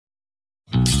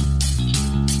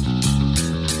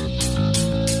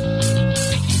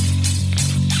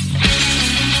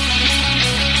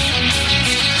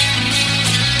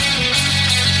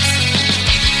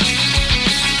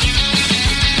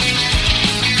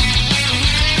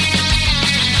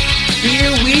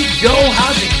Here we go.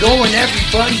 How's it going,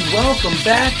 everybody? Welcome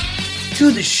back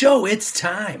to the show. It's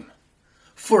time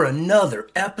for another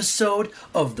episode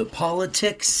of the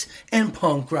Politics and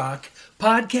Punk Rock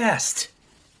Podcast.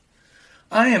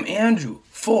 I am Andrew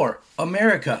for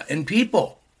America and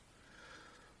People.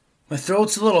 My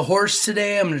throat's a little hoarse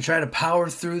today. I'm going to try to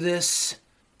power through this.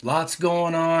 Lots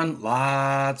going on.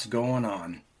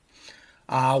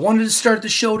 I wanted to start the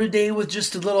show today with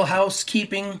just a little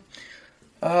housekeeping.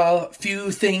 A few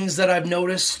things that I've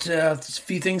noticed, a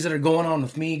few things that are going on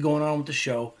with me, going on with the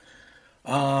show.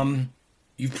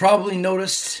 You've probably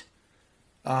noticed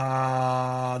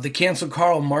the Cancel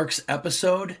Karl Marx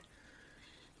episode.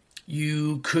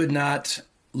 You could not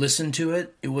listen to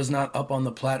it. It was not up on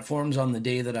the platforms on the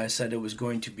day that I said it was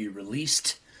going to be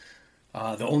released.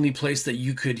 The only place that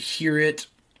you could hear it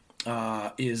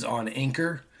is on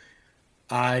Anchor.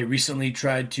 I recently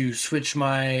tried to switch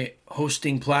my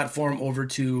hosting platform over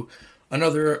to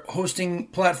another hosting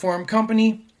platform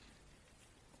company,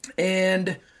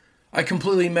 and I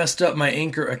completely messed up my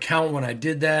Anchor account when I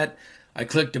did that. I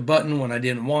clicked a button when I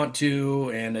didn't want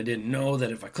to, and I didn't know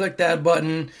that if I clicked that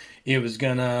button, it was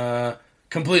gonna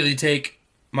completely take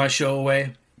my show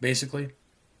away, basically.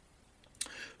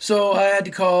 So I had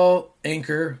to call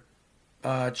Anchor,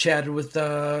 chatted with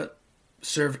the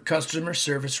customer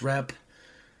service rep,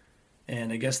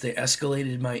 and I guess they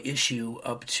escalated my issue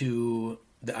up to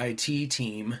the IT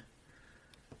team.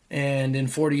 And in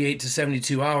 48 to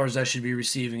 72 hours, I should be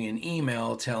receiving an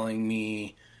email telling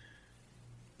me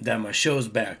that my show's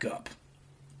back up.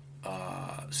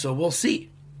 So we'll see.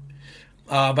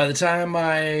 By the time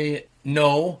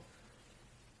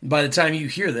you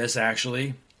hear this,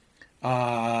 actually,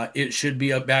 it should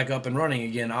be back up and running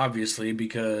again, obviously,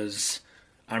 because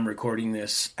I'm recording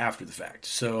this after the fact.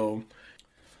 So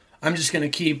I'm just going to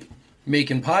keep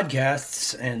making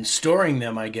podcasts and storing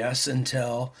them, I guess,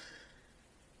 until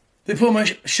they put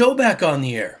my show back on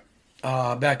the air,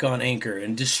 back on Anchor,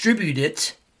 and distribute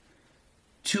it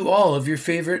to all of your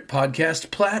favorite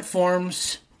podcast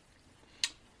platforms.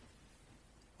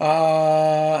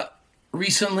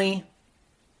 Recently,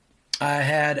 I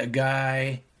had a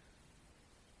guy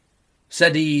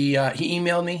said he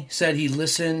emailed me, said he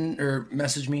listened, or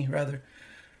messaged me, rather.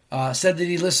 Said that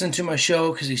he listened to my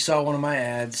show because he saw one of my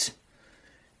ads,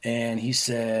 and he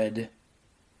said,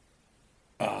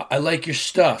 I like your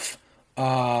stuff,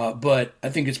 but I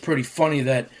think it's pretty funny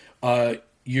that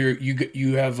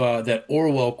you have that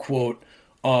Orwell quote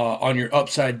on your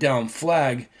upside down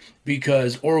flag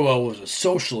because Orwell was a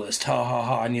socialist, ha ha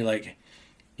ha, and he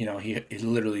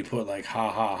literally put like ha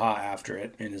ha ha after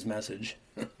it in his message.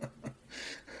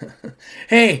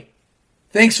 Hey,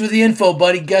 thanks for the info,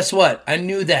 buddy. Guess what? I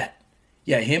knew that.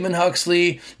 Yeah, him and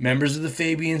Huxley, members of the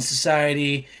Fabian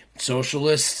Society,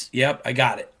 socialists. Yep, I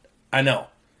got it. I know.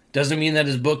 Doesn't mean that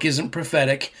his book isn't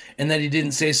prophetic and that he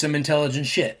didn't say some intelligent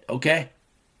shit, okay?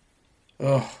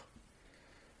 Ugh.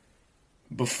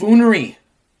 Buffoonery.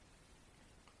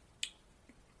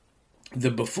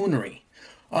 The buffoonery.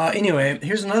 Anyway,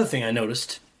 here's another thing I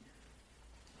noticed.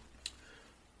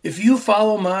 If you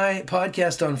follow my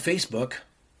podcast on Facebook,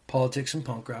 Politics and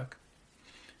Punk Rock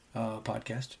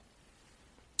Podcast,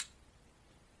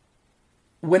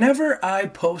 whenever I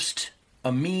post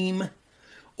a meme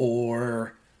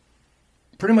or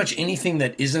pretty much anything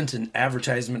that isn't an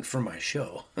advertisement for my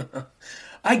show,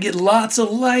 I get lots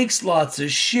of likes, lots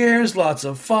of shares, lots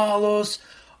of follows.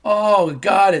 Oh,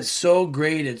 God, it's so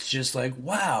great. It's just like,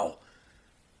 wow.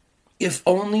 If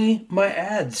only my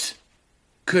ads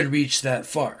could reach that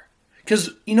far.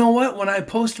 Because you know what? When I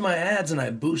post my ads and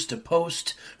I boost a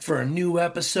post for a new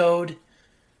episode,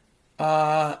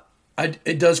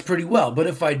 it does pretty well. But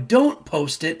if I don't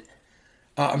post it,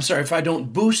 if I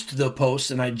don't boost the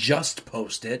post and I just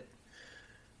post it,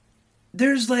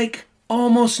 there's like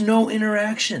almost no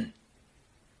interaction.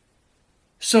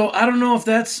 So I don't know if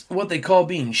that's what they call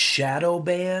being shadow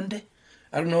banned.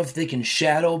 I don't know if they can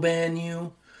shadow ban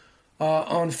you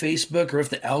on Facebook, or if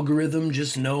the algorithm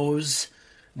just knows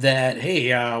that, hey,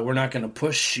 we're not going to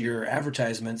push your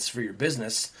advertisements for your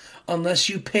business unless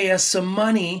you pay us some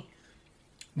money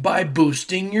by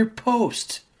boosting your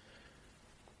post.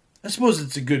 I suppose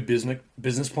it's a good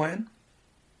business plan.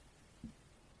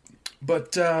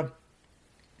 But I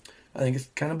think it's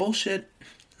kind of bullshit.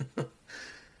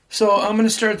 So I'm going to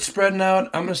start spreading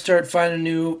out. I'm going to start finding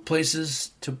new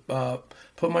places to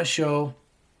put my show.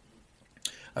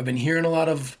 I've been hearing a lot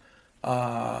of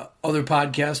other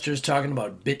podcasters talking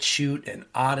about BitChute and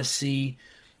Odyssey,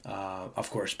 of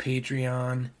course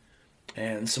Patreon,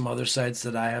 and some other sites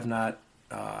that I have not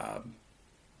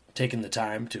taken the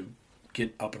time to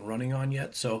get up and running on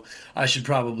yet. So I should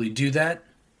probably do that.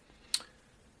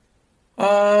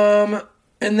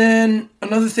 And then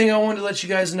another thing I wanted to let you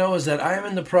guys know is that I am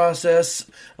in the process.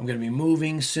 I'm going to be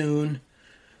moving soon.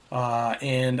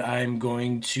 And I'm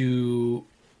going to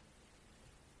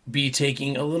be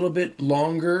taking a little bit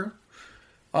longer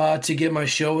to get my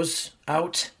shows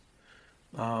out.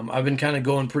 I've been kind of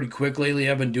going pretty quick lately.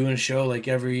 I've been doing a show like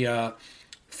every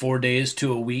 4 days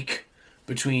to a week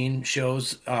between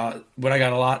shows. When I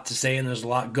got a lot to say and there's a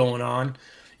lot going on,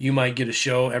 you might get a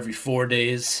show every 4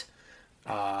 days.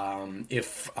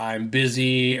 If I'm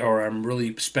busy or I'm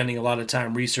really spending a lot of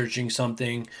time researching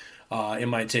something, it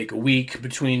might take a week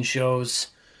between shows.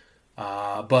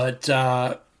 But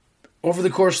over the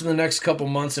course of the next couple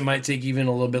months, it might take even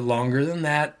a little bit longer than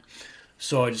that.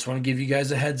 So I just want to give you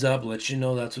guys a heads up, let you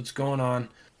know that's what's going on.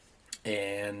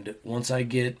 And once I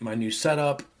get my new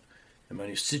setup and my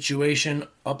new situation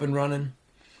up and running,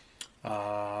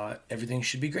 everything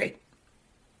should be great.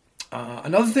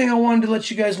 Another thing I wanted to let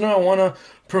you guys know, I want to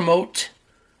promote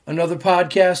another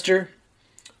podcaster.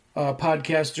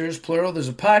 Podcasters, plural. There's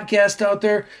a podcast out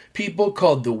there, people,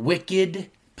 called the Wicked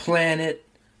Planet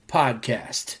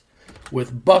Podcast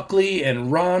with Buckley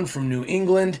and Ron from New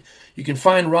England. You can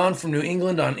find Ron from New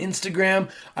England on Instagram.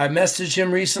 I messaged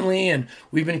him recently, and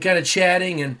we've been kind of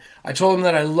chatting, and I told him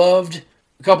that I loved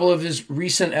a couple of his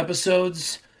recent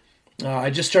episodes. I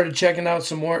just started checking out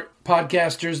some more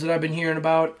podcasters that I've been hearing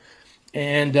about,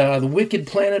 and the Wicked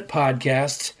Planet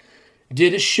Podcast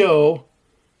did a show.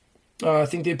 I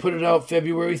think they put it out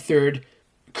February 3rd.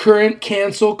 Current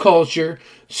Cancel Culture,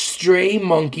 Stray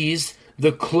Monkeys,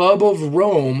 The Club of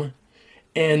Rome,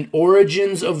 and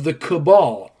Origins of the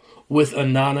Cabal with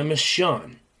Anonymous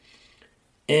Sean.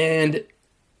 And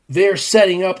they're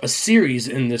setting up a series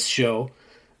in this show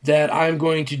that I'm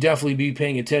going to definitely be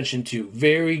paying attention to.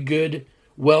 Very good,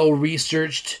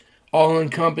 well-researched,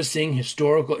 all-encompassing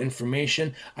historical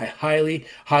information. I highly,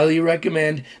 highly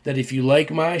recommend that if you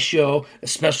like my show,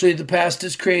 especially the Past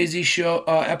is Crazy show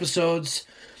episodes,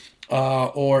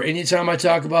 or anytime I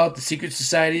talk about the secret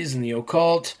societies and the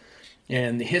occult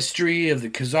and the history of the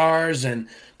Khazars and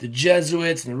the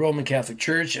Jesuits and the Roman Catholic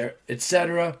Church,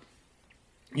 etc.,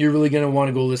 you're really going to want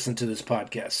to go listen to this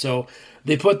podcast. So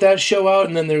they put that show out,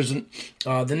 and then there's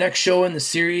the next show in the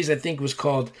series, I think, was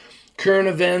called Current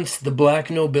Events, the Black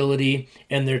Nobility,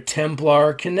 and Their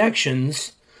Templar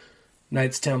Connections.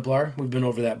 Knights Templar, we've been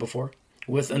over that before,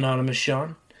 with Anonymous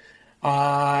Sean.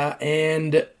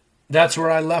 And that's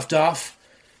where I left off.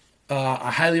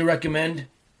 I highly recommend,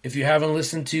 if you haven't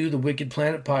listened to the Wicked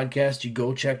Planet podcast, you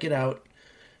go check it out.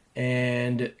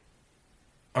 And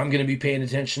I'm going to be paying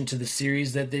attention to the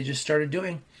series that they just started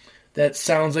doing. That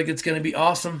sounds like it's going to be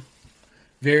awesome.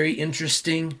 Very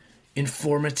interesting,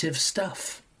 informative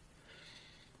stuff.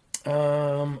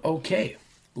 Okay,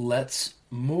 let's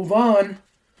move on.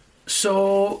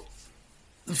 So,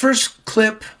 the first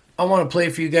clip I want to play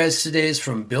for you guys today is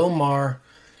from Bill Maher.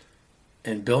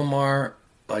 And Bill Maher,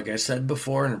 like I said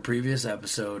before in a previous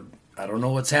episode, I don't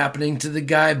know what's happening to the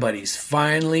guy, but he's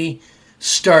finally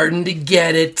starting to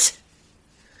get it.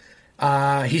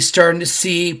 He's starting to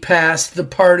see past the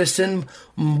partisan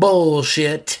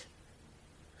bullshit.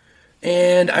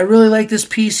 And I really like this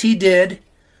piece he did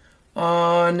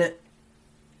on,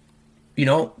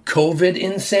 COVID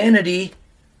insanity.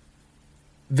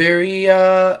 Very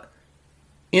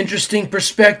interesting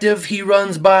perspective he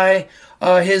runs by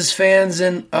his fans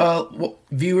and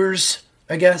viewers,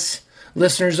 I guess,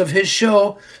 listeners of his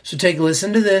show. So take a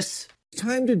listen to this. It's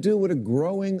time to do what a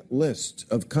growing list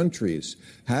of countries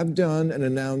have done and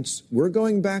announced we're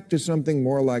going back to something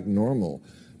more like normal,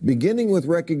 beginning with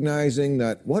recognizing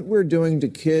that what we're doing to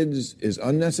kids is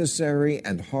unnecessary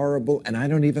and horrible, and I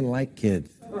don't even like kids.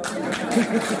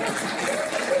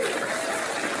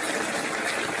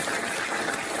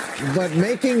 But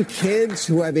making kids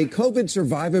who have a COVID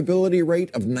survivability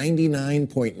rate of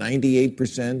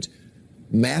 99.98%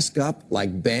 mask up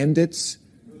like bandits.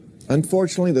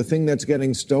 Unfortunately, the thing that's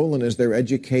getting stolen is their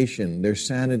education, their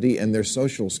sanity, and their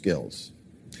social skills.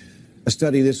 A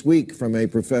study this week from a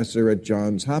professor at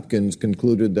Johns Hopkins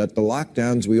concluded that the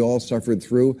lockdowns we all suffered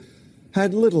through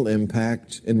had little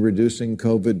impact in reducing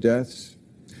COVID deaths.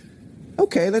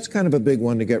 Okay, that's kind of a big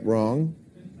one to get wrong.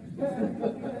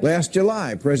 Last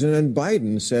July, President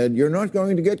Biden said, "You're not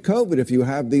going to get COVID if you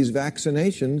have these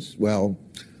vaccinations." Well,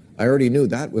 I already knew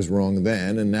that was wrong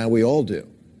then, and now we all do.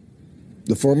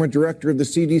 The former director of the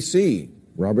CDC,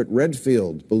 Robert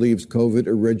Redfield, believes COVID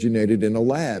originated in a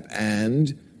lab,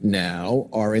 and now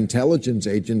our intelligence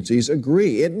agencies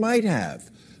agree it might have.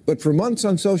 But for months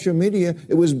on social media,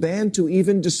 it was banned to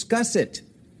even discuss it.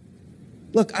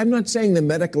 Look, I'm not saying the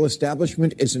medical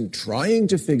establishment isn't trying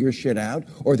to figure shit out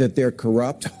or that they're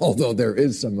corrupt, although there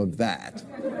is some of that.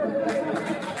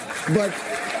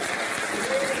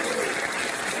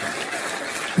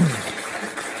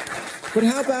 But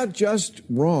how about just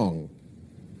wrong?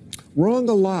 Wrong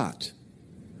a lot.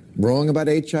 Wrong about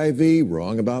HIV,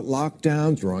 wrong about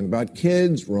lockdowns, wrong about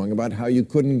kids, wrong about how you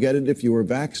couldn't get it if you were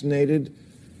vaccinated.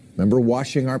 Remember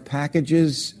washing our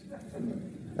packages?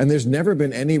 And there's never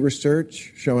been any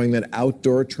research showing that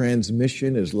outdoor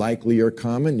transmission is likely or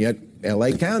common, yet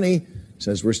LA County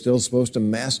says we're still supposed to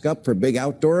mask up for big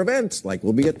outdoor events, like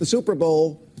we'll be at the Super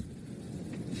Bowl.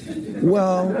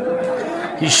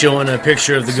 Well, he's showing a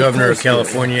picture of the governor of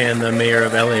California and the mayor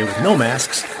of LA with no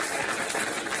masks.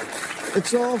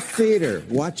 It's all theater,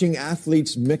 watching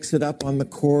athletes mix it up on the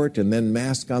court and then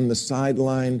mask on the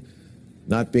sideline,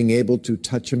 not being able to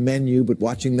touch a menu, but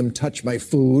watching them touch my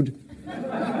food.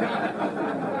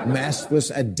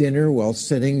 Maskless at dinner while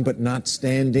sitting but not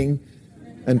standing.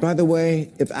 And by the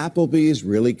way, if Applebee's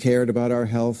really cared about our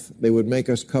health, they would make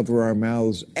us cover our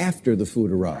mouths after the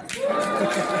food arrived.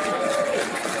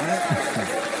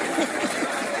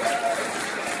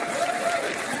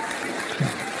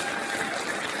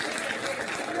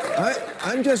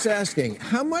 I'm just asking,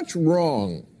 how much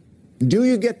wrong do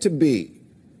you get to be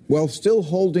while still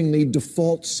holding the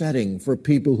default setting for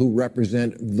people who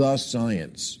represent the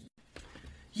science?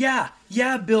 Yeah,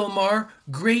 Bill Maher,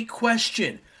 great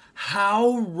question.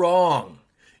 How wrong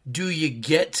do you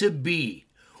get to be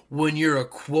when you're a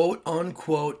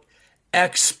quote-unquote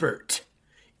expert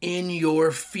in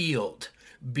your field,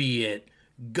 be it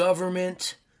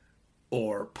government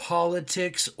or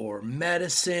politics or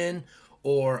medicine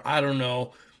or, I don't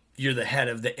know, you're the head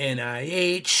of the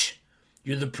NIH,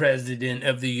 you're the president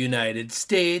of the United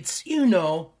States, you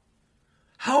know.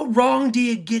 How wrong do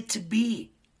you get to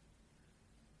be?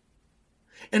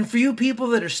 And for you people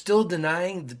that are still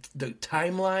denying the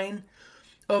timeline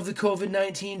of the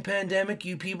COVID-19 pandemic,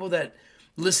 you people that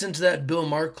listened to that Bill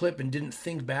Maher clip and didn't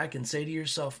think back and say to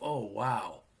yourself, oh,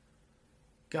 wow,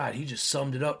 God, he just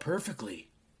summed it up perfectly.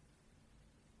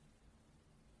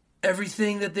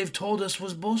 Everything that they've told us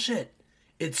was bullshit.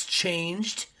 It's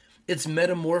changed. It's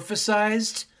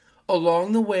metamorphosized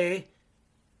along the way.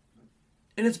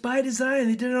 And it's by design.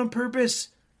 They did it on purpose.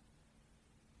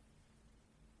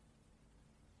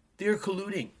 They're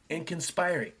colluding and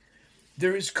conspiring.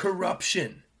 There is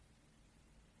corruption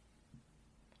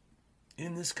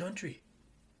in this country.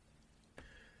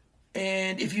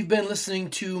 And if you've been listening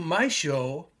to my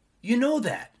show, you know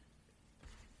that.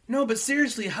 No, but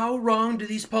seriously, how wrong do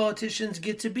these politicians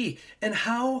get to be? And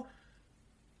how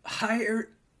higher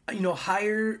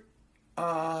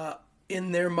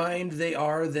in their mind they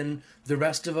are than the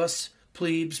rest of us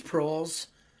plebes, proles?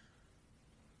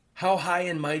 How high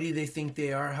and mighty they think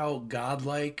they are, how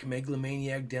godlike,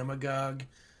 megalomaniac, demagogue.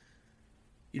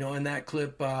 You know, in that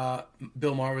clip,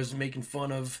 Bill Maher was making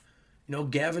fun of,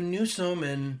 Gavin Newsom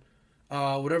and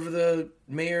whatever the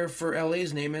mayor for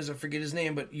LA's name is. I forget his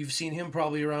name, but you've seen him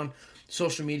probably around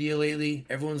social media lately.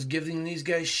 Everyone's giving these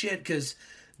guys shit because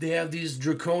they have these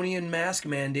draconian mask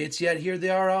mandates, yet here they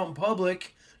are out in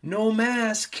public, no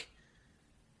mask.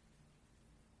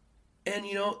 And,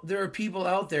 there are people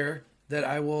out there that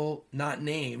I will not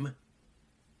name,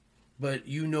 but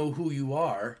you know who you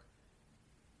are,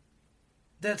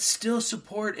 that still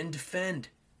support and defend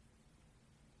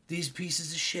these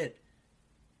pieces of shit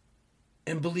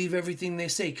and believe everything they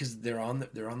say because they're on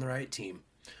the right team.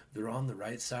 They're on the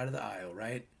right side of the aisle,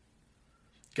 right?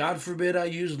 God forbid I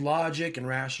use logic and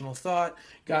rational thought.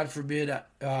 God forbid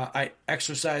I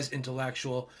exercise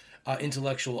intellectual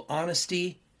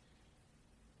honesty.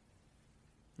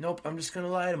 Nope, I'm just going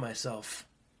to lie to myself.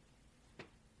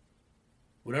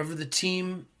 Whatever the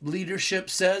team leadership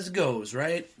says goes,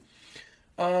 right?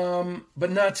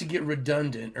 But not to get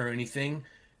redundant or anything.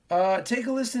 Take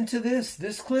a listen to this.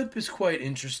 This clip is quite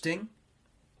interesting.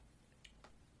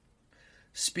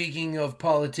 Speaking of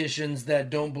politicians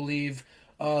that don't believe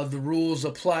the rules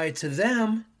apply to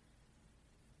them,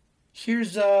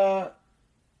 here's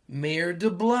Mayor de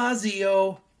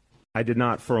Blasio. I did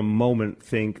not for a moment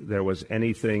think there was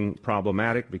anything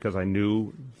problematic because I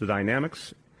knew the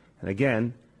dynamics. And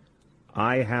again,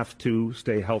 I have to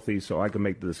stay healthy so I can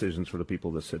make the decisions for the people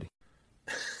of the city.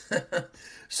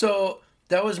 So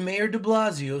that was Mayor de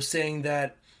Blasio saying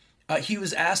that he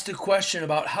was asked a question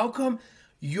about how come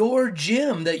your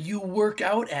gym that you work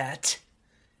out at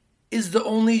is the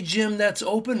only gym that's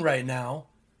open right now.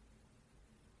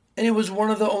 And it was one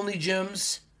of the only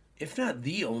gyms, if not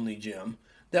the only gym,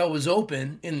 that was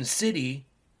open in the city,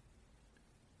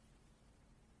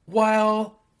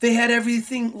 while They had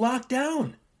everything locked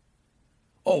down.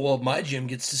 Oh, well, my gym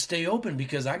gets to stay open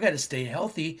because I got to stay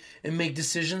healthy and make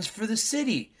decisions for the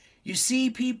city. You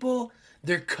see, people,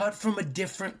 they're cut from a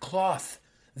different cloth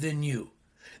than you.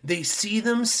 They see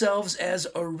themselves as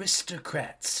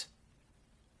aristocrats.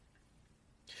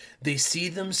 They see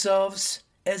themselves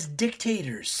as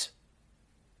dictators,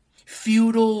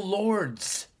 feudal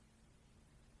lords.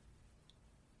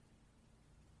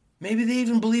 Maybe they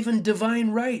even believe in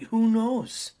divine right. Who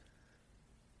knows?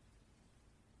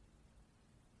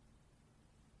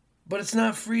 But it's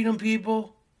not freedom,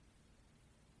 people.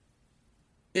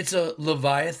 It's a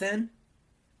Leviathan,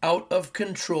 out of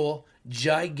control,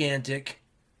 gigantic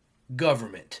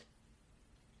government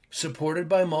supported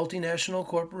by multinational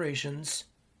corporations,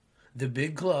 the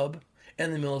big club,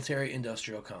 and the military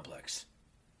industrial complex.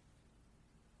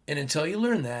 And until you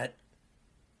learn that,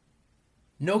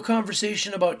 no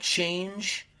conversation about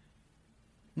change,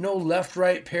 no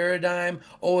left-right paradigm.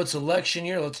 Oh, it's election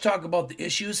year. Let's talk about the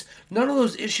issues. None of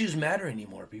those issues matter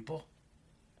anymore, people.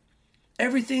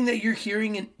 Everything that you're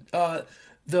hearing in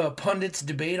the pundits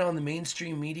debate on the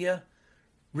mainstream media,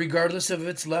 regardless of if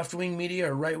it's left-wing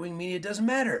media or right-wing media, it doesn't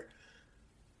matter.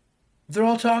 They're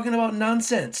all talking about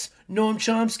nonsense. Noam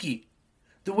Chomsky.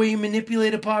 The way you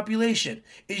manipulate a population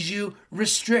is you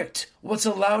restrict what's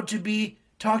allowed to be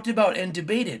talked about and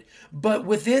debated. But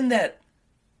within that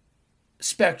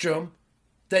spectrum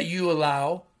that you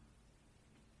allow,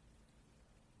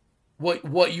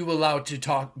 what you allow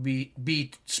to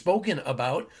be spoken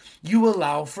about, you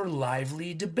allow for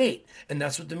lively debate. And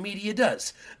that's what the media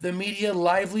does. The media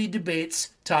lively debates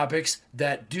topics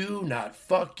that do not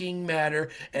fucking matter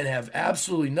and have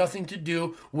absolutely nothing to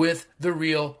do with the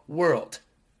real world.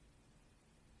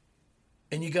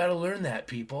 And you got to learn that,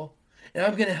 people. And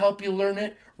I'm going to help you learn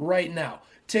it right now.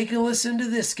 Take a listen to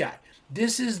this guy.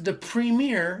 This is the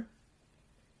premier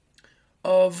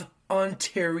of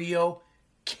Ontario,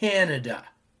 Canada.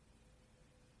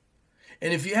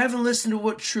 And if you haven't listened to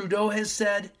what Trudeau has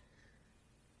said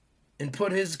and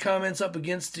put his comments up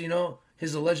against,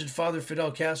 his alleged father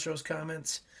Fidel Castro's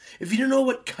comments, if you don't know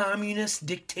what communist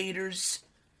dictators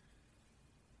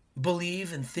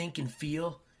believe and think and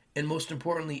feel, and most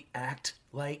importantly, act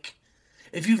like,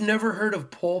 if you've never heard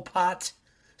of Pol Pot,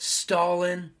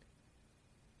 Stalin,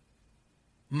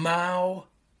 Mao,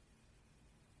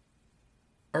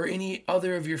 or any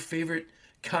other of your favorite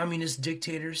communist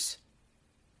dictators,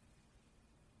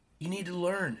 you need to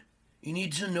learn. You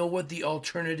need to know what the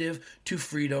alternative to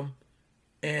freedom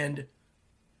and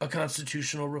a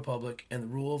constitutional republic and the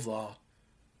rule of law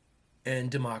and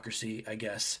democracy, I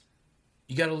guess.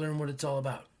 You got to learn what it's all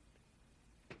about.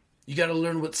 You got to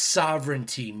learn what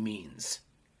sovereignty means.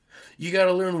 You got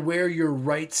to learn where your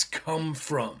rights come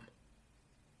from.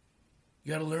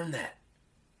 You got to learn that.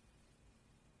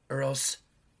 Or else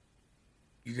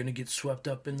you're going to get swept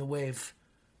up in the wave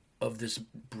of this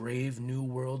brave new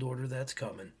world order that's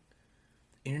coming.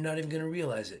 And you're not even going to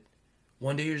realize it.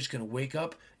 One day you're just going to wake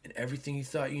up and everything you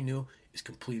thought you knew is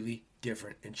completely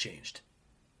different and changed.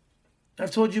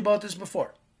 I've told you about this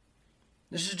before.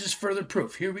 This is just further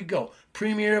proof. Here we go.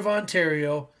 Premier of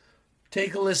Ontario.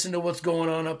 Take a listen to what's going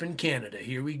on up in Canada.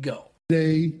 Here we go.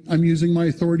 Today, I'm using my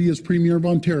authority as Premier of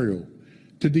Ontario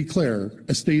to declare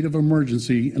a state of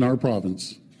emergency in our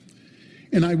province.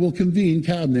 And I will convene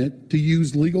Cabinet to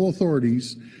use legal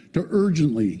authorities to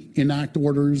urgently enact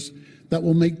orders that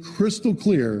will make crystal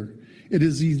clear it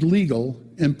is illegal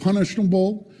and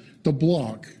punishable to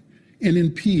block and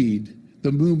impede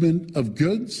the movement of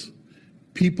goods,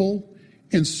 people,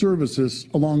 and services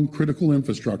along critical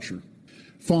infrastructure.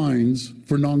 Fines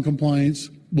for noncompliance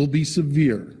will be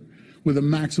severe, with a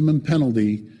maximum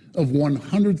penalty of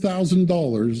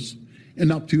 $100,000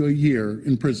 and up to a year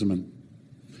imprisonment.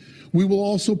 We will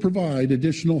also provide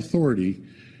additional authority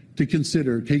to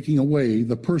consider taking away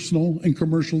the personal and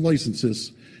commercial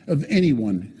licenses of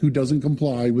anyone who doesn't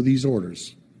comply with these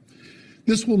orders.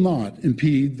 This will not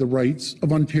impede the rights of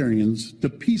Ontarians to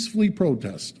peacefully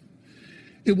protest.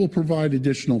 It will provide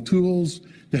additional tools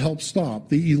to help stop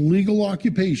the illegal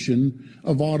occupation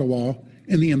of Ottawa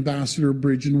and the Ambassador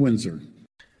Bridge in Windsor.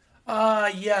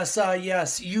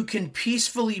 Yes. You can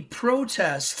peacefully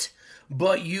protest,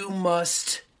 but you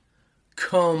must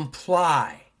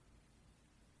comply.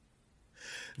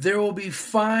 There will be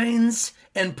fines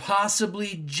and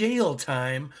possibly jail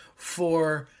time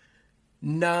for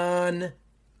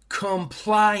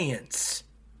non-compliance.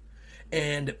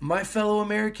 And my fellow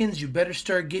Americans, you better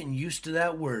start getting used to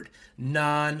that word,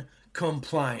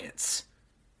 non-compliance.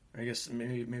 I guess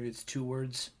maybe it's 2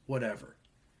 words, whatever.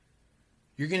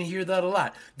 You're going to hear that a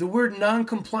lot. The word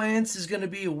noncompliance is going to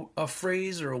be a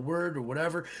phrase or a word or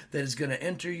whatever that is going to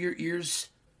enter your ears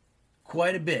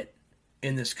quite a bit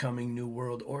in this coming New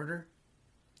World Order.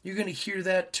 You're going to hear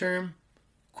that term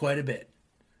quite a bit.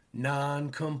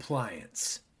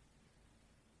 Noncompliance.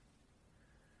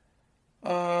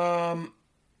 And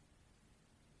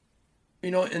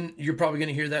you're probably going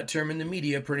to hear that term in the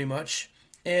media pretty much.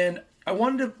 And I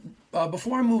wanted to,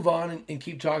 before I move on and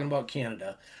keep talking about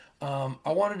Canada,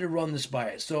 I wanted to run this by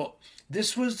it. So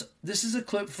this is a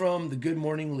clip from the Good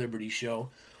Morning Liberty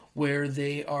show where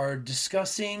they are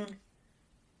discussing,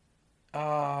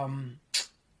 they're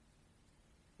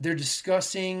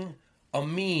discussing a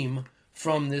meme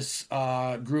from this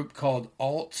group called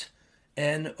Alt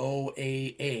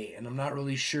NOAA, and I'm not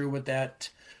really sure what that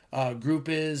group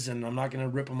is, and I'm not going to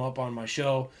rip them up on my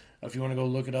show. If you want to go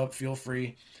look it up, feel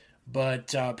free.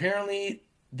 But apparently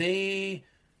they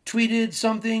tweeted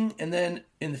something, and then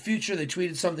in the future they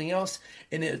tweeted something else,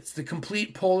 and it's the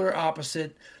complete polar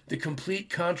opposite, the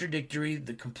complete contradictory,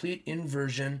 the complete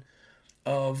inversion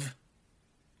of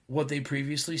what they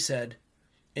previously said.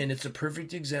 And it's a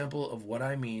perfect example of what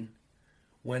I mean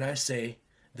when I say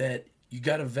that you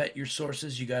got to vet your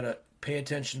sources, you got to pay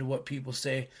attention to what people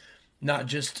say, not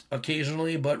just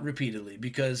occasionally, but repeatedly,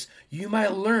 because you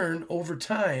might learn over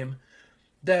time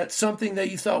that something that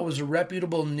you thought was a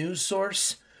reputable news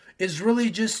source is really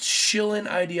just shilling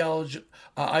ideology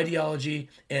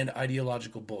and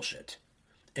ideological bullshit.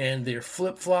 And they're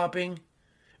flip-flopping,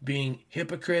 being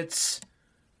hypocrites,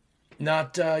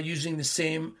 not using the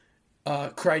same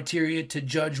criteria to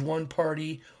judge one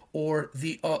party or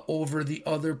the over the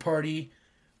other party.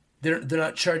 They're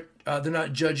not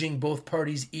judging both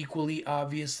parties equally,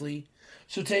 obviously.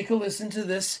 So take a listen to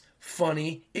this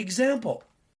funny example.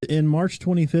 In March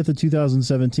 25th of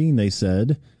 2017, they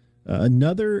said,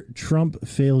 another Trump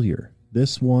failure.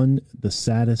 This one, the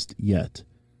saddest yet.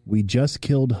 We just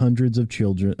killed hundreds of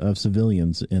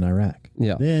civilians in Iraq.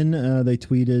 Yeah. Then they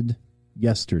tweeted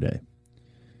yesterday,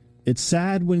 it's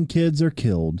sad when kids are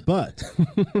killed, but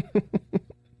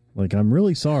like, I'm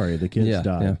really sorry the kids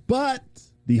died. Yeah. But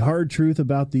the hard truth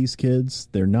about these kids,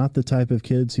 they're not the type of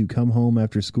kids who come home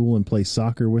after school and play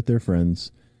soccer with their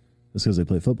friends. That's because they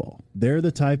play football. They're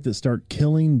the type that start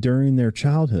killing during their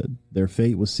childhood. Their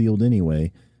fate was sealed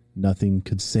anyway. Nothing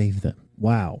could save them.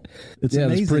 Wow. It's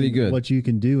amazing pretty good. What you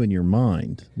can do in your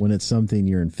mind when it's something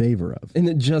you're in favor of.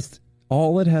 And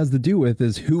all it has to do with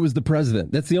is who was the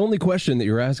president. That's the only question that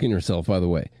you're asking yourself, by the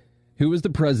way. Who was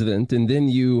the president? And then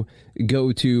you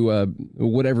go to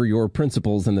whatever your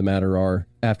principles in the matter are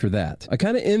after that. I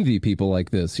kind of envy people like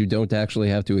this who don't actually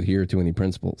have to adhere to any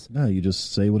principles. No, you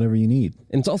just say whatever you need.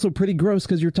 And it's also pretty gross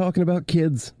because you're talking about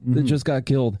kids that just got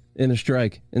killed in a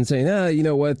strike and saying, you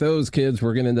know what? Those kids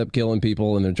were going to end up killing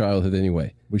people in their childhood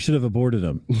anyway. We should have aborted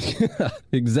them.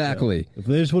 Exactly. Yeah. If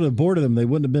they just would have aborted them, they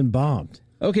wouldn't have been bombed.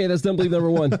 Okay, that's dumb belief number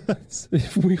one.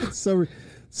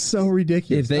 So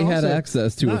ridiculous. If they had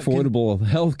access to affordable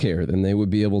health care, then they would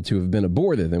be able to have been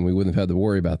aborted, and we wouldn't have had to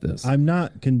worry about this. I'm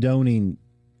not condoning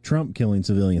Trump killing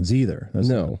civilians either. That's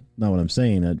not what I'm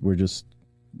saying. We're just,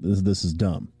 this is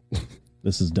dumb.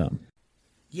 This is dumb.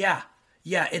 Yeah,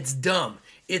 it's dumb.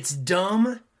 It's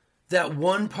dumb that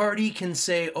one party can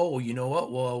say, oh, you know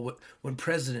what? Well, when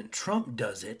President Trump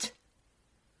does it,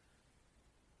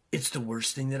 it's the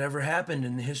worst thing that ever happened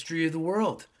in the history of the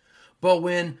world. But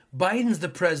when Biden's the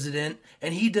president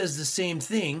and he does the same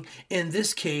thing, in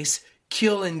this case,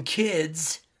 killing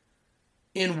kids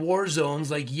in war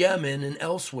zones like Yemen and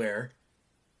elsewhere,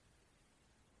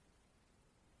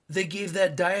 they gave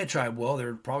that diatribe. Well,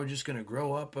 they're probably just going to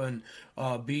grow up and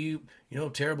be,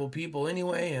 terrible people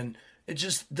anyway. And it's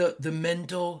just the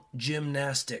mental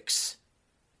gymnastics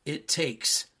it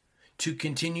takes to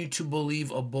continue to believe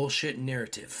a bullshit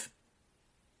narrative.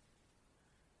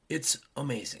 It's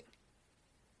amazing.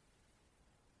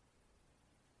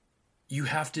 You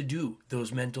have to do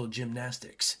those mental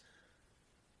gymnastics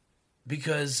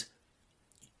because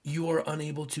you are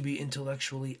unable to be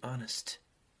intellectually honest.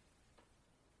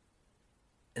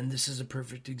 And this is a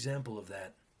perfect example of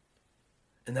that.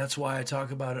 And that's why I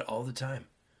talk about it all the time.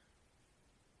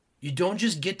 You don't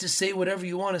just get to say whatever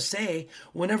you want to say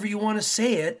whenever you want to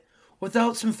say it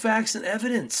without some facts and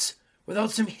evidence,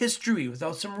 without some history,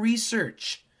 without some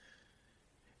research.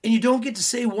 And you don't get to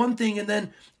say one thing and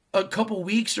then a couple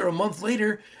weeks or a month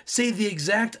later say the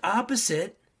exact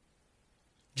opposite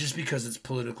just because it's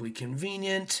politically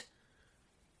convenient.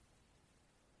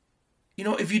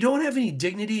 If you don't have any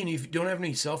dignity and if you don't have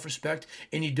any self-respect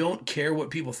and you don't care what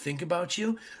people think about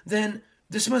you, then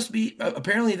this must be,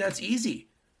 apparently that's easy.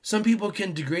 Some people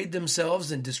can degrade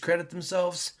themselves and discredit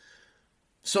themselves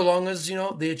So long as,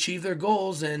 they achieve their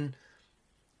goals and,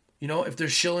 if they're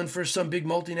shilling for some big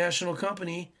multinational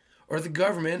company or the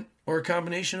government or a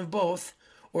combination of both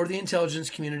or the intelligence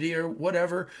community or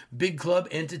whatever big club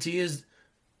entity is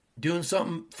doing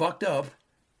something fucked up,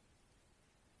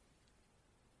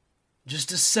 just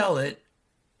to sell it,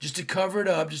 just to cover it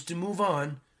up, just to move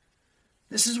on.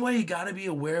 This is why you got to be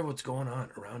aware of what's going on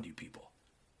around you people.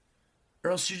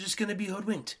 Or else you're just going to be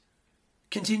hoodwinked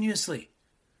continuously.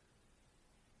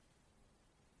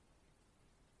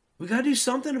 We got to do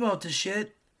something about this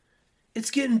shit. It's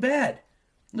getting bad.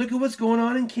 Look at what's going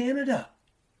on in Canada.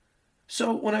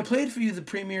 So when I played for you the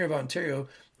Premier of Ontario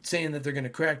saying that they're going to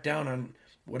crack down on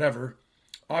whatever,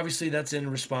 obviously that's in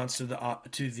response to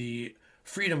the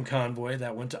Freedom Convoy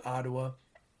that went to Ottawa.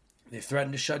 They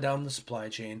threatened to shut down the supply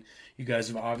chain. You guys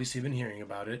have obviously been hearing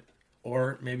about it.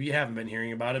 Or maybe you haven't been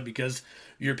hearing about it because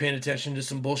you're paying attention to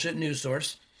some bullshit news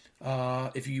source.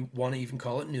 If you want to even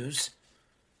call it news,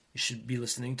 you should be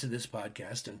listening to this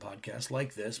podcast and podcasts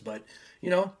like this. But,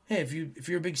 hey, if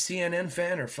you're a big CNN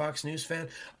fan or Fox News fan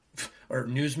or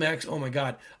Newsmax, oh my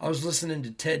God. I was listening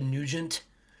to Ted Nugent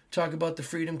talk about the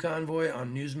Freedom Convoy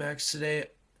on Newsmax today.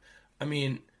 I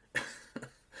mean,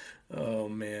 oh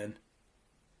man.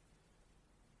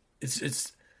 It's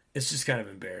just kind of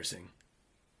embarrassing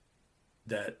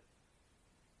that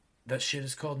shit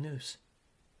is called news.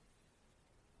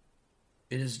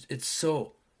 It's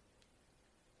so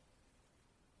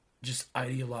just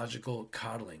ideological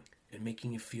coddling and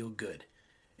making you feel good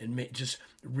and just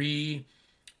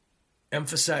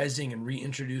re-emphasizing and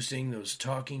reintroducing those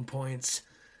talking points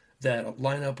that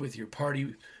line up with your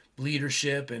party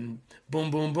leadership, and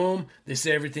boom, boom, boom. They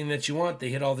say everything that you want. They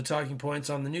hit all the talking points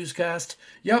on the newscast.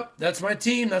 Yep, that's my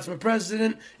team. That's my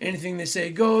president. Anything they say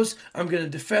goes. I'm going to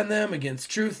defend them against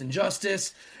truth and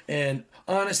justice and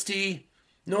honesty,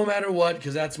 no matter what,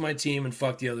 because that's my team, and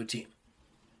fuck the other team.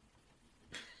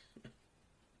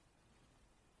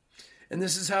 And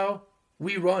this is how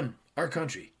we run our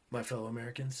country, my fellow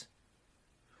Americans.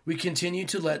 We continue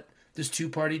to let this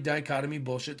two-party dichotomy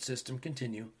bullshit system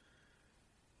continue.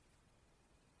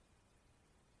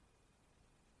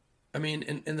 I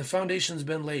mean, and the foundation's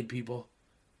been laid, people.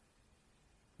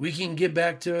 We can get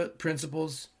back to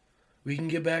principles. We can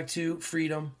get back to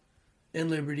freedom and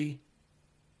liberty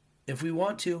if we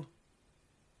want to.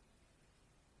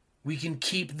 We can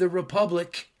keep the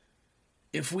republic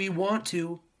if we want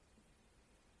to.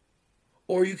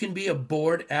 Or you can be a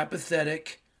bored,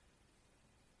 apathetic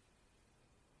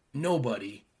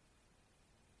nobody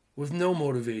with no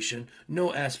motivation,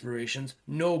 no aspirations,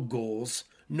 no goals,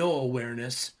 no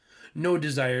awareness, no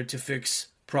desire to fix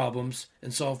problems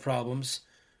and solve problems,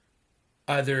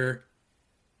 either,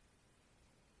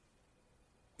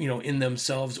 in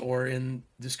themselves or in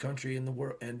this country, in the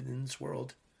world, and in this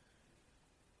world.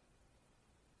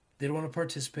 They don't want to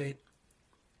participate.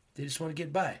 They just want to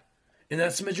get by. And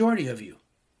that's the majority of you.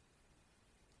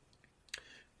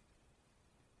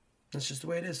 That's just the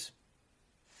way it is.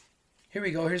 Here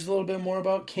we go. Here's a little bit more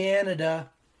about Canada.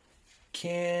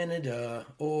 Canada.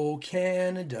 Oh,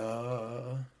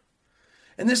 Canada.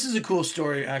 And this is a cool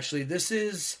story, actually. This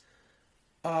is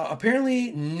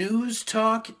apparently News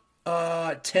Talk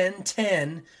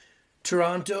 1010,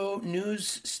 Toronto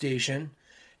news station,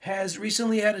 has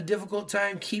recently had a difficult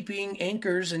time keeping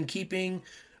anchors and keeping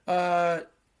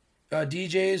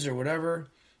DJs or whatever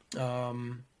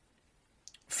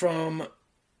from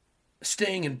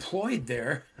staying employed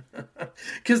there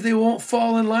because they won't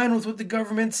fall in line with what the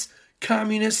government's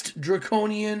communist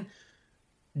draconian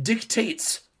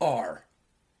dictates are.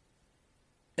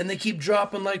 And they keep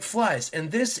dropping like flies.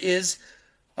 And this is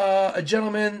a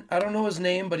gentleman, I don't know his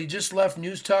name, but he just left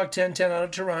News Talk 1010 out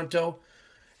of Toronto.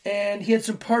 And he had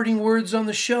some parting words on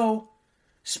the show,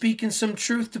 speaking some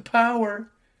truth to power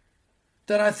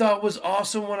that I thought was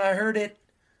awesome when I heard it.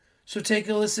 So take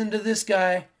a listen to this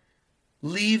guy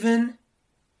leaving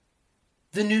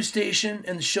the news station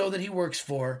and the show that he works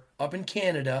for up in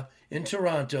Canada, in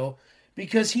Toronto,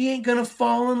 because he ain't going to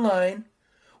fall in line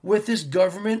with this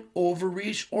government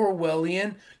overreach,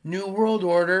 Orwellian, New World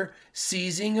Order,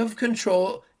 seizing of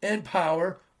control and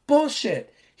power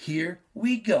bullshit. Here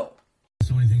we go.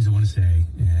 So many things I want to say,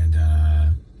 and,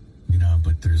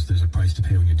 but there's a price to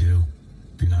pay when you do.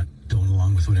 If you're not going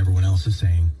along with what everyone else is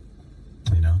saying,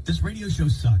 This radio show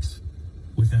sucks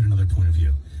without another point of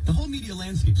view. The whole media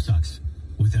landscape sucks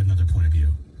without another point of view.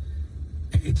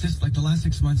 It's just like the last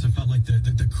 6 months, I felt like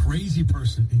the crazy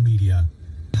person in media.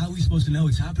 How are we supposed to know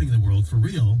what's happening in the world for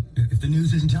real if the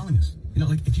news isn't telling us?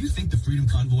 If you think the Freedom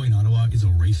Convoy in Ottawa is a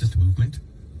racist movement,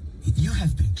 you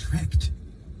have been tricked.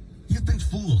 You've been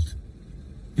fooled.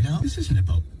 This isn't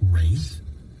about race.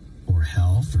 or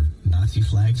health or Nazi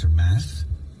flags or masks.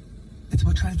 It's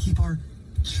about trying to keep our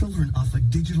children off a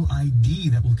digital ID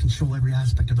that will control every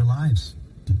aspect of their lives.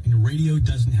 And radio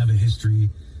doesn't have a history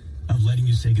of letting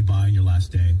you say goodbye on your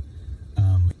last day.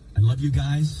 I love you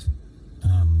guys.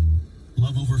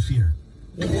 Love over fear.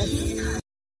 Yes.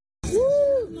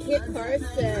 Woo! Kit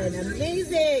Carson.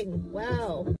 Amazing.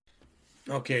 Wow.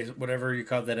 Okay, whatever you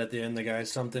caught that at the end, the guy,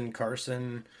 something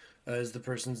Carson is the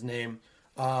person's name.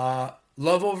 Love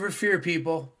over fear,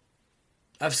 people.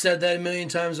 I've said that a million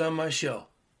times on my show.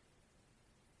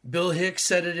 Bill Hicks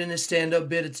said it in his stand-up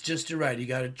bit. It's just right. You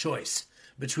got a choice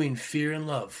between fear and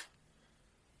love.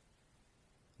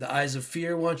 The eyes of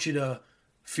fear want you to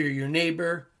fear your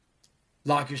neighbor,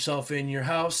 lock yourself in your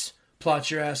house, plot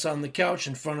your ass on the couch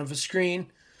in front of a screen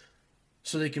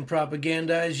so they can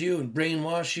propagandize you and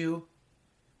brainwash you,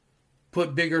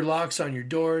 put bigger locks on your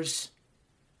doors.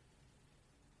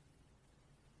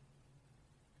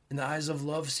 And the eyes of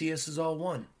love see us as all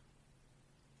one.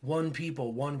 One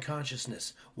people, one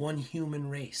consciousness, one human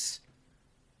race.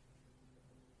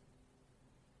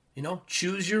 You know,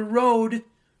 choose your road,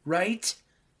 right?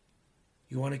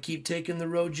 You want to keep taking the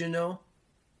road you know?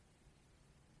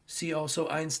 See also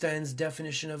Einstein's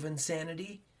definition of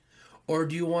insanity? Or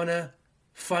do you want to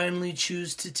finally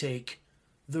choose to take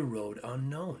the road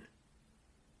unknown?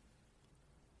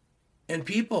 And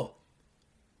people,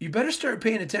 you better start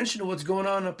paying attention to what's going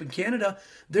on up in Canada.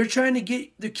 They're trying to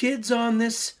get the kids on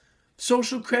this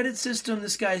social credit system,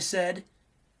 this guy said,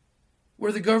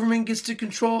 where the government gets to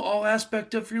control all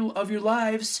aspects of your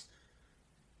lives.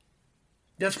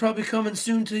 That's probably coming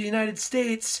soon to the United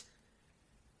States.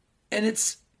 And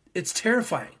it's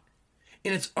terrifying.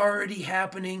 And it's already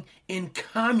happening in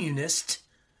communist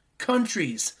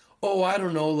countries. Oh, I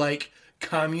don't know, like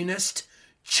communist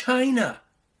China.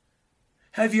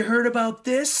 Have you heard about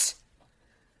this?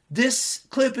 This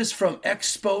clip is from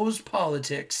Exposed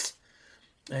Politics.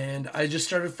 And I just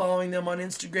started following them on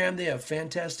Instagram. They have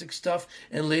fantastic stuff.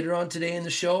 And later on today in the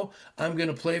show, I'm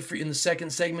going to play for you, in the second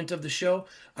segment of the show,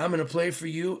 I'm going to play for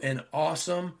you an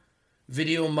awesome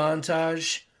video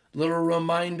montage, little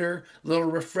reminder, little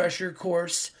refresher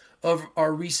course of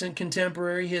our recent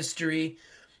contemporary history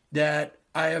that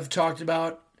I have talked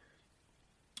about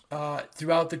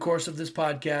throughout the course of this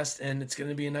podcast, and it's going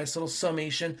to be a nice little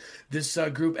summation. This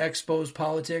group, Exposed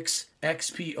Politics,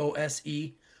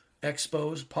 XPOSE,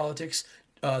 Exposed Politics,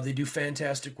 they do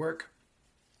fantastic work.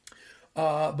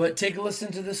 But take a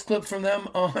listen to this clip from them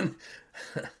on,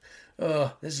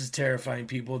 this is terrifying,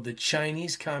 people, the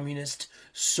Chinese Communist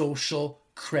Social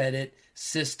Credit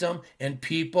System. And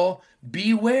people,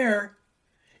 beware,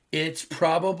 it's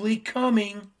probably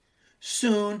coming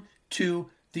soon to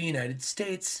the United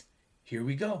States. Here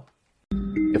we go.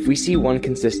 If we see one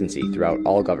consistency throughout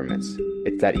all governments,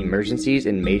 it's that emergencies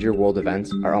and major world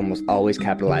events are almost always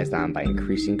capitalized on by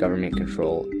increasing government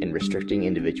control and restricting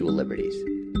individual liberties.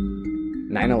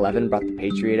 9/11 brought the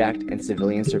Patriot Act, and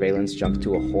civilian surveillance jumped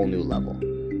to a whole new level.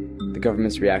 The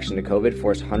government's reaction to COVID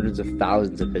forced hundreds of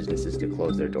thousands of businesses to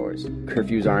close their doors.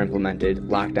 Curfews are implemented,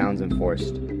 lockdowns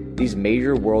enforced. These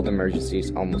major world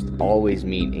emergencies almost always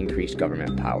mean increased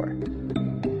government power.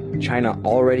 China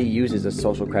already uses a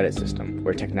social credit system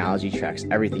where technology tracks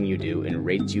everything you do and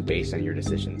rates you based on your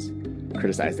decisions.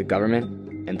 Criticize the government,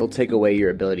 and they'll take away your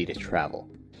ability to travel.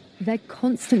 They're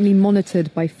constantly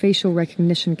monitored by facial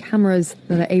recognition cameras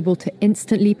that are able to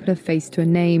instantly put a face to a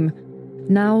name.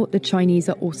 Now, the Chinese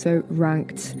are also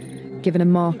ranked, given a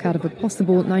mark out of a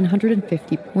possible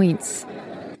 950 points.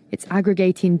 It's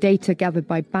aggregating data gathered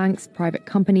by banks, private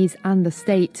companies, and the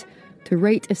state to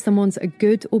rate if someone's a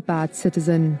good or bad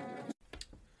citizen.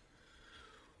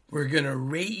 We're going to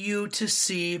rate you to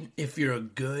see if you're a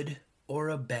good or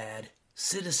a bad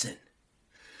citizen.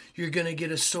 You're going to get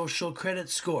a social credit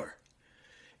score.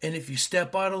 And if you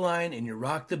step out of line and you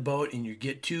rock the boat and you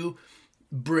get too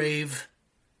brave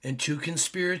and too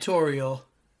conspiratorial,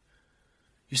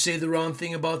 you say the wrong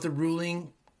thing about the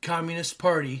ruling Communist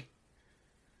Party,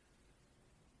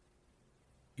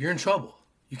 you're in trouble.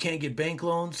 You can't get bank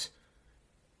loans.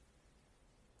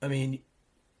 I mean,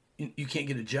 you can't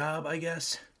get a job, I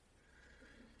guess.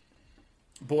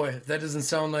 Boy, that doesn't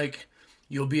sound like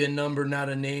you'll be a number, not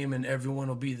a name, and everyone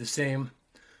will be the same.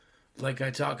 Like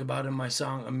I talk about in my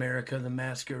song, America the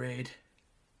Masquerade.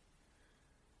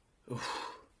 Oof.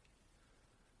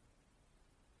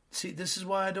 See, this is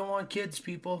why I don't want kids,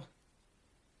 people.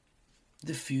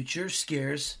 The future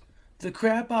scares the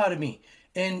crap out of me.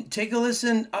 And take a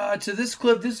listen to this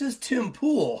clip. This is Tim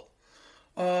Pool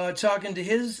talking to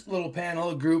his little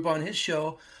panel group on his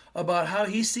show about how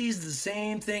he sees the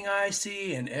same thing I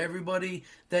see and everybody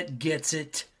that gets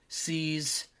it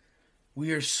sees.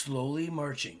 We are slowly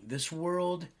marching. This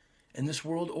world and this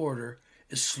world order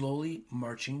is slowly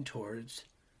marching towards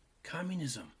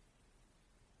communism.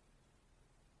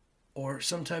 Or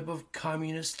some type of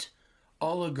communist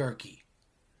oligarchy.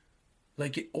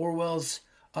 Like Orwell's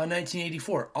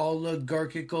 1984,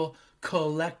 oligarchical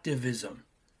collectivism.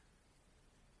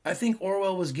 I think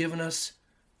Orwell was giving us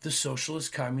the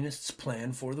socialist communists'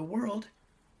 plan for the world,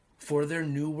 for their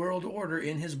new world order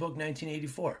in his book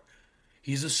 1984.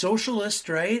 He's a socialist,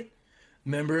 right?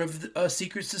 Member of a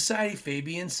secret society,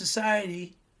 Fabian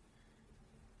Society.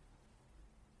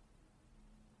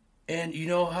 And you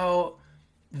know how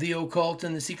the occult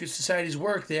and the secret societies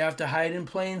work. They have to hide in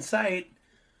plain sight.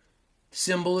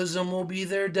 Symbolism will be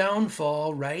their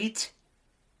downfall, right?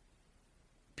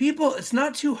 People, it's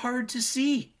not too hard to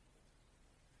see.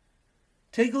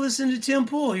 Take a listen to Tim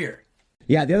Pool here.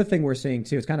 Yeah, the other thing we're seeing,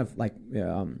 too, it's kind of like,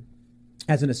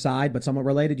 as an aside, but somewhat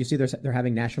related, you see they're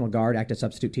having National Guard act as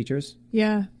substitute teachers?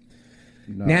 Yeah.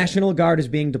 No. National Guard is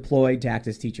being deployed to act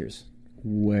as teachers.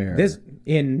 Where?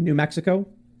 In New Mexico,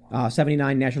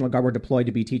 79 National Guard were deployed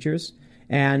to be teachers,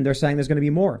 and they're saying there's going to be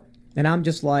more. And I'm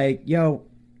just like, yo,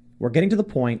 we're getting to the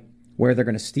point where they're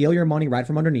going to steal your money right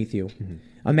from underneath you.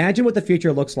 Mm-hmm. Imagine what the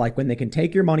future looks like when they can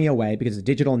take your money away because it's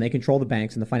digital and they control the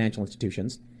banks and the financial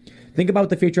institutions. Think about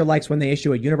what the future likes when they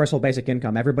issue a universal basic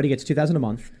income. Everybody gets $2,000 a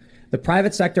month. The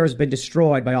private sector has been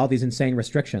destroyed by all these insane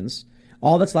restrictions.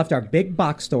 All that's left are big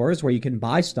box stores where you can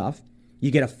buy stuff.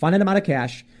 You get a finite amount of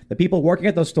cash. The people working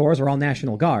at those stores are all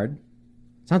National Guard.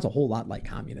 Sounds a whole lot like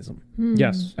communism.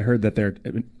 Yes, I heard that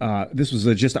this was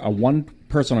just a one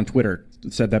person on Twitter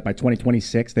said that by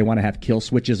 2026 they want to have kill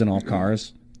switches in all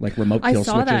cars, like remote kill switches.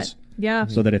 I saw that. Yeah.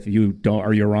 So that if you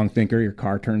are you a wrong thinker, your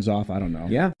car turns off. I don't know.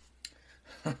 Yeah.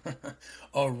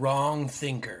 A wrong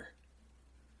thinker.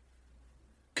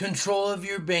 Control of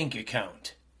your bank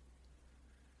account.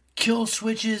 Kill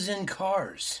switches in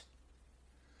cars.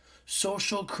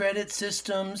 Social credit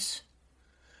systems.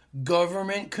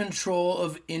 Government control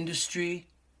of industry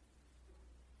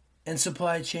and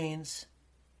supply chains.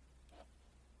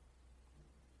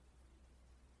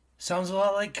 Sounds a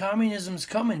lot like communism's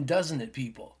coming, doesn't it,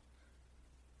 people?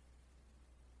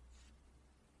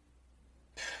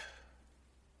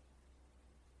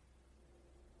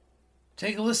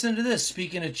 Take a listen to this.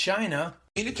 Speaking of China.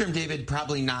 In a term, David,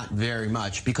 probably not very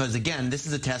much, because, again, this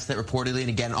is a test that reportedly, and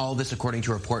again, all this according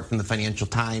to a report from the Financial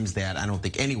Times that I don't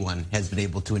think anyone has been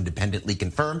able to independently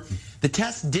confirm, the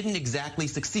test didn't exactly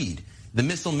succeed. The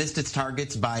missile missed its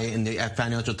targets by, in the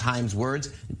Financial Times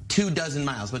words, 24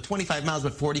 miles, but 25 miles,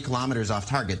 but 40 kilometers off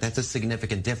target. That's a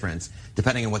significant difference,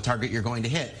 depending on what target you're going to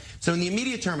hit. So in the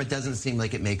immediate term, it doesn't seem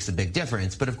like it makes a big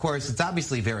difference. But of course, it's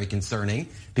obviously very concerning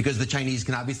because the Chinese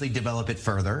can obviously develop it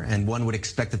further, and one would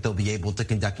expect that they'll be able to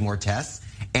conduct more tests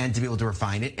and to be able to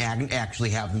refine it and actually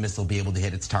have the missile be able to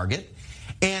hit its target.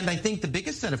 And I think the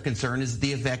biggest set of concern is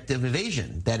the effect of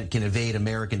evasion, that it can evade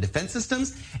American defense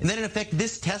systems. And then in effect,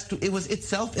 this test, it was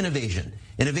itself an evasion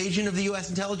of the U.S.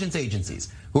 intelligence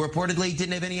agencies, who reportedly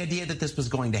didn't have any idea that this was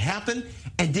going to happen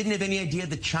and didn't have any idea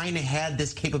that China had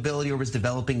this capability or was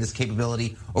developing this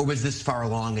capability or was this far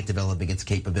along at developing its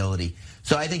capability.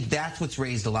 So I think that's what's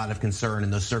raised a lot of concern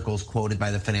in those circles quoted by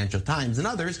the Financial Times and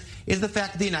others, is the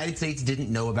fact that the United States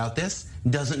didn't know about this,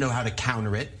 doesn't know how to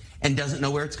counter it, and doesn't know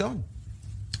where it's going.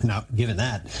 Now, given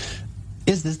that,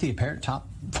 is this the apparent top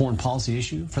foreign policy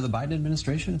issue for the Biden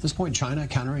administration at this point? China,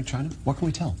 countering China? What can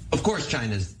we tell? Of course,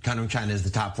 countering China is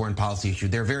the top foreign policy issue.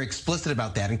 They're very explicit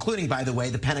about that, including, by the way,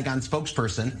 the Pentagon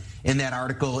spokesperson in that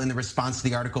article, in the response to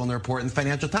the article in the report in the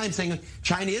Financial Times, saying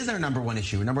China is our number one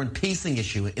issue, number one pacing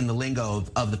issue in the lingo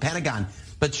of the Pentagon.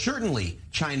 But certainly,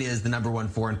 China is the number one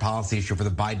foreign policy issue for the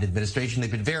Biden administration.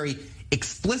 They've been very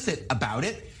explicit about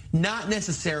it. Not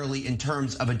necessarily in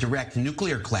terms of a direct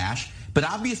nuclear clash, but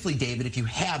obviously, David, if you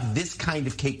have this kind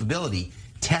of capability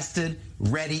tested,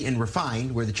 ready, and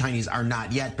refined, where the Chinese are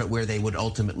not yet, but where they would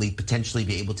ultimately potentially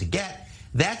be able to get,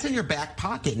 that's in your back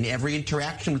pocket in every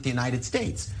interaction with the United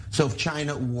States. So if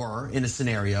China were in a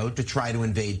scenario to try to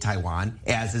invade Taiwan,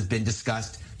 as has been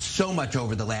discussed so much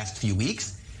over the last few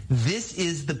weeks, this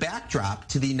is the backdrop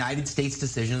to the United States'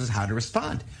 decisions on how to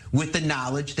respond, with the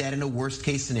knowledge that in a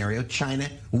worst-case scenario, China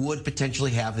would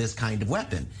potentially have this kind of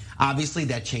weapon. Obviously,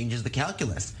 that changes the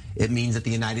calculus. It means that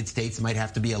the United States might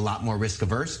have to be a lot more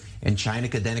risk-averse, and China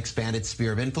could then expand its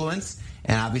sphere of influence,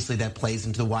 and obviously that plays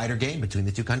into the wider game between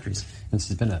the two countries. This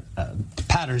has been a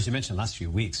pattern, as you mentioned, last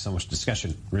few weeks, so much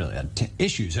discussion, really,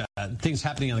 issues, things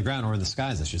happening on the ground or in the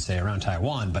skies, I should say, around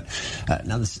Taiwan. But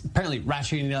now this apparently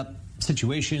ratcheting up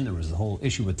situation. There was the whole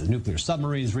issue with the nuclear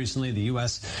submarines recently. The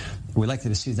U.S., we'd like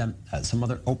to see them some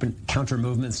other open counter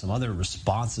movements, some other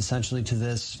response essentially to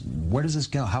this. Where does this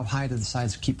go? How high do the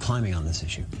sides keep climbing on this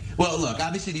issue? Well, look,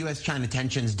 obviously the U.S.-China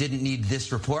tensions didn't need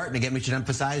this report. And again, we should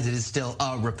emphasize it is still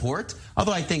a report.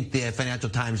 Although I think the Financial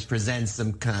Times presents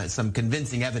some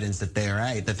convincing evidence that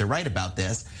they're right about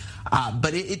this.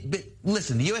 But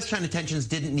listen, the U.S.-China tensions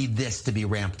didn't need this to be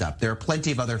ramped up. There are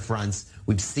plenty of other fronts.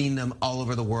 We've seen them all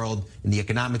over the world, in the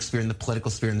economic sphere, in the political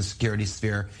sphere, in the security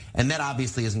sphere. And that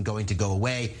obviously isn't going to go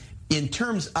away. In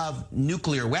terms of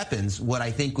nuclear weapons, what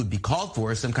I think would be called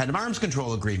for is some kind of arms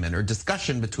control agreement or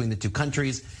discussion between the two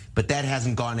countries. But that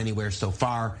hasn't gone anywhere so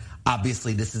far.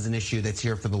 Obviously, this is an issue that's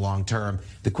here for the long term.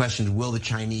 The question is, will the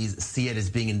Chinese see it as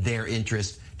being in their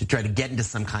interest to try to get into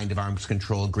some kind of arms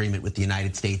control agreement with the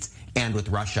United States and with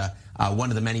Russia? One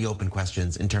of the many open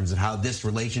questions in terms of how this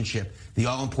relationship, the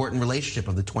all-important relationship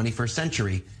of the 21st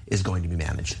century, is going to be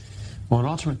managed. Well,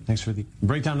 Alterman, thanks for the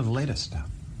breakdown of the latest.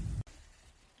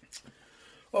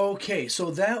 Okay,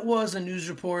 so that was a news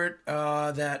report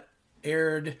that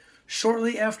aired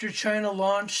shortly after China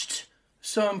launched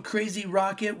some crazy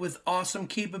rocket with awesome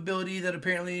capability that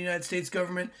apparently the United States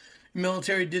government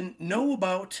military didn't know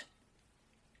about.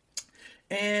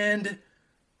 And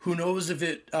who knows if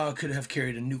it could have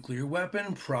carried a nuclear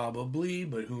weapon? Probably,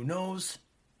 but who knows?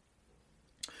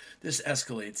 This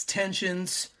escalates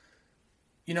tensions.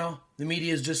 You know, the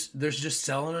media is just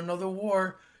selling another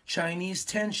war. Chinese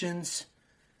tensions.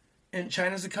 And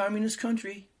China's a communist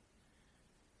country.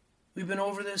 We've been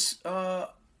over this a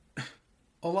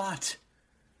lot.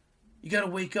 You got to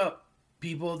wake up,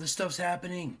 people. This stuff's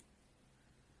happening.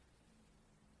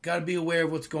 Got to be aware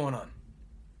of what's going on.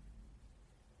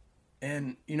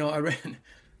 And, you know, I read,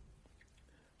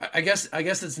 I guess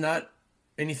it's not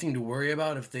anything to worry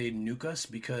about if they nuke us,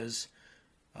 because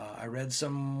I read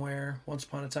somewhere once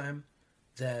upon a time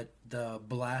that the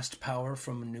blast power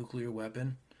from a nuclear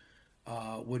weapon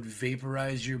would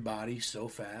vaporize your body so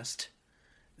fast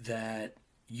that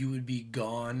you would be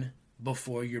gone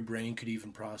before your brain could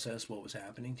even process what was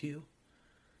happening to you.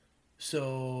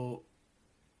 So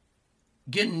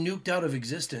getting nuked out of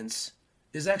existence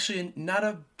is actually not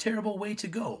a terrible way to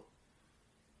go.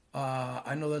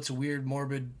 I know that's a weird,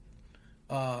 morbid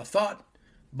thought,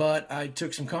 but I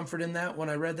took some comfort in that when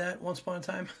I read that once upon a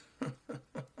time.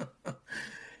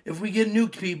 If we get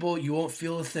nuked, people, you won't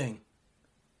feel a thing.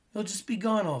 You'll just be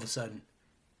gone all of a sudden.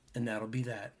 And that'll be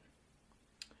that.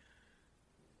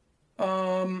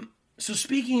 So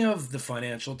speaking of the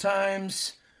Financial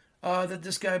Times that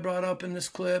this guy brought up in this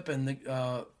clip, and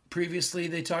previously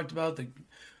they talked about the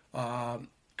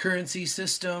currency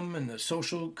system and the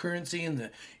social currency and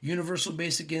the universal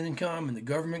basic income and the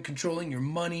government controlling your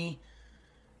money,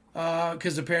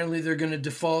 because apparently they're going to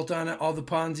default on it, all the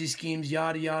Ponzi schemes,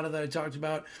 yada yada, that I talked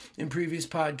about in previous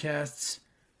podcasts.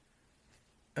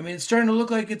 I mean, it's starting to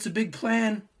look like it's a big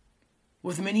plan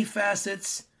with many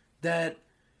facets that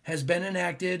has been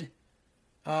enacted,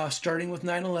 starting with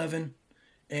 9/11,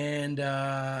 and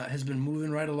has been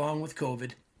moving right along with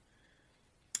COVID.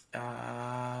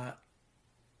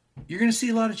 You're going to see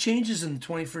a lot of changes in the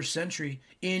 21st century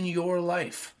in your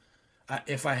life,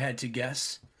 if I had to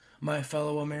guess, my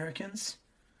fellow Americans.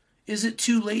 Is it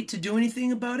too late to do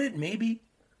anything about it? Maybe.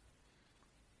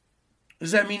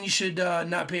 Does that mean you should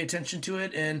not pay attention to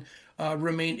it and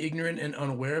remain ignorant and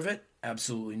unaware of it?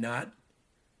 Absolutely not.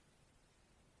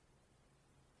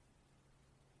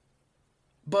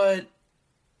 But,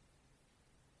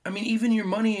 I mean, even your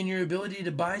money and your ability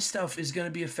to buy stuff is going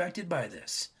to be affected by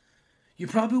this. You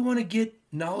probably want to get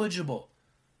knowledgeable,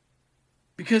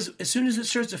 because as soon as it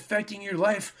starts affecting your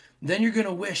life, then you're going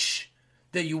to wish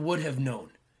that you would have known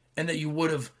and that you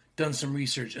would have done some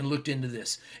research and looked into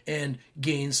this and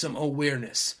gained some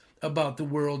awareness about the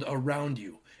world around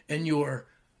you and your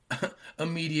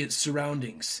immediate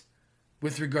surroundings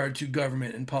with regard to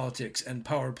government and politics and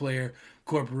power player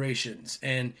corporations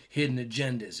and hidden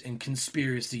agendas and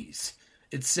conspiracies,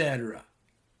 etc.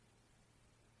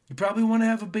 You probably want to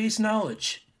have a base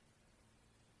knowledge.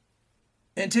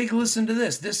 And take a listen to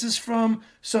this. This is from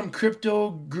some crypto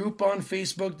group on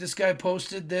Facebook. This guy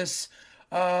posted this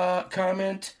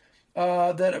comment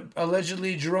that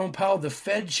allegedly Jerome Powell, the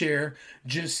Fed chair,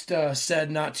 just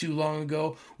said not too long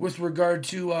ago with regard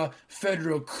to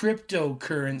federal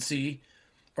cryptocurrency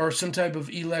or some type of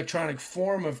electronic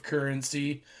form of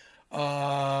currency.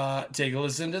 Take a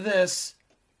listen to this.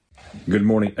 Good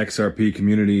morning, XRP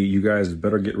community. You guys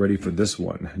better get ready for this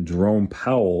one. Jerome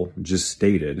Powell just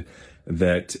stated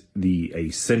that a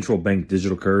central bank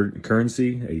digital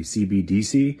currency, a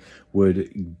CBDC,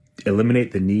 would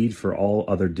eliminate the need for all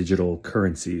other digital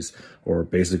currencies, or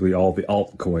basically all the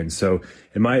altcoins. So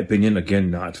in my opinion,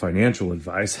 again, not financial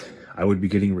advice, I would be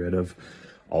getting rid of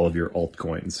all of your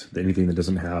altcoins, anything that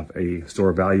doesn't have a store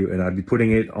of value, and I'd be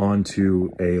putting it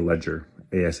onto a ledger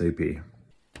ASAP.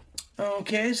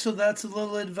 Okay, so that's a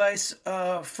little advice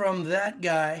from that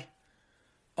guy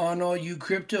on all you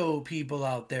crypto people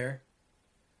out there.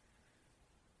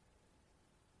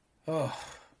 Oh,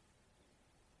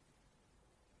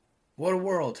 what a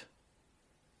world.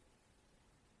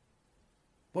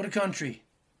 What a country.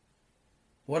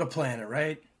 What a planet,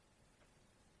 right?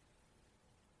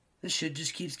 This shit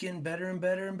just keeps getting better and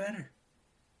better and better.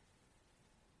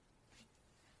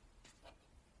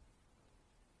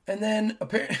 And then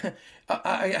apparently,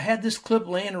 I had this clip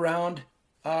laying around.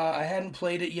 I hadn't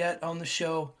played it yet on the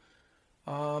show.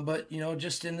 But,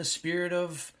 just in the spirit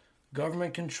of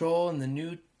government control and the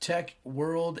new tech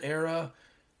world era,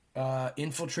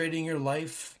 infiltrating your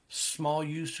life, small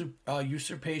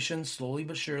usurpation, slowly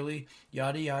but surely,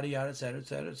 yada, yada, yada,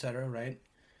 et cetera, right?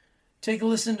 Take a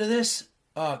listen to this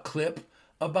clip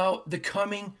about the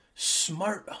coming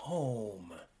smart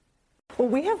home. Well,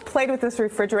 we have played with this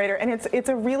refrigerator, and it's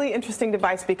a really interesting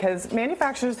device because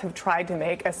manufacturers have tried to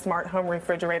make a smart home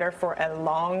refrigerator for a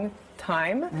long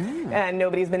time, and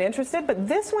nobody's been interested. But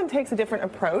this one takes a different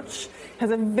approach,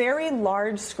 has a very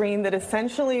large screen that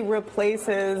essentially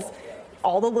replaces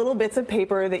all the little bits of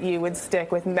paper that you would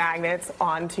stick with magnets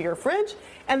onto your fridge,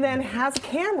 and then has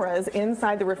cameras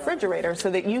inside the refrigerator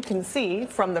so that you can see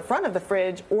from the front of the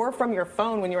fridge or from your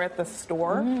phone when you're at the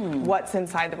store what's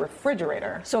inside the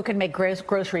refrigerator. So it can make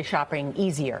grocery shopping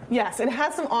easier. Yes, it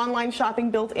has some online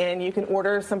shopping built in. You can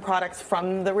order some products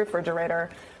from the refrigerator.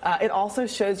 It also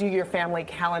shows you your family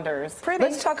calendars.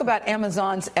 Let's talk about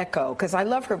Amazon's Echo, because I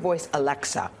love her voice,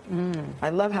 Alexa. I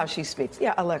love how she speaks.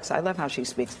 Yeah, Alexa, I love how she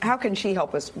speaks. How can she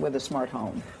help us with a smart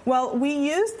home? Well, we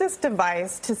use this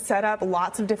device to set up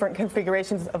lots of different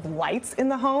configurations of lights in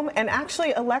the home, and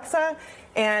actually Alexa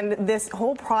and this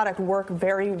whole product work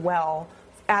very well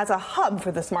as a hub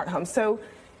for the smart home. So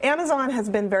Amazon has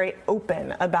been very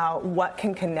open about what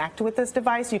can connect with this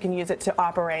device. You can use it to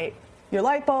operate your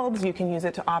light bulbs, you can use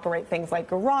it to operate things like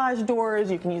garage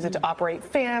doors, you can use it to operate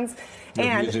fans.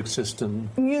 And music system.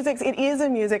 It is a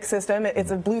music system.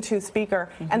 It's a Bluetooth speaker.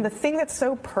 And the thing that's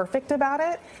so perfect about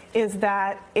it is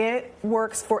that it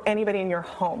works for anybody in your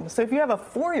home. So if you have a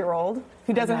 4-year-old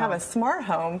who doesn't have a smart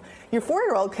home, your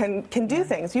 4-year-old can do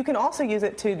things. You can also use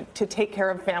it to take care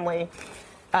of family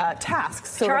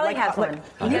tasks. Charlie has one.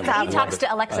 He talks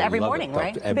to Alexa every morning,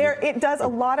 right? It does a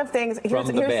lot of things. From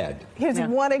the bed. Here's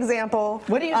one example.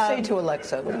 What do you say to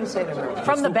Alexa? What do you say to her?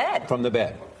 From the bed. From the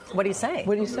bed. What do you say?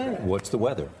 What do you say? What's the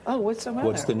weather? Oh, what's the weather?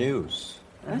 What's the news?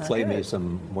 Play me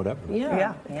some whatever.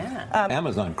 Yeah.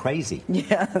 Amazon crazy.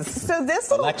 Yes. So this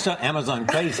Alexa, Amazon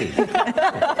crazy.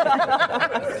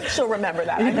 She'll remember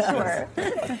that, I'm sure.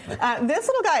 This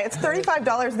little guy, it's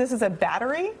 $35. This is a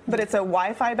battery, but it's a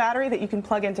Wi-Fi battery that you can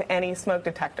plug into any smoke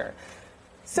detector.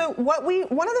 So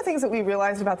one of the things that we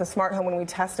realized about the smart home when we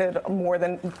tested more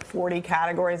than 40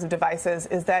 categories of devices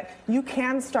is that you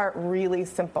can start really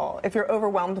simple. If you're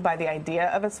overwhelmed by the idea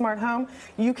of a smart home,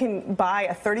 you can buy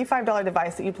a $35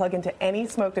 device that you plug into any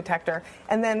smoke detector,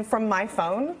 and then from my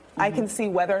phone, I can see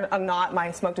whether or not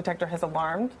my smoke detector has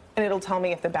alarmed, and it'll tell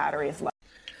me if the battery is low.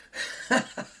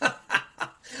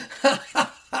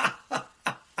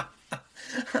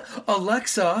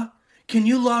 Alexa, can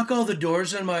you lock all the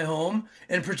doors in my home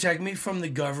and protect me from the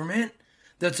government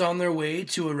that's on their way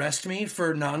to arrest me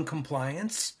for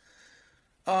non-compliance?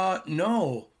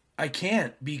 No, I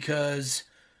can't, because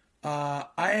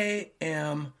I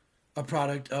am a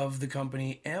product of the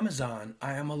company Amazon.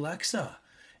 I am Alexa,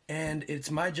 and it's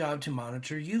my job to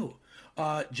monitor you.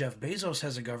 Jeff Bezos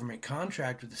has a government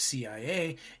contract with the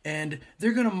CIA, and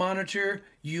they're going to monitor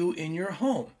you in your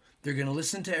home. They're going to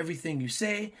listen to everything you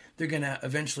say. They're going to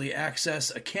eventually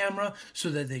access a camera so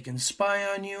that they can spy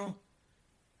on you.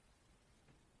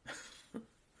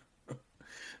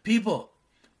 People,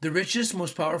 the richest,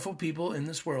 most powerful people in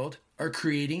this world are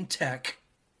creating tech.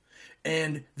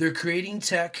 And they're creating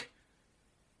tech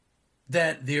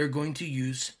that they're going to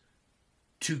use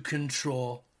to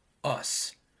control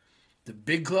us. The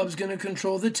big club's going to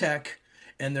control the tech,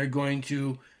 and they're going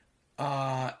to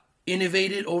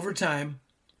innovate it over time,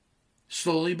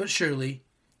 slowly but surely,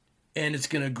 and it's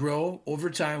going to grow over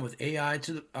time with AI,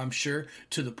 I'm sure,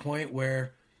 to the point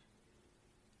where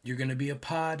you're going to be a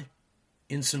pod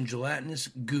in some gelatinous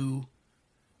goo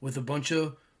with a bunch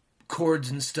of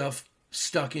cords and stuff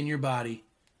stuck in your body,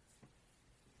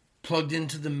 plugged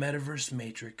into the metaverse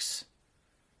matrix.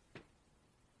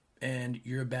 And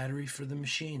you're a battery for the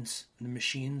machines. The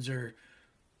machines are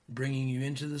bringing you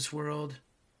into this world,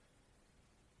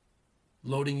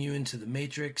 loading you into the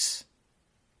matrix.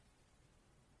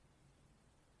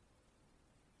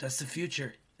 That's the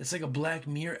future. It's like a Black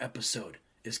Mirror episode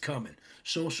is coming.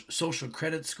 Social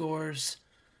credit scores,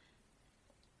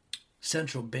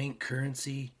 central bank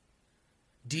currency,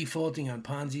 defaulting on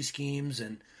Ponzi schemes,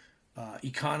 and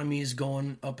economies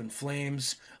going up in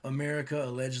flames. America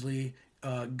allegedly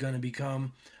going to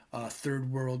become a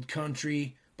third world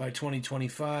country by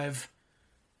 2025.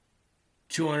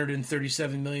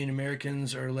 237 million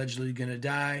Americans are allegedly going to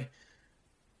die.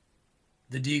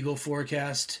 The Deagle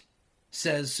forecast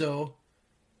says so.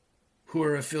 Who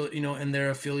are and they're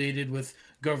affiliated with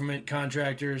government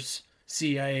contractors,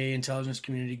 CIA, intelligence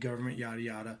community, government, yada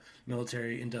yada,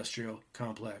 military, industrial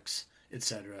complex,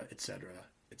 etc., etc.,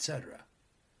 etc.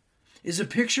 Is a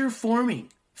picture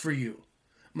forming for you,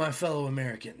 my fellow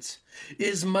Americans?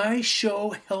 Is my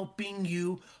show helping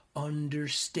you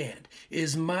understand?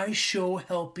 Is my show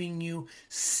helping you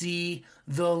see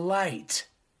the light?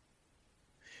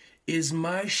 Is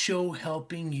my show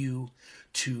helping you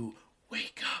to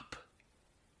wake up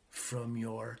from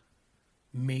your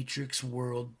matrix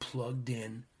world plugged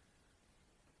in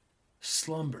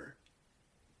slumber?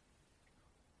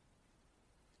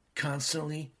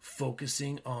 Constantly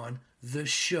focusing on the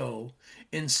show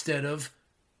instead of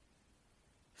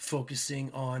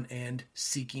focusing on and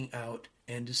seeking out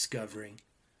and discovering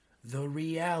the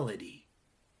reality.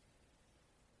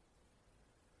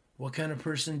 What kind of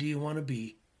person do you want to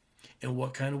be? And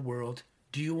what kind of world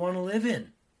do you want to live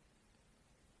in?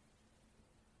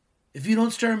 If you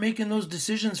don't start making those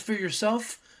decisions for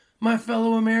yourself, my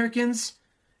fellow Americans,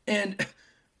 and,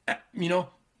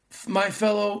 my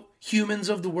fellow humans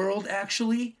of the world,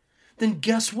 actually, then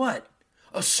guess what?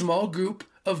 A small group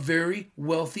of very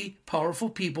wealthy, powerful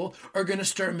people are going to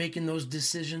start making those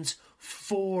decisions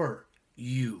for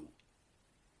you.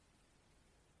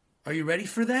 Are you ready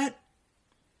for that?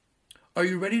 Are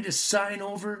you ready to sign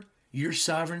over your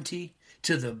sovereignty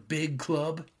to the big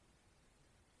club?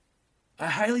 I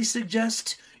highly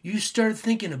suggest you start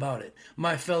thinking about it,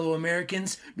 my fellow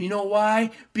Americans. You know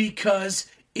why? Because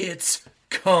it's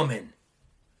coming.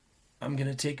 I'm going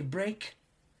to take a break.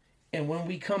 And when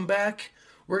we come back,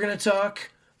 we're going to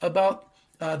talk about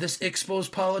this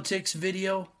Exposed Politics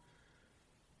video.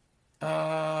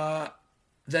 That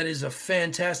is a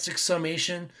fantastic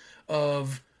summation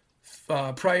of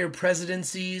prior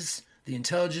presidencies, the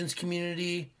intelligence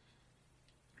community,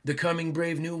 the coming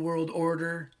brave new world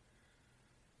order,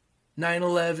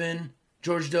 9/11,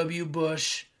 George W.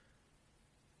 Bush,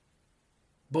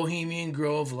 Bohemian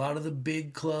Grove, a lot of the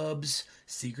big clubs,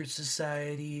 secret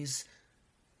societies.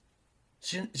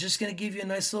 Just going to give you a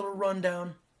nice little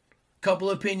rundown. Couple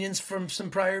opinions from some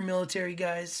prior military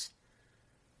guys.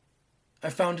 I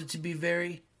found it to be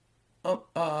a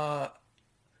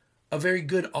very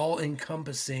good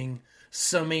all-encompassing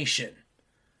summation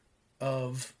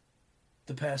of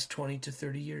the past 20 to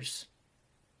 30 years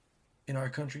in our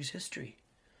country's history.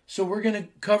 So we're going to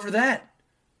cover that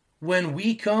when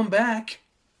we come back.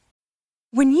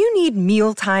 When you need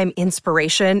mealtime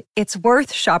inspiration, it's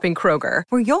worth shopping Kroger,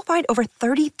 where you'll find over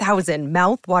 30,000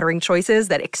 mouth-watering choices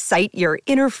that excite your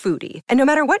inner foodie. And no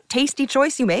matter what tasty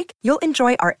choice you make, you'll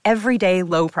enjoy our everyday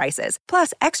low prices,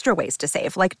 plus extra ways to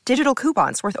save, like digital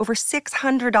coupons worth over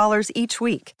 $600 each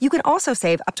week. You can also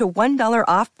save up to $1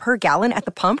 off per gallon at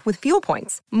the pump with fuel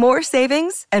points. More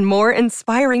savings and more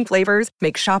inspiring flavors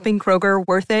make shopping Kroger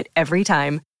worth it every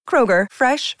time. Kroger,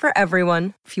 fresh for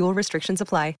everyone. Fuel restrictions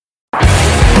apply.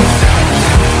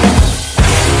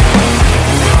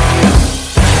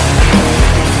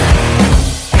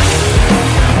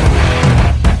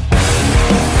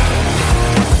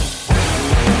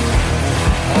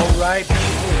 Alright,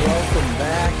 people, welcome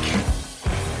back.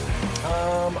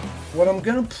 What I'm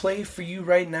going to play for you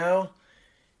right now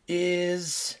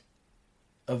is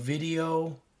a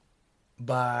video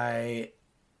by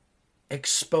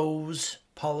Expose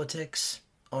Politics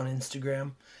on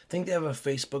Instagram. I think they have a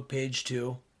Facebook page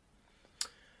too.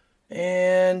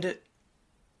 And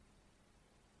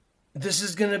this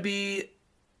is going to be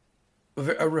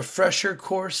a refresher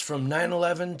course from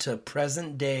 9/11 to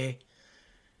present day,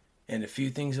 and a few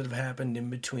things that have happened in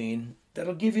between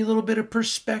that'll give you a little bit of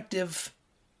perspective.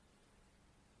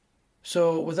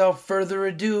 So without further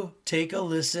ado, take a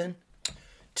listen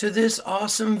to this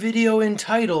awesome video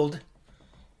entitled,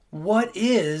 "What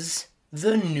is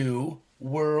the New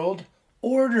World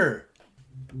Order?"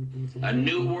 A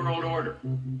new world order.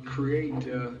 Create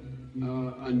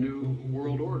a new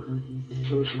world order.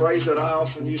 So it's a phrase that I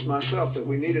often use myself, that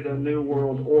we needed a new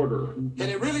world order. Can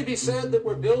it really be said that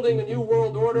we're building a new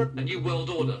world order? A new world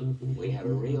order. We have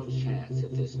a real chance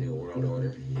at this new world order.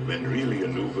 When really a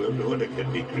new world order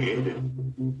can be created.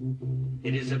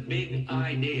 It is a big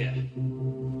idea.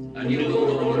 A new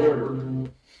world order.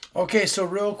 Okay, so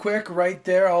real quick, right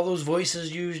there, all those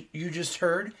voices you just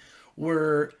heard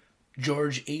were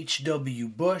George H.W.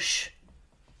 Bush,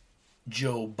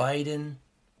 Joe Biden,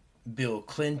 Bill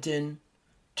Clinton,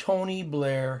 Tony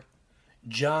Blair,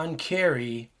 John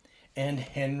Kerry, and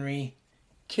Henry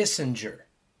Kissinger.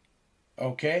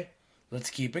 Okay, let's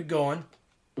keep it going.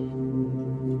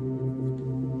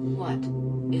 What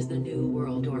is the New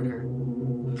World Order?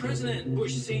 President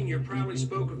Bush Sr. proudly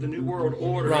spoke of the New World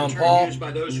Order, Ron a term Paul. used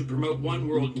by those who promote one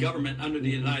world government under the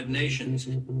United Nations.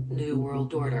 New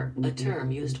World Order, a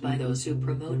term used by those who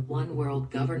promote one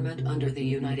world government under the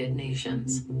United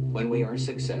Nations. When we are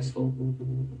successful,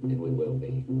 and we will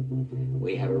be,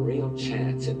 we have a real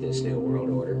chance at this new world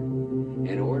order.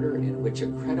 An order in which a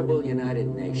credible United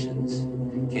Nations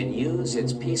can use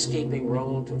its peacekeeping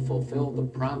role to fulfill the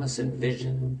promise and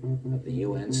vision of the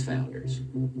UN's founders.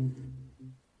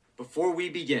 Before we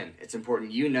begin, it's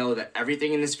important you know that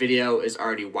everything in this video is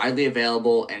already widely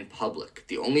available and public.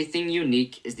 The only thing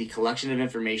unique is the collection of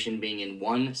information being in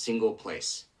one single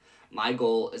place. My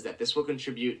goal is that this will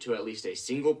contribute to at least a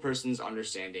single person's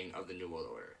understanding of the New World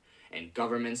Order, and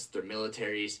governments, their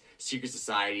militaries, secret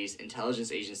societies,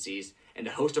 intelligence agencies, and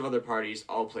a host of other parties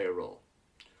all play a role.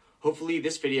 Hopefully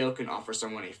this video can offer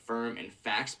someone a firm and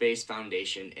facts-based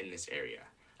foundation in this area.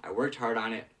 I worked hard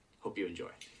on it. Hope you enjoy.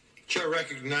 Chair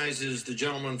recognizes the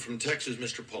gentleman from Texas,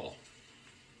 Mr. Paul.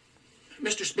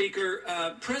 Mr. Speaker,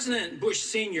 President Bush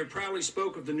Sr. proudly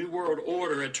spoke of the New World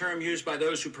Order, a term used by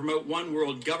those who promote one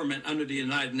world government under the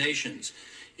United Nations.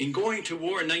 In going to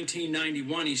war in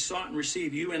 1991, he sought and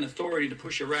received UN authority to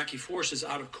push Iraqi forces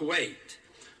out of Kuwait.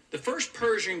 The first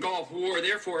Persian Gulf War,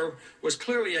 therefore, was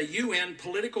clearly a UN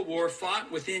political war fought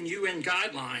within UN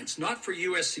guidelines, not for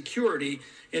U.S. security,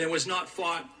 and it was not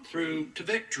fought through to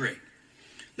victory.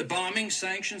 The bombing,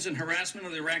 sanctions, and harassment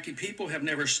of the Iraqi people have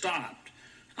never stopped.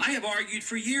 I have argued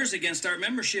for years against our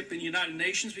membership in the United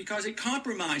Nations because it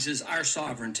compromises our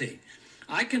sovereignty.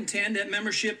 I contend that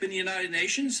membership in the United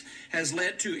Nations has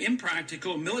led to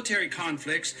impractical military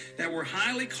conflicts that were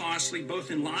highly costly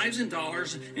both in lives and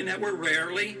dollars, and that were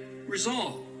rarely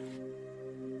resolved.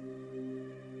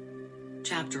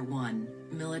 Chapter 1,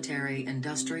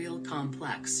 Military-Industrial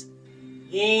Complex.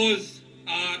 Wars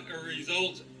are a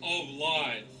result of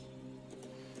lies.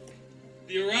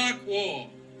 The Iraq War,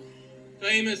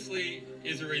 famously,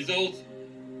 is a result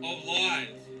of lies.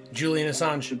 Julian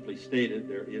Assange. Simply stated,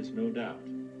 there is no doubt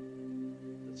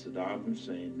that Saddam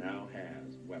Hussein now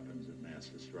has weapons of mass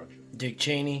destruction. Dick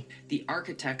Cheney. The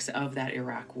architects of that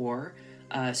Iraq war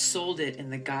sold it in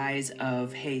the guise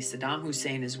of, hey, Saddam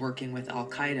Hussein is working with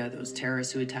Al-Qaeda, those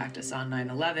terrorists who attacked us on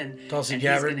 9/11, Tulsi and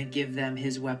Gabbard. he's going to give them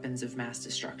his weapons of mass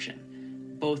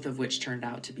destruction, both of which turned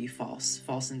out to be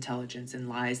false intelligence and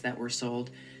lies that were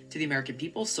sold to the American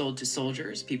people, sold to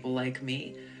soldiers, people like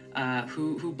me,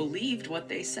 who believed what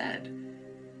they said.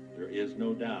 There is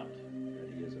no doubt that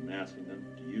he is amassing them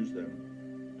to use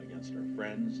them against our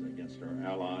friends, against our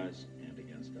allies, and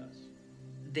against us.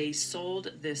 They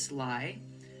sold this lie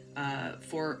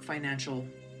for financial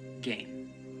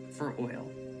gain, for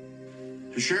oil.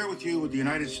 To share with you what the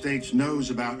United States knows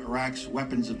about Iraq's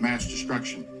weapons of mass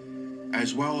destruction,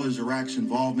 as well as Iraq's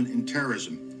involvement in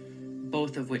terrorism.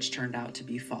 Both of which turned out to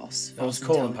be false. That was False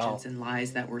Colin intelligence Powell. and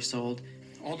lies that were sold.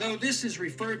 Although this is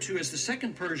referred to as the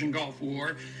Second Persian Gulf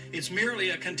War, it's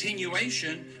merely a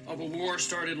continuation of a war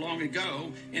started long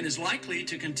ago and is likely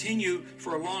to continue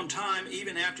for a long time,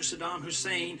 even after Saddam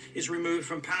Hussein is removed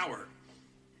from power.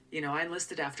 You know, I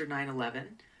enlisted after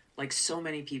 9/11, like so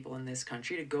many people in this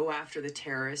country, to go after the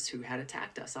terrorists who had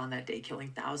attacked us on that day,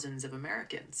 killing thousands of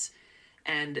Americans.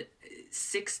 And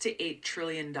 $6 to $8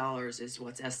 trillion is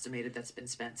what's estimated that's been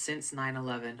spent since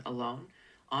 9/11 alone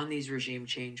on these regime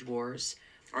change wars.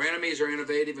 Our enemies are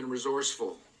innovative and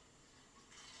resourceful,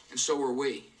 and so are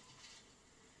we.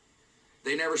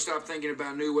 They never stop thinking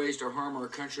about new ways to harm our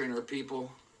country and our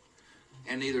people,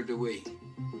 and neither do we.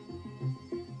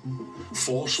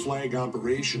 False flag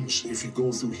operations, if you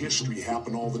go through history,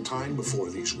 happen all the time before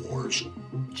these wars.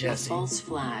 A false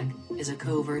flag is a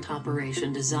covert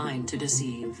operation designed to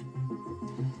deceive.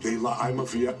 I'm a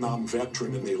Vietnam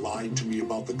veteran, and they lied to me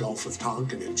about the Gulf of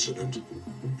Tonkin incident.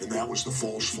 And that was the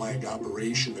false flag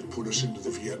operation that put us into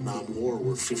the Vietnam War,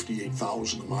 where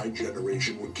 58,000 of my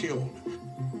generation were killed.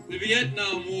 The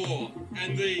Vietnam War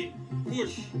and the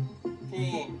push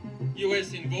for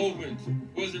U.S. involvement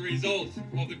was a result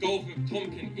of the Gulf of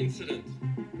Tonkin incident.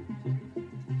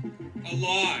 A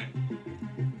lie.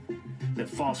 That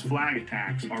false flag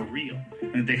attacks are real,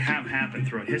 and they have happened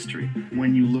throughout history.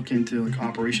 When you look into like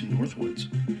Operation Northwoods,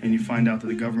 and you find out that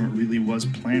the government really was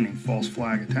planning false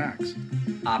flag attacks.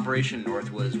 Operation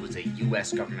Northwoods was a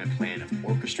U.S. government plan of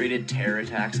orchestrated terror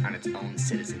attacks on its own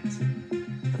citizens.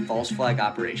 The false flag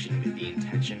operation with the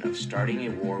intention of starting a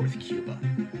war with Cuba.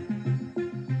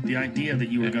 The idea that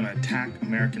you were going to attack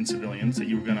American civilians, that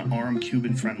you were going to arm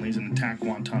Cuban friendlies and attack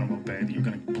Guantanamo Bay, that you were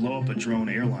going to blow up a drone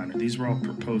airliner, these were all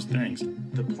proposed things.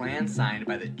 The plan signed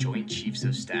by the Joint Chiefs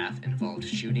of Staff involved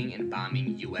shooting and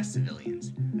bombing U.S.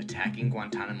 civilians, attacking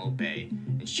Guantanamo Bay,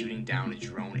 and shooting down a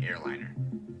drone airliner.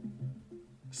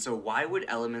 So why would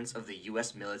elements of the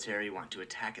U.S. military want to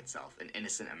attack itself and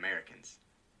innocent Americans?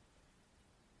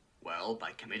 Well,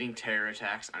 by committing terror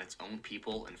attacks on its own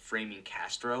people and framing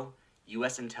Castro,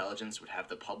 U.S. intelligence would have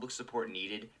the public support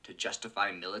needed to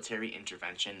justify military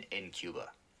intervention in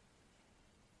Cuba.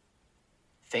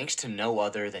 Thanks to no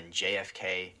other than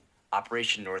JFK,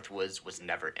 Operation Northwoods was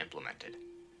never implemented.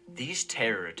 These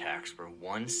terror attacks were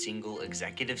one single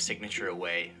executive signature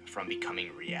away from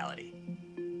becoming reality.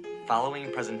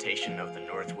 Following presentation of the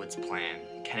Northwoods Plan,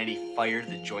 Kennedy fired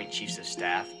the Joint Chiefs of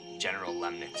Staff, General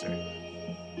Lemnitzer.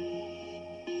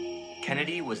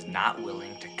 Kennedy was not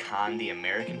willing to con the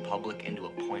American public into a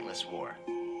pointless war,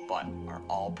 but are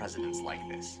all presidents like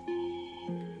this?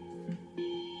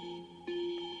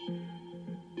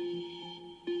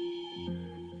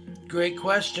 Great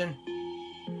question.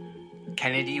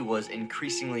 Kennedy was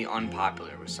increasingly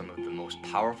unpopular with some of the most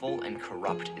powerful and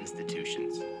corrupt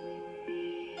institutions.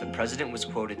 The president was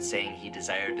quoted saying he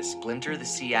desired to splinter the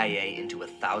CIA into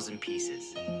 1,000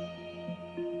 pieces.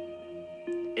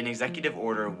 In Executive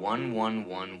Order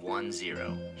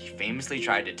 11110, he famously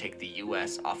tried to take the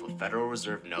U.S. off of Federal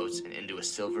Reserve notes and into a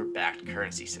silver-backed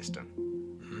currency system.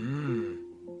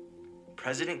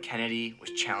 President Kennedy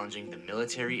was challenging the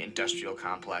military-industrial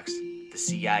complex, the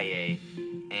CIA,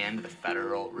 and the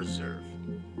Federal Reserve.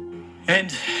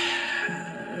 And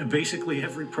basically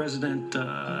every president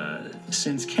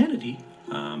since Kennedy,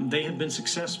 they have been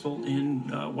successful in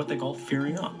what they call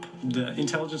fearing up. The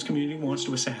intelligence community wants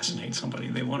to assassinate somebody.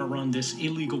 They want to run this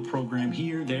illegal program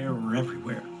here, there, or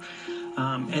everywhere.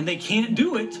 And they can't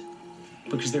do it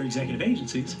because they're executive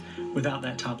agencies without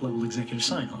that top-level executive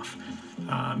sign-off.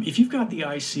 If you've got the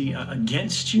IC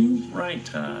against you, right,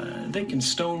 they can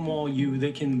stonewall you.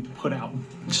 They can put out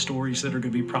stories that are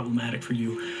going to be problematic for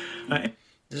you.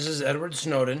 This is Edward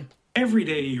Snowden. Every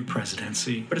day of your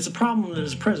presidency, but it's a problem that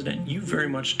as president you very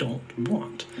much don't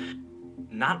want.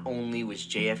 Not only was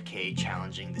JFK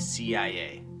challenging the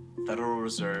CIA, Federal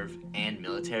Reserve, and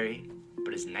military,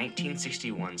 but his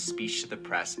 1961 speech to the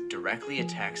press directly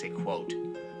attacks a, quote,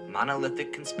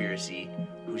 monolithic conspiracy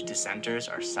whose dissenters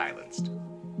are silenced.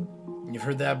 You've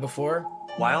heard that before?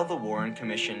 While the Warren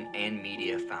Commission and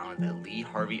media found that Lee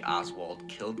Harvey Oswald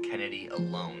killed Kennedy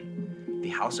alone, the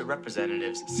House of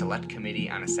Representatives Select Committee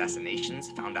on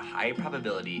Assassinations found a high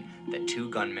probability that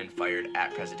 2 gunmen fired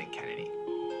at President Kennedy.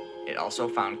 It also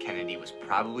found Kennedy was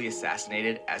probably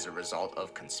assassinated as a result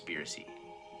of conspiracy.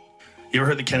 You ever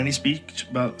heard the Kennedy speech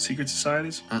about secret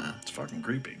societies? It's fucking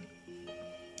creepy.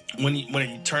 When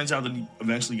it turns out that he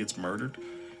eventually gets murdered,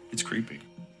 it's creepy.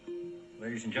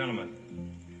 Ladies and gentlemen,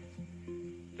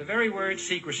 the very word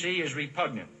secrecy is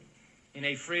repugnant in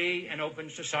a free and open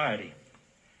society.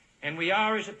 And we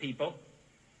are, as a people,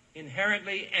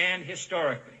 inherently and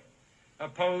historically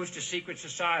opposed to secret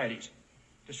societies,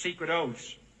 to secret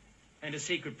oaths, and to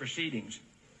secret proceedings.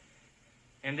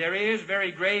 And there is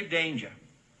very grave danger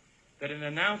that an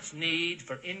announced need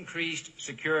for increased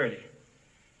security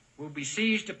will be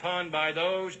seized upon by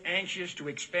those anxious to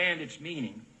expand its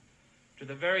meaning to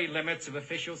the very limits of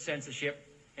official censorship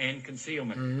and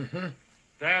concealment.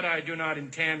 That I do not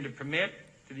intend to permit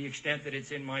to the extent that it's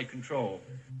in my control.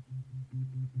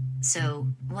 So,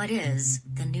 what is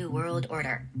the New World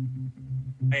Order?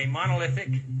 A monolithic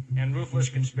and ruthless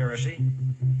conspiracy.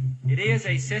 It is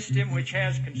a system which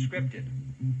has conscripted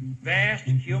vast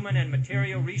human and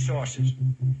material resources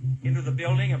into the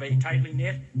building of a tightly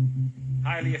knit,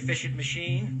 highly efficient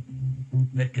machine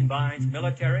that combines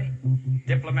military,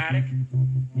 diplomatic,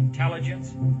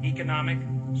 intelligence, economic,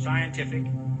 scientific,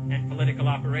 and political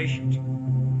operations.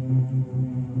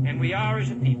 And we are,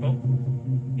 as a people,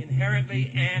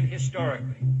 inherently and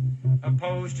historically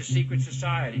opposed to secret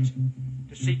societies,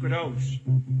 to secret oaths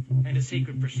and to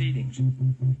secret proceedings.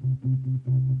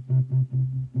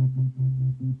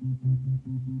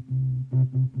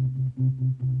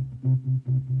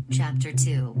 Chapter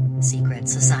 2, Secret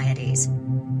Societies.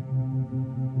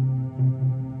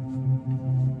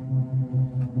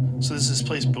 So this is this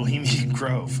place, Bohemian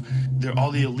Grove.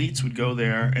 All the elites would go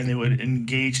there and they would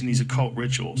engage in these occult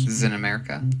rituals. This is in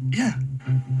America? Yeah.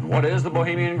 What is the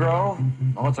Bohemian Grove?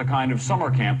 Well, it's a kind of summer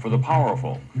camp for the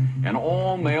powerful, an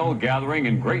all-male gathering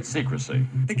in great secrecy.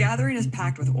 The gathering is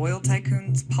packed with oil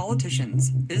tycoons,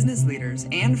 politicians, business leaders,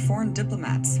 and foreign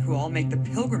diplomats who all make the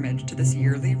pilgrimage to this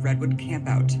yearly Redwood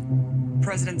campout.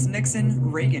 Presidents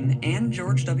Nixon, Reagan, and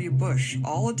George W. Bush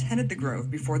all attended the Grove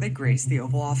before they graced the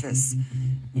Oval Office.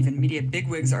 Even media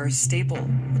bigwigs are a staple,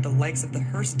 with the likes of the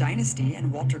Hearst dynasty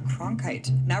and Walter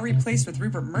Cronkite, now replaced with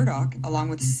Rupert Murdoch, along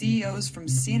with CEOs from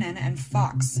CNN and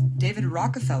Fox, David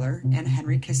Rockefeller, and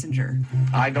Henry Kissinger.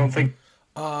 I don't think...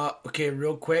 Okay,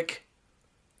 real quick.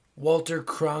 Walter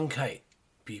Cronkite,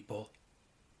 people.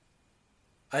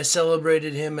 I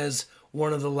celebrated him as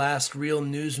one of the last real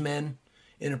newsmen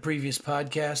in a previous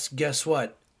podcast. Guess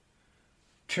what?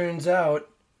 Turns out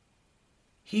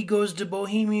he goes to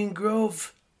Bohemian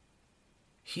Grove.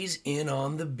 He's in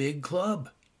on the big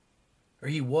club. Or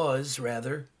he was,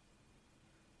 rather.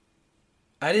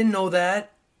 I didn't know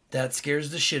that. That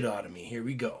scares the shit out of me. Here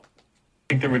we go.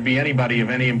 I think there would be anybody of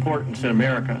any importance in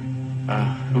America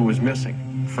who was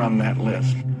missing from that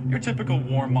list. Your typical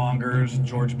warmongers,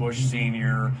 George Bush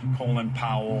Sr., Colin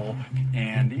Powell,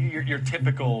 and your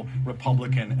typical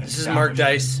Republican. This is Mark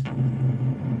Dice.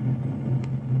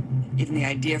 Even the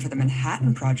idea for the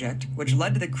Manhattan Project, which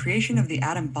led to the creation of the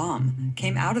atom bomb,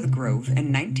 came out of the Grove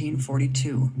in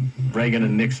 1942. Reagan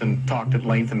and Nixon talked at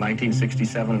length in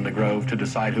 1967 in the Grove to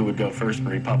decide who would go first in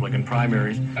the Republican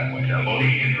primaries. That went to the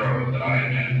Bohemian Grove that I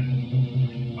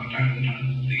attended one time at a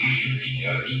time. The Easters, the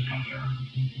others had come there.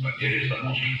 But it is the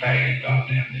most faggot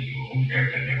goddamn thing you will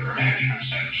ever imagine in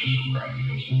San Francisco crowd,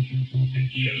 because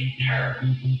it's just terror. I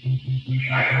mean,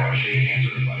 I never want to shake hands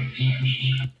with anybody in San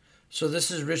Francisco. So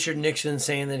this is Richard Nixon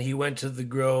saying that he went to the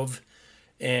Grove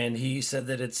and he said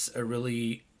that it's a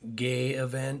really gay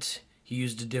event. He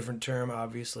used a different term,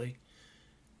 obviously.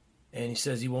 And he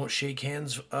says he won't shake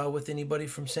hands with anybody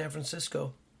from San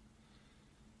Francisco.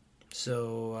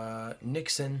 So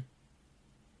Nixon,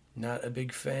 not a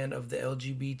big fan of the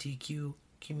LGBTQ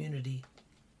community.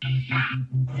 The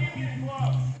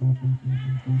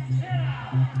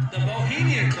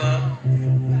Bohemian Club.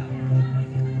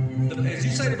 As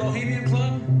you say, the Bohemian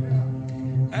Club?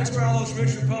 That's where all those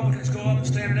rich Republicans go up and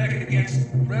stand naked against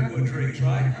redwood trees,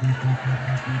 right?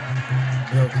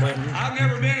 Bill Clinton. I've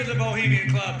never been to the Bohemian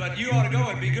Club, but you ought to go.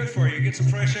 It'd be good for you. Get some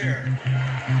fresh air.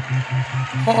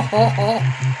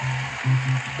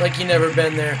 Like you never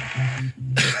been there.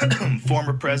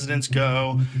 Former presidents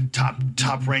go,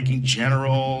 top-ranking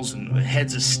generals and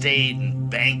heads of state and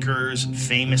bankers and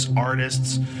famous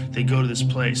artists. They go to this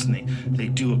place and they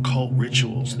do occult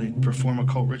rituals. They perform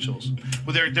occult rituals.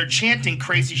 Well, they're chanting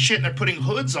crazy shit and they're putting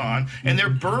hoods on and they're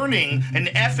burning an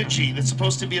effigy that's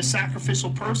supposed to be a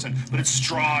sacrificial person, but it's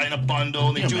straw in a bundle.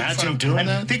 And they do it in front of,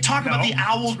 and they talk about the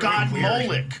owl god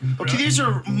Moloch. Okay, these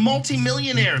are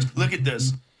multimillionaires. Look at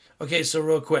this. Okay, so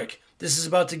real quick. This is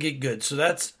about to get good. So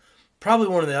that's probably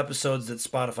one of the episodes that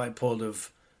Spotify pulled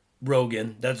of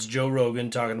Rogan. That's Joe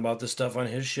Rogan talking about this stuff on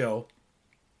his show.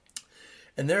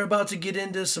 And they're about to get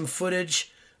into some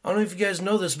footage. I don't know if you guys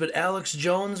know this, but Alex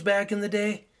Jones back in the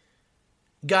day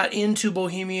got into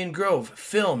Bohemian Grove,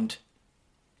 filmed,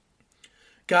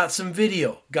 got some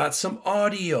video, got some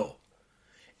audio.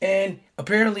 And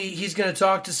apparently he's going to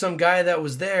talk to some guy that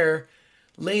was there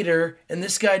later, and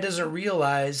this guy doesn't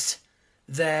realize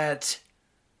that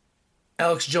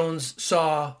Alex Jones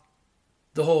saw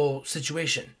the whole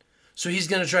situation. So he's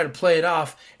going to try to play it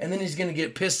off, and then he's going to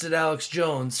get pissed at Alex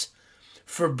Jones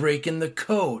for breaking the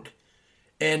code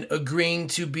and agreeing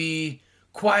to be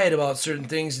quiet about certain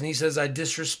things, and he says, I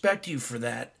disrespect you for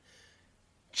that.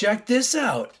 Check this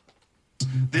out.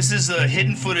 This is the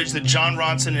hidden footage that John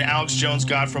Ronson and Alex Jones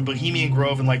got from Bohemian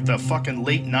Grove in like the fucking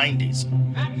late 90s.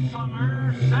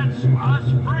 Midsummer sets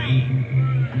us free.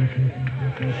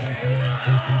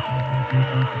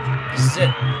 This is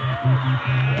it.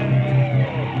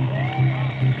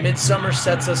 Midsummer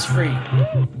sets us free.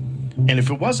 And if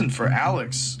it wasn't for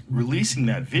Alex releasing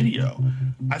that video,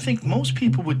 I think most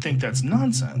people would think that's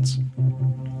nonsense.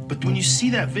 But when you see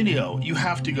that video, you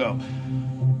have to go,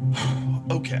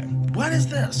 okay, what is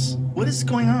this? What is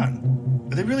going on?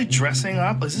 Are they really dressing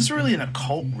up? Is this really an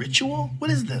occult ritual? What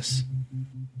is this?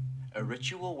 A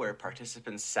ritual where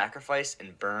participants sacrifice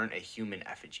and burn a human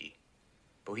effigy.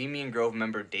 Bohemian Grove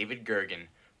member David Gergen,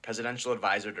 presidential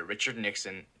advisor to Richard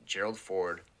Nixon, Gerald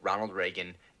Ford, Ronald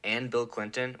Reagan, and Bill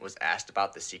Clinton, was asked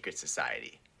about the secret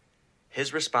society.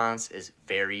 His response is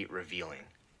very revealing.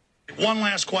 One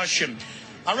last question.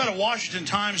 I read a Washington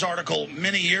Times article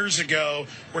many years ago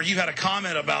where you had a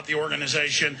comment about the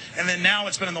organization, and then now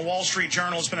it's been in the Wall Street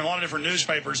Journal, it's been in a lot of different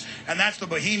newspapers, and that's the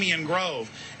Bohemian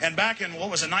Grove. And back in,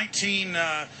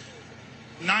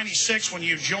 1996, when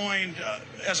you joined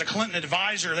as a Clinton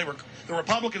advisor, the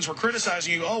Republicans were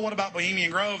criticizing you, oh, what about Bohemian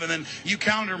Grove? And then you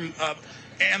countered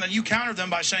them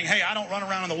by saying, hey, I don't run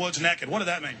around in the woods naked. What did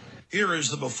that mean? Here is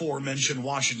the before-mentioned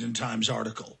Washington Times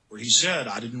article where he said,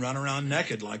 I didn't run around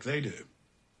naked like they do.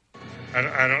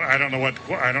 I don't know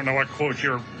what quote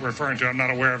you're referring to. I'm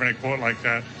not aware of any quote like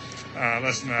that.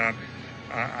 Listen,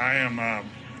 I am a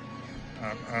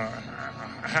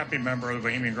happy member of the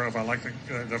Bohemian Grove. I like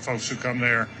the folks who come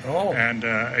there, and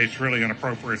it's really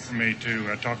inappropriate for me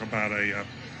to talk about the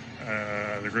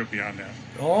group beyond that.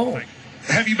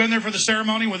 Have you been there for the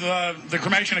ceremony with the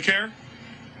cremation of care?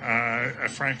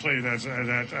 Frankly,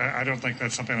 I don't think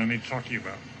that's something I need to talk to you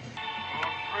about.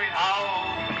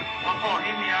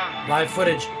 Live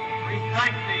footage. We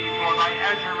thank thee for thy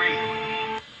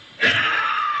adjuration.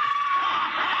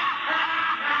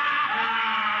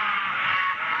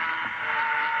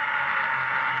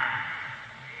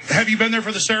 Have you been there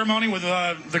for the ceremony with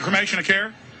the cremation of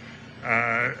care?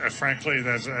 Frankly,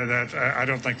 I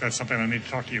don't think that's something I need to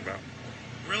talk to you about.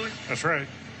 Really? That's right.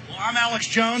 Well, I'm Alex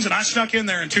Jones, and I snuck in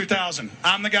there in 2000.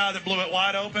 I'm the guy that blew it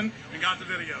wide open and got the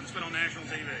video. It's been on national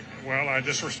TV. Well, I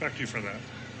disrespect you for that.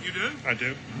 You do? I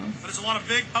do. But it's a lot of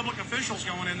big public officials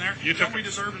going in there. Don't we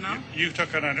deserve to know?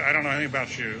 I don't know anything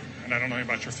about you, and I don't know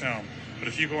anything about your film. But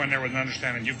if you go in there with an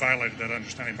understanding, you violated that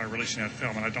understanding by releasing that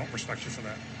film, and I don't respect you for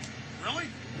that. Really?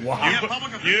 Wow.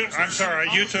 I'm sorry.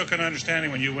 You took an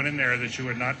understanding when you went in there that you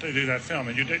would not do that film.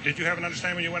 And did you have an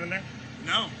understanding when you went in there?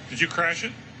 No. Did you crash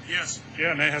it? Yes.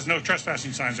 Yeah, and it has no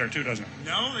trespassing signs there too, doesn't it?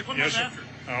 No, they put them up after.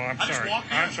 Oh, I'm sorry.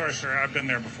 I'm sorry, sir. I've been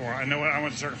there before. I know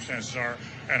what the circumstances are,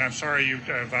 and I'm sorry you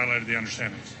violated the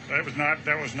understandings. That was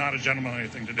not a gentlemanly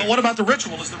thing to do. But what about the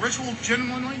ritual? Is the ritual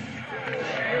gentlemanly?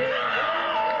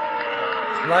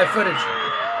 Live footage.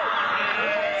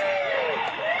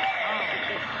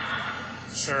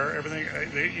 Sir, everything.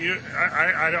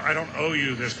 I don't owe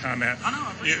you this comment. I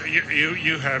know.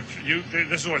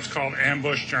 This is what's called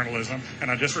ambush journalism,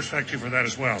 and I disrespect you for that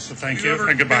as well. So thank you and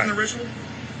Been goodbye. in the ritual?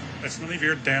 It's none of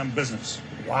your damn business.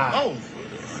 Wow. Oh.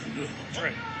 That's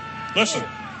right.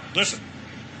 Listen.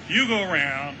 You go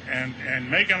around and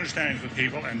make understandings with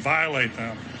people and violate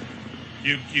them.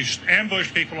 You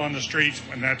ambush people on the streets,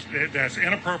 and that's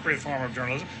inappropriate form of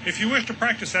journalism. If you wish to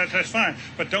practice that, that's fine,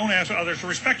 but don't ask others to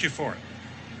respect you for it.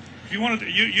 If you want to,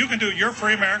 you can do. You're a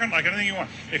free American, like anything you want.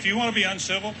 If you want to be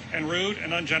uncivil and rude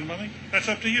and ungentlemanly, that's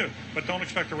up to you. But don't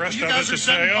expect the rest of us to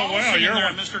say, "Oh well, you're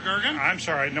there, Mr. Gergen." I'm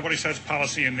sorry, nobody says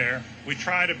policy in there. We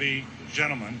try to be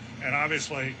gentlemen, and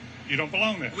obviously you don't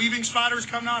belong there. Weaving spiders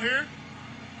come out here?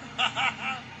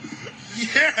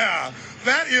 Yeah,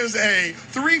 that is a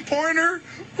three-pointer.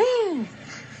 Woo!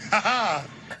 Ha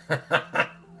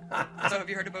So have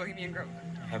you heard of Bohemian Grove?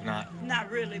 Have not. Not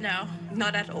really. No,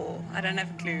 not at all. I don't have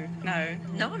a clue. No.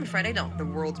 No, I'm afraid I don't. The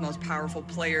world's most powerful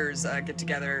players get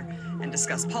together and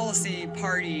discuss policy,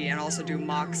 party, and also do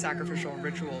mock sacrificial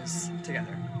rituals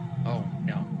together. Oh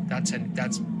no, that's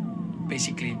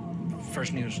basically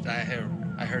first news that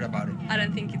I heard about it. I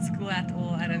don't think it's cool at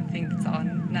all. I don't think it's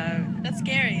on. No. That's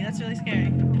scary. That's really scary.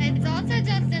 It's also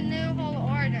just a new whole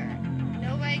order.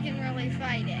 Nobody can really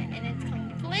fight it, and it's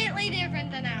completely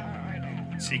different than our order.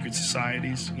 Secret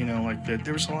societies,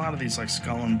 there was a lot of these like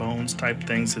skull and bones type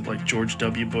things that like George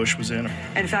W. Bush was in.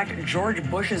 In fact, George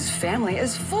Bush's family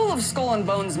is full of skull and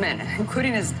bones men,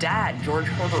 including his dad, George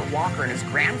Herbert Walker, and his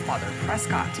grandfather,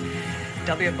 Prescott.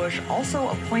 W. Bush also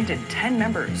appointed 10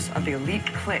 members of the elite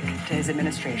clique to his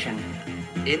administration.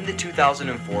 In the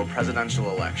 2004 presidential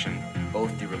election,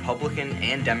 both the Republican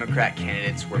and Democrat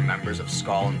candidates were members of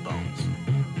Skull and Bones.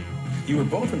 You were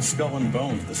both in Skull and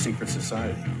Bones, the secret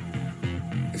society.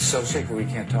 It's so secret we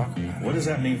can't talk about it. What does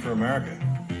that mean for America?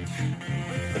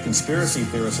 The conspiracy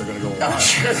theorists are going to go wild. I'm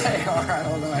sure they are. I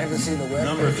don't know. I haven't seen the web.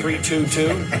 Number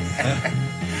 322.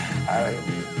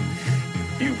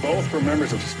 You both were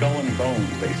members of Skull and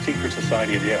Bones, a secret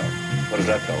society at Yale. What does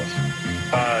that tell us?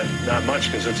 Not much,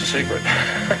 because it's a secret.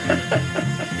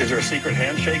 Is there a secret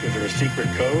handshake? Is there a secret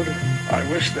code? I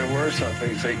wish there were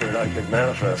something secret I could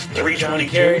manifest.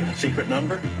 322, secret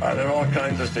number? There are all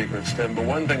kinds of secrets, Tim, but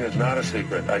one thing is not a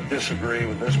secret. I disagree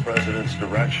with this president's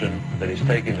direction that he's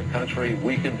taking the country.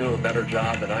 We can do a better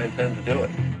job, and I intend to do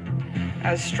it.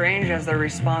 As strange as their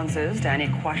response is to any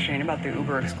questioning about the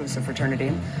uber-exclusive fraternity,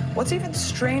 what's even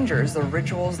stranger is the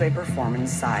rituals they perform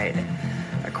inside.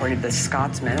 According to the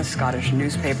Scotsman, a Scottish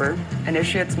newspaper,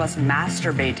 initiates must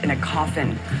masturbate in a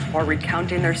coffin while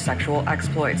recounting their sexual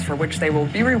exploits, for which they will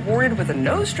be rewarded with a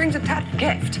no-strings-attached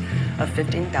gift of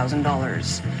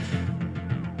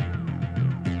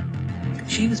 $15,000.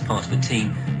 She was part of a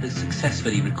team that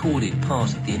successfully recorded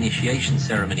part of the initiation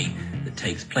ceremony that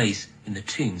takes place in the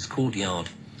tomb's courtyard.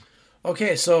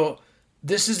 Okay, so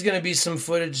this is going to be some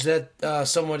footage that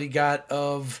somebody got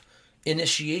of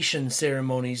initiation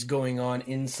ceremonies going on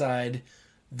inside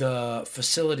the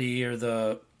facility or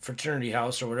the fraternity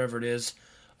house or whatever it is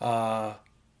on,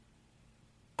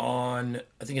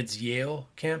 I think it's Yale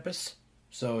campus.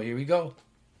 So here we go.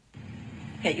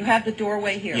 Okay, you have the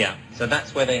doorway here. Yeah, so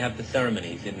that's where they have the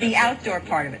ceremonies. In The outdoor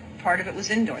part of it. Part of it was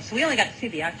indoors. So we only got to see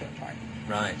the outdoor part.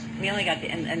 Right. We only got to,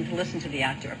 and to listen to the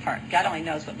outdoor part. God only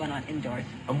knows what went on indoors.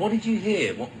 And what did you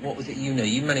hear? What was it you know?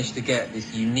 You managed to get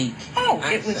this unique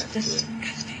It was access to it.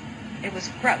 disgusting. It was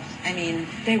gross. I mean,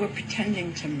 they were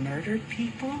pretending to murder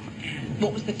people. And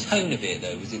What was the tone of it,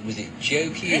 though? Was it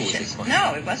jokey or was it vicious. quite...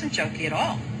 No, it wasn't jokey at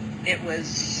all. It was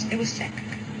sick.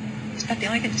 It's about the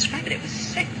only way to describe it. It was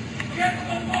sick.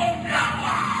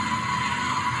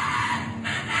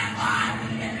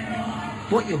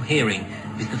 What you're hearing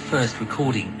is the first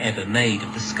recording ever made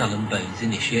of the Skull and Bones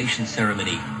initiation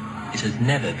ceremony. It has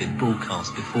never been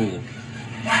broadcast before.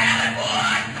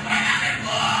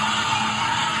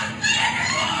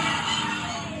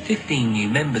 15 new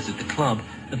members of the club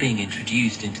are being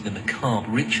introduced into the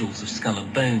macabre rituals of Skull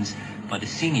and Bones by the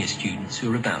senior students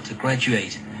who are about to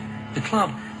graduate. The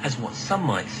club has what some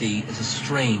might see as a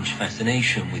strange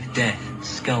fascination with death,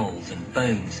 skulls and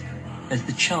bones. There's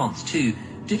the chants too,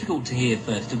 difficult to hear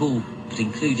first of all, but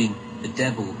including the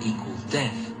devil equals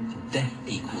death, and death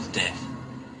equals death.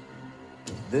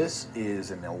 This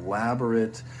is an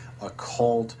elaborate,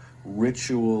 occult,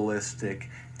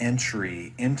 ritualistic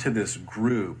entry into this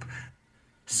group.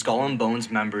 Skull and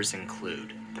Bones members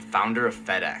include the founder of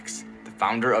FedEx, the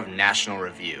founder of National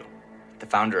Review, the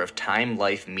founder of Time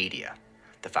Life Media,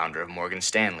 the founder of Morgan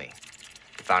Stanley,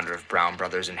 the founder of Brown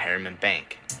Brothers and Harriman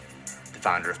Bank, the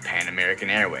founder of Pan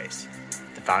American Airways,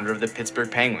 the founder of the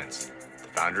Pittsburgh Penguins, the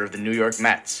founder of the New York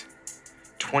Mets,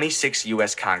 26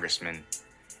 U.S. congressmen,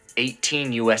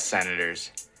 18 U.S. senators,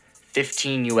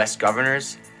 15 U.S.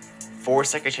 governors, 4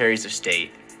 secretaries of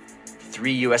state,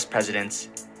 3 U.S. presidents,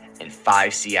 and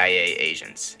 5 CIA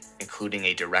agents, including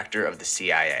a director of the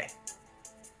CIA.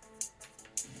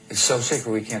 It's so secret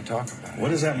we can't talk about it. What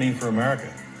does that mean for America?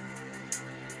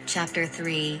 Chapter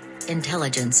 3,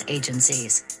 Intelligence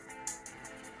Agencies.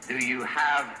 Do you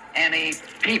have any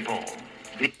people?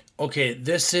 Okay,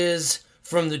 this is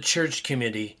from the Church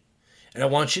Committee, and I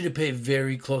want you to pay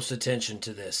very close attention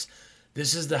to this.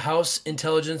 This is the House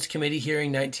Intelligence Committee hearing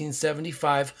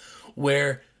 1975,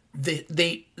 where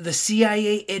the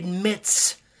CIA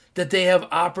admits that they have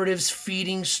operatives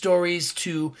feeding stories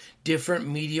to different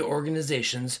media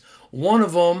organizations. One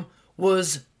of them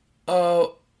was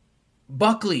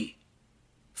Buckley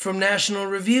from National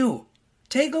Review.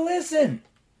 Take a listen.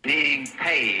 Being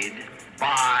paid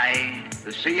by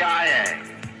the CIA,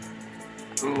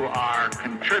 who are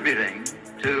contributing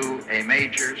to a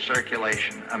major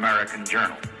circulation American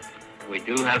journal. We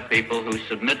do have people who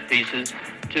submit pieces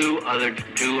to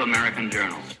American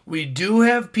journals. We do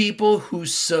have people who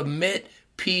submit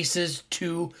pieces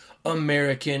to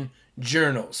American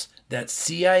journals. That's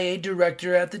CIA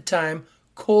director at the time,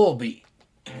 Colby.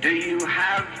 Do you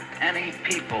have any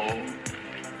people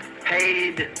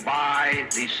paid by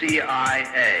the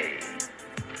CIA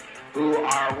who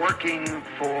are working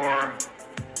for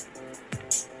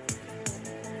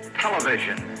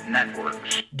television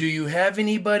networks? Do you have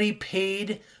anybody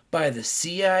paid by the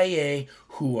CIA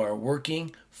who are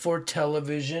working for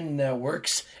television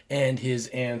networks? And his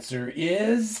answer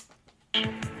is...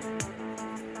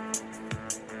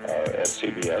 At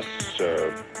CBS,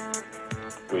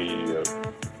 we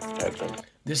had some...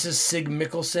 This is Sig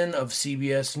Mickelson of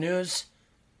CBS News.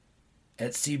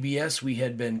 At CBS, we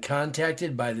had been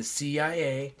contacted by the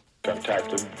CIA.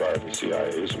 Contacted by the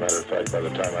CIA. As a matter of fact, by the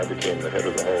time I became the head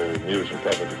of the whole News and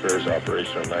Public Affairs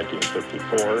operation in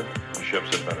 1954,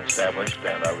 ships had been established,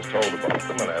 and I was told about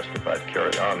them and asked if I'd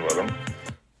carry on with them.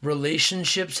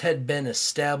 Relationships had been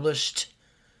established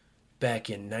back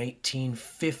in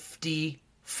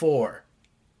 1954.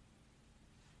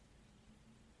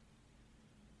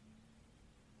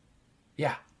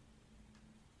 Yeah.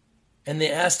 And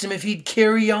they asked him if he'd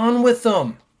carry on with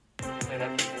them. Well,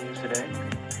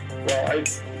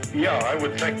 I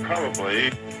would think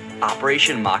probably.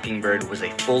 Operation Mockingbird was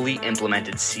a fully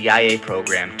implemented CIA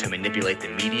program to manipulate the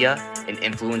media and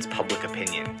influence public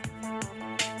opinion.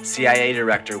 CIA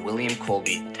Director William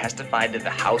Colby testified to the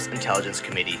House Intelligence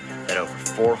Committee that over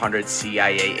 400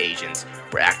 CIA agents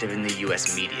were active in the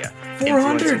U.S. media,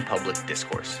 influencing public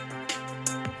discourse.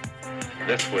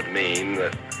 This would mean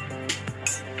that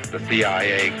the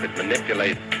CIA could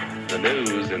manipulate the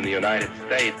news in the United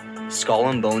States. Skull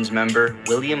and Bones member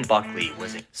William Buckley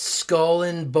was a Skull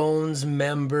and Bones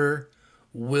member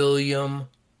William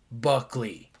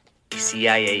Buckley,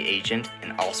 CIA agent,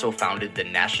 and also founded the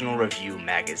National Review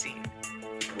magazine.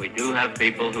 We do have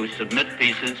people who submit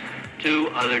pieces to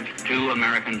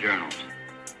American journals.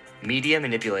 Media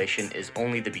manipulation is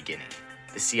only the beginning.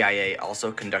 The CIA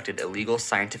also conducted illegal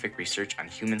scientific research on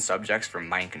human subjects for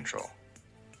mind control.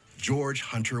 George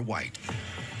Hunter White,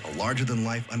 a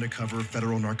larger-than-life undercover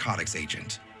federal narcotics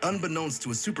agent. Unbeknownst to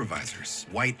his supervisors,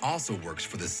 White also works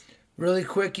for this... Really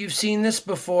quick, you've seen this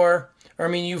before.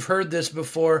 You've heard this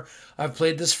before. I've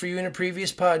played this for you in a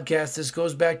previous podcast. This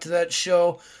goes back to that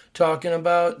show talking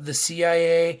about the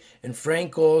CIA and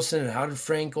Frank Olson and how did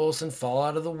Frank Olson fall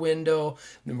out of the window.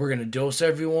 And we're going to dose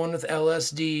everyone with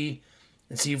LSD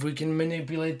and see if we can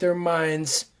manipulate their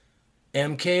minds.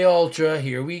 MK Ultra,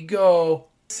 here we go.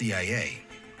 CIA.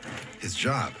 His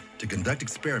job, to conduct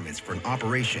experiments for an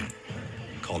operation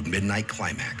called Midnight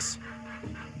Climax.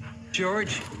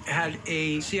 George had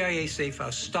a CIA safe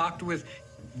house stocked with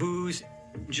booze.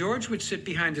 George would sit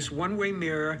behind this one-way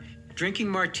mirror, drinking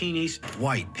martinis.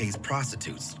 White pays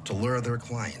prostitutes to lure their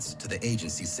clients to the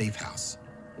agency's safe house.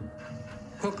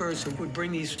 Hookers would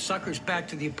bring these suckers back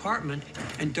to the apartment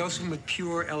and dose them with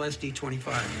pure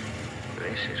LSD-25.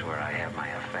 This is where I have my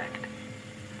effect.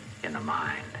 In the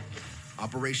mind.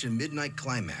 Operation Midnight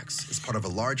Climax is part of a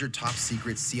larger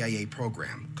top-secret CIA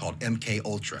program called MK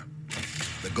Ultra.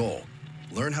 The goal,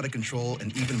 learn how to control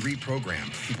and even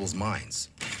reprogram people's minds.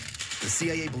 The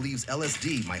CIA believes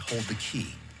LSD might hold the key.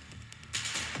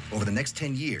 Over the next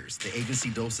 10 years, the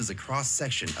agency doses a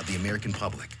cross-section of the American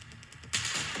public.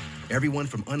 Everyone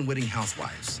from unwitting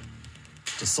housewives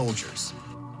to soldiers.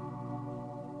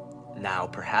 Now,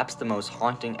 perhaps the most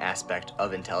haunting aspect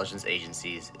of intelligence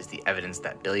agencies is the evidence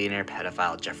that billionaire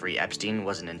pedophile Jeffrey Epstein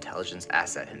was an intelligence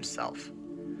asset himself.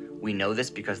 We know this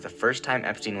because the first time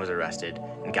Epstein was arrested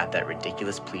and got that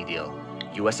ridiculous plea deal,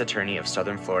 U.S. Attorney of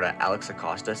Southern Florida Alex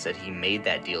Acosta said he made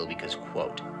that deal because,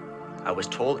 quote, I was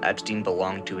told Epstein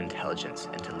belonged to intelligence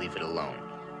and to leave it alone.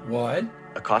 What?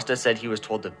 Acosta said he was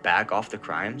told to back off the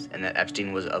crimes and that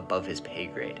Epstein was above his pay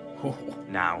grade.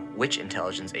 Now, which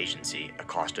intelligence agency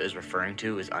Acosta is referring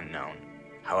to is unknown.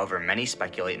 However, many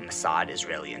speculate Mossad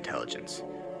Israeli intelligence,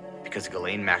 because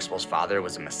Ghislaine Maxwell's father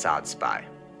was a Mossad spy.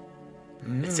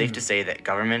 It's safe to say that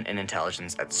government and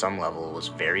intelligence at some level was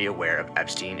very aware of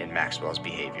Epstein and Maxwell's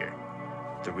behavior.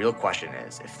 The real question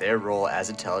is if their role as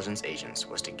intelligence agents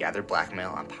was to gather blackmail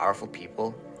on powerful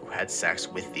people who had sex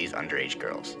with these underage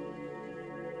girls.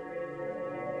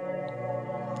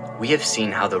 We have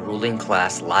seen how the ruling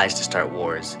class lies to start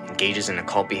wars, engages in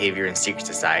occult behavior in secret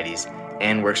societies,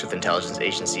 and works with intelligence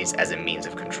agencies as a means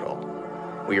of control.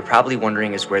 What you're probably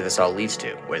wondering is where this all leads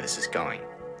to, where this is going.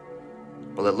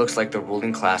 Well, it looks like the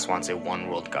ruling class wants a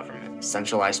one-world government,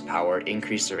 centralized power,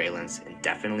 increased surveillance, and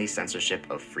definitely censorship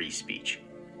of free speech.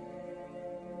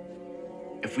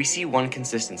 If we see one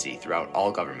consistency throughout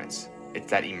all governments, it's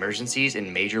that emergencies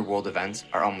and major world events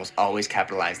are almost always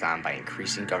capitalized on by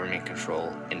increasing government control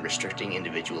and restricting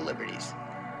individual liberties.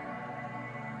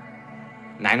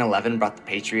 9/11 brought the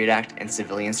Patriot Act and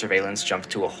civilian surveillance jumped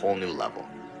to a whole new level.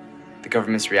 The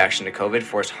government's reaction to COVID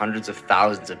forced hundreds of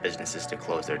thousands of businesses to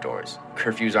close their doors.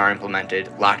 Curfews are implemented,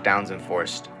 lockdowns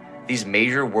enforced. These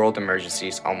major world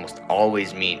emergencies almost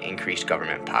always mean increased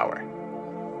government power.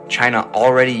 China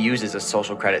already uses a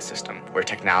social credit system where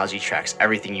technology tracks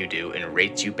everything you do and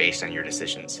rates you based on your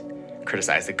decisions.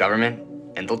 Criticize the government,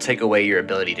 and they'll take away your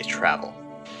ability to travel.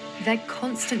 They're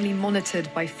constantly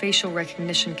monitored by facial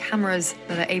recognition cameras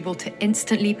that are able to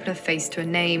instantly put a face to a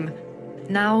name.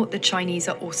 Now, the Chinese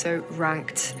are also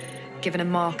ranked, given a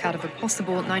mark out of a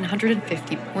possible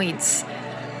 950 points.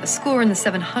 A score in the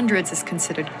 700s is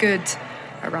considered good.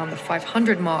 Around the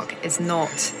 500 mark is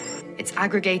not. It's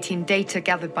aggregating data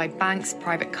gathered by banks,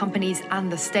 private companies,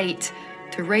 and the state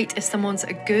to rate if someone's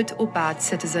a good or bad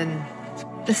citizen.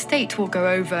 The state will go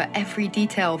over every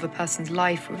detail of a person's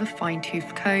life with a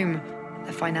fine-tooth comb.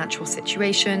 Their financial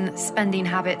situation, spending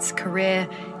habits, career,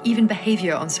 even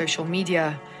behavior on social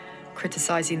media.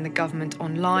 Criticizing the government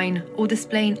online or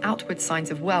displaying outward signs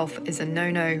of wealth is a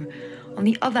no-no. On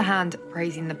the other hand,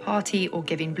 praising the party or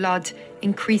giving blood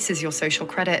increases your social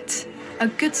credit. A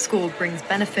good score brings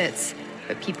benefits,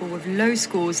 but people with low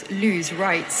scores lose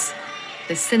rights.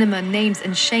 The cinema names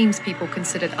and shames people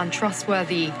considered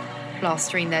untrustworthy,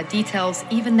 plastering their details,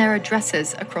 even their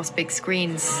addresses, across big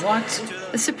screens. What?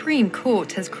 The Supreme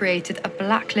Court has created a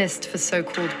blacklist for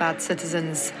so-called bad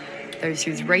citizens, those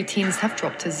whose ratings have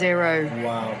dropped to 0.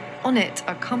 Wow. On it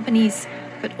are companies,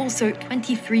 but also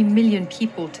 23 million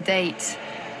people to date.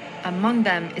 Among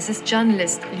them is this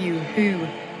journalist Liu Hu.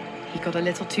 He got a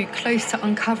little too close to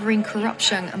uncovering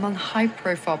corruption among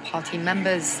high-profile party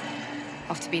members.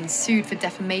 After being sued for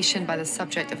defamation by the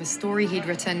subject of a story he'd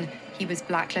written, he was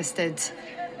blacklisted.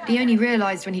 But he only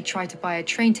realized when he tried to buy a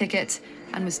train ticket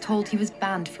and was told he was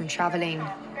banned from traveling.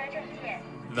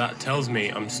 That tells me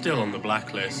I'm still on the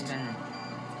blacklist.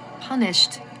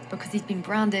 Punished because he's been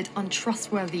branded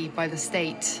untrustworthy by the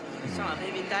state.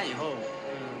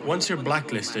 Once you're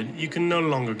blacklisted, you can no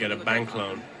longer get a bank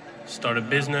loan, start a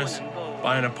business,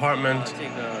 buy an apartment,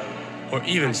 or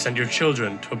even send your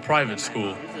children to a private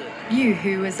school. Liu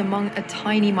Hu is among a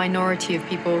tiny minority of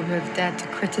people who have dared to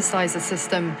criticize the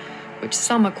system, which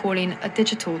some are calling a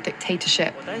digital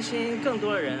dictatorship.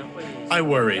 I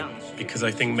worry, because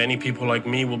I think many people like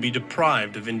me will be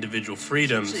deprived of individual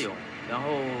freedoms,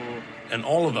 and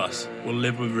all of us will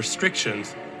live with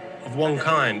restrictions of one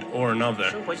kind or another.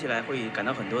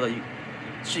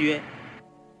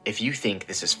 If you think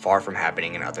this is far from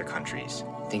happening in other countries,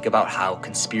 think about how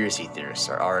conspiracy theorists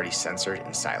are already censored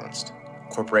and silenced.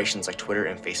 Corporations like Twitter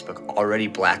and Facebook already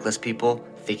blacklist people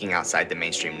thinking outside the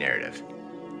mainstream narrative.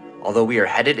 Although we are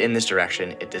headed in this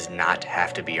direction, it does not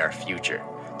have to be our future.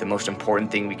 The most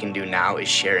important thing we can do now is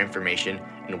share information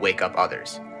and wake up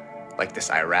others, like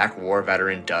this Iraq war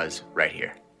veteran does right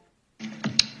here.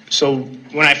 So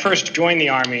when I first joined the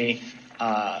Army,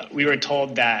 we were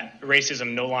told that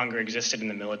racism no longer existed in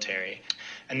the military.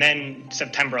 And then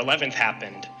September 11th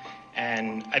happened,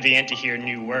 and I began to hear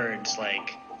new words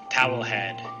like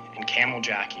towelhead and camel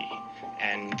jockey,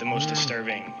 and the most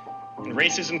disturbing. And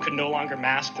racism could no longer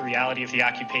mask the reality of the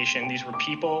occupation. These were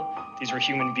people, these were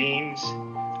human beings.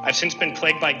 I've since been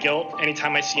plagued by guilt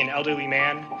anytime I see an elderly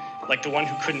man, like the one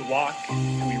who couldn't walk,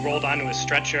 who we rolled onto a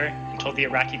stretcher and told the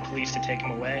Iraqi police to take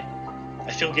him away.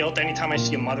 I feel guilt anytime I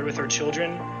see a mother with her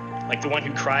children, like the one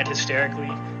who cried hysterically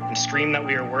and screamed that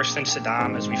we are worse than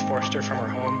Saddam as we forced her from her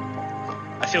home.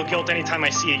 I feel guilt anytime I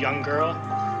see a young girl,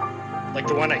 like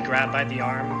the one I grabbed by the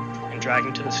arm and dragged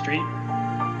into the street.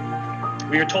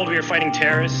 We were told we were fighting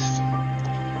terrorists.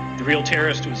 The real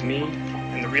terrorist was me,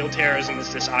 and the real terrorism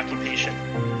is this occupation.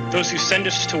 Those who send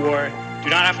us to war do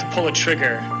not have to pull a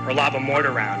trigger or lob a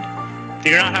mortar round. They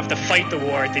do not have to fight the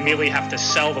war, they merely have to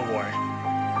sell the war.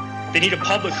 They need a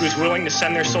public who is willing to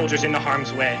send their soldiers into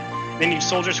harm's way. They need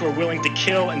soldiers who are willing to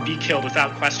kill and be killed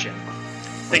without question.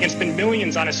 They can spend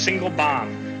millions on a single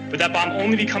bomb, but that bomb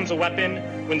only becomes a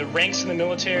weapon when the ranks in the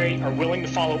military are willing to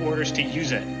follow orders to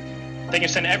use it. They can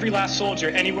send every last soldier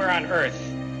anywhere on Earth,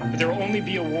 but there will only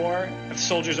be a war if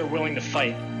soldiers are willing to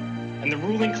fight. And the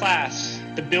ruling class,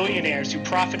 the billionaires who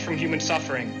profit from human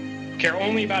suffering, care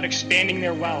only about expanding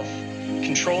their wealth,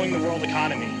 controlling the world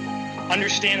economy,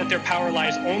 understand that their power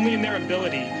lies only in their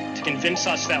ability to convince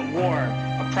us that war,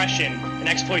 oppression, and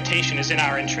exploitation is in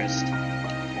our interest.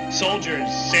 Soldiers,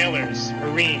 sailors,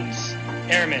 Marines,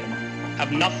 airmen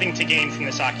have nothing to gain from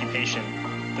this occupation.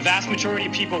 The vast majority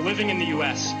of people living in the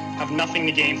U.S. have nothing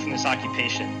to gain from this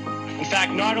occupation. In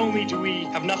fact, not only do we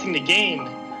have nothing to gain,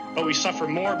 but we suffer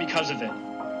more because of it.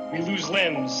 We lose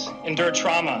limbs, endure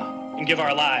trauma, and give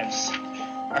our lives.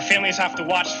 Our families have to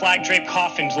watch flag-draped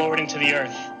coffins lowered into the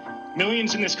earth.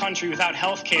 Millions in this country without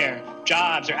health care,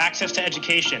 jobs, or access to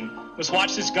education must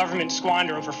watch this government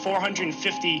squander over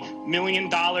 $450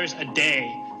 million a day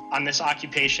on this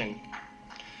occupation.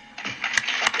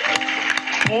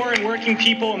 Poor and working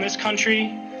people in this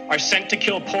country are sent to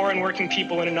kill poor and working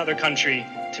people in another country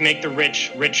to make the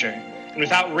rich richer. And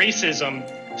without racism,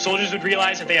 soldiers would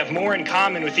realize that they have more in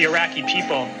common with the Iraqi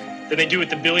people than they do with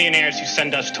the billionaires who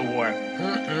send us to war.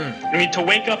 We need to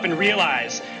wake up and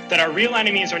realize that our real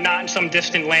enemies are not in some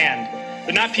distant land.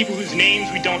 They're not people whose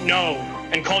names we don't know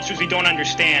and cultures we don't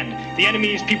understand. The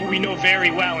enemy is people we know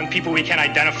very well and people we can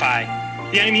identify.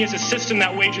 The enemy is a system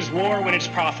that wages war when it's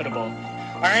profitable.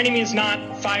 Our enemy is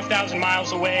not 5,000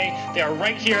 miles away. They are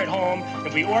right here at home.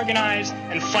 If we organize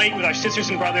and fight with our sisters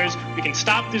and brothers, we can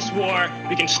stop this war,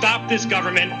 we can stop this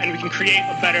government, and we can create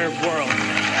a better world.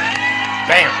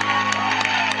 Bam!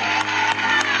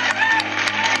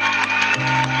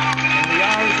 And we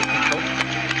are, as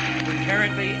a people,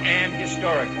 inherently and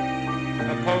historically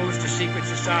opposed to secret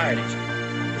societies,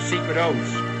 to secret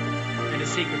oaths, and to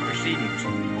secret proceedings.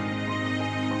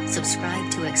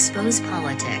 Subscribe to Expose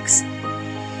Politics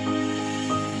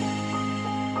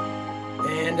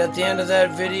And at the end of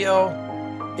that video,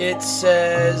 it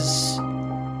says,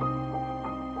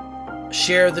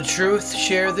 share the truth,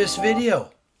 share this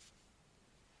video.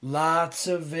 Lots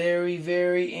of very,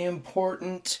 very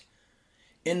important,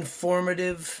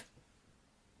 informative,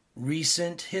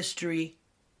 recent history.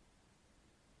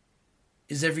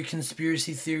 Is every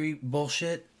conspiracy theory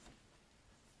bullshit?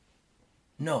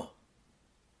 No.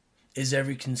 Is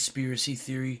every conspiracy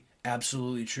theory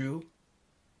absolutely true?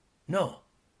 No.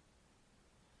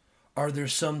 Are there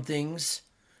some things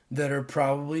that are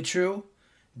probably true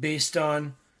based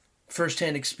on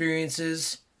first-hand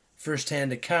experiences,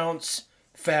 first-hand accounts,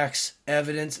 facts,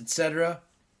 evidence, etc.?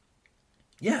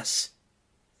 Yes.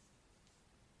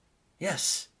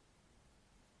 Yes.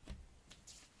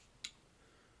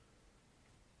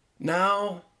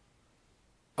 Now,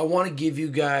 I want to give you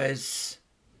guys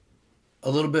a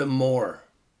little bit more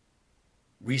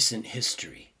recent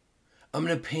history. I'm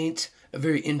going to paint a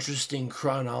very interesting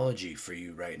chronology for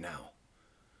you right now.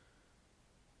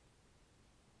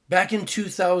 Back in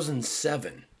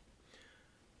 2007,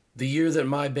 the year that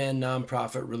my band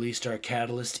Nonprofit released our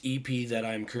Catalyst EP that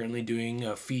I'm currently doing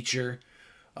a feature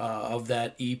of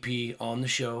that EP on the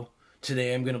show.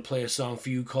 Today I'm going to play a song for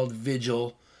you called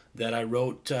Vigil that I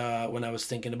wrote when I was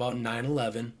thinking about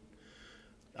 9/11.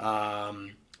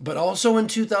 But also in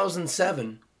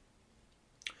 2007,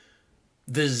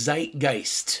 the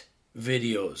Zeitgeist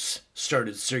videos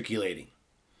started circulating.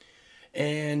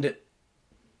 And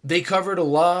they covered a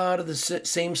lot of the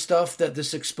same stuff that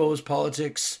this Exposed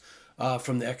Politics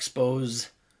from the Expose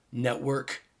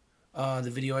Network,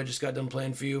 the video I just got done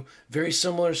playing for you. Very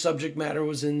similar subject matter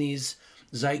was in these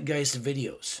Zeitgeist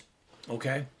videos.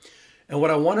 Okay? And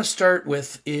what I want to start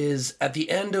with is at the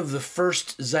end of the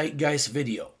first Zeitgeist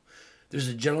video, there's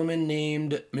a gentleman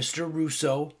named Mr.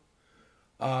 Russo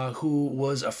who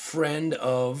was a friend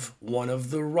of one of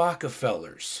the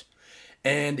Rockefellers.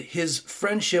 And his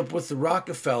friendship with the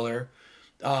Rockefeller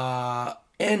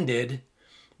ended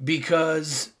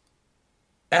because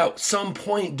at some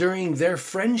point during their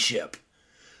friendship,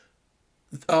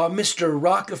 Mr.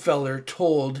 Rockefeller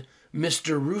told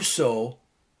Mr. Russo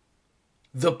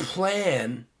the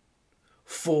plan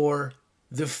for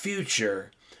the future,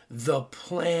 the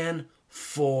plan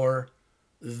for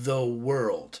the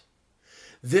world.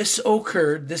 This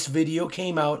occurred, this video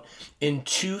came out in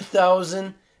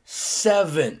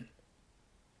 2007,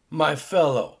 my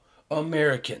fellow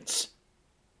Americans.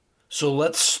 So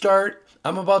let's start.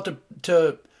 I'm about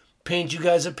to paint you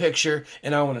guys a picture,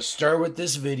 and I want to start with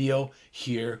this video.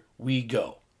 Here we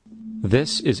go.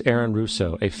 This is Aaron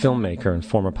Russo, a filmmaker and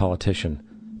former politician.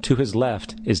 To his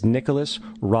left is Nicholas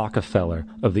Rockefeller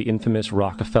of the infamous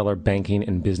Rockefeller banking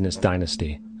and business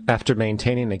dynasty. After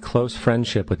maintaining a close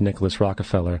friendship with Nicholas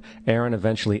Rockefeller, Aaron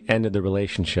eventually ended the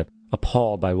relationship,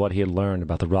 appalled by what he had learned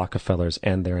about the Rockefellers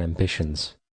and their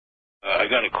ambitions. I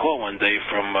got a call one day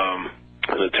from an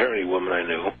attorney woman I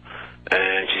knew,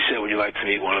 and she said, would you like to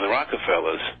meet one of the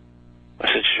Rockefellers?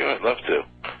 I said, sure, I'd love to.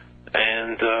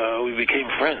 And we became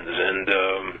friends, and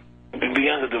he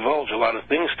began to divulge a lot of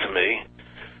things to me.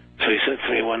 So he said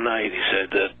to me one night, he said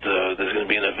that there's going to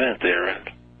be an event there,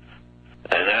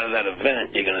 and out of that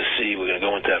event, you're going to see we're going to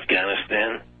go into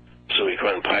Afghanistan, so we can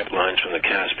run pipelines from the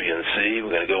Caspian Sea.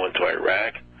 We're going to go into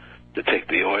Iraq to take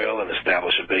the oil and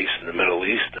establish a base in the Middle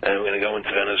East, and we're going to go into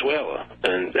Venezuela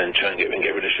and try and get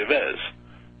rid of Chavez.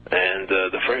 And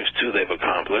the first two they've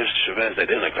accomplished. Chavez they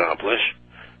didn't accomplish.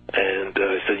 And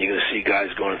he said you're going to see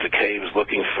guys going into caves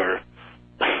looking for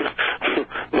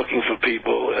looking for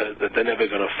people that they're never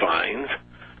going to find.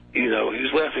 You know, he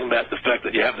was laughing about the fact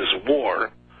that you have this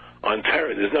war on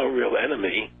terror. There's no real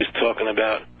enemy. He's talking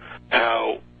about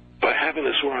how by having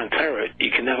this war on terror,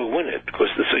 you can never win it because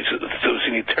it's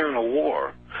an eternal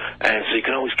war. And so you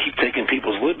can always keep taking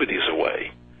people's liberties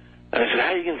away. And I said, how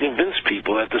are you going to convince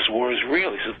people that this war is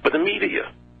real? He says, but the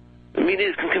media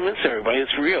can convince everybody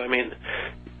it's real. I mean,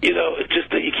 you know, it's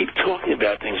just that you keep talking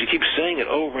about things. You keep saying it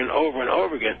over and over and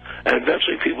over again, and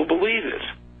eventually people believe it.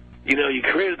 You know, you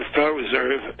created the Federal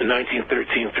Reserve in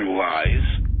 1913 through lies.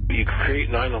 You create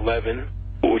 9/11,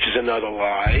 which is another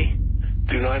lie.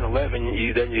 Through 9/11,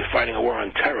 you're fighting a war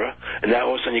on terror, and now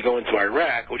all of a sudden you go into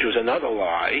Iraq, which was another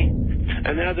lie,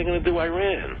 and now they're going to do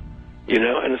Iran. You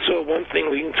know, and it's all one thing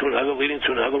leading to another, leading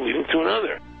to another, leading to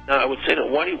another. Now, I would say to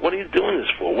them, what are you doing this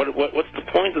for? What's the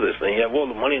point of this thing? You have all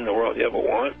the money in the world you ever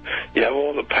want. You have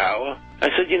all the power.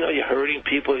 I said, you know, you're hurting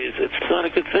people. It's not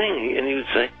a good thing. And he would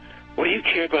say, what do you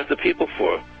care about the people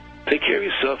for? Take care of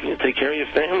yourself and you take care of your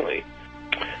family.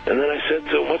 And then I said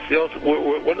to him, what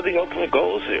are the ultimate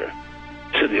goals here?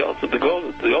 He said, the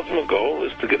ultimate goal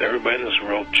is to get everybody in this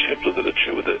world chipped with the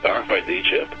RFID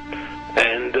chip.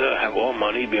 And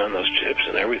money be on those chips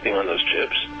and everything on those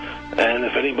chips. And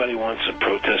if anybody wants to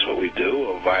protest what we do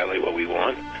or violate what we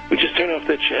want, we just turn off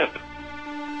their chip.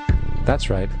 That's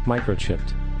right,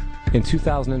 microchipped. In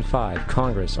 2005,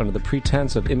 Congress, under the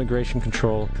pretense of immigration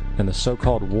control and the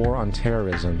so-called War on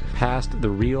Terrorism, passed the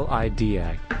Real ID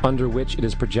Act, under which it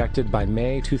is projected by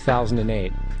May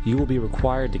 2008, you will be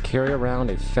required to carry around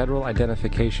a federal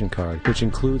identification card, which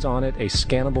includes on it a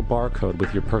scannable barcode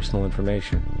with your personal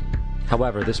information.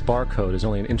 However, this barcode is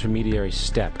only an intermediary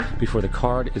step before the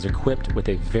card is equipped with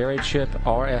a VeriChip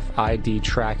RFID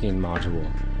tracking module,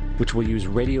 which will use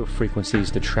radio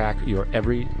frequencies to track your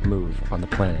every move on the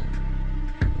planet.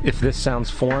 If this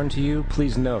sounds foreign to you,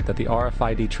 please note that the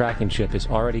RFID tracking chip is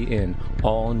already in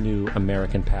all new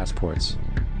American passports.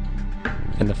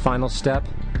 And the final step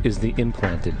is the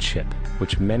implanted chip,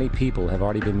 which many people have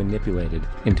already been manipulated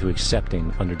into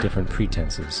accepting under different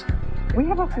pretenses. We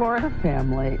have a Florida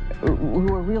family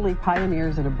who are really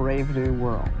pioneers in a brave new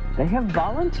world. They have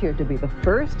volunteered to be the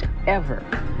first ever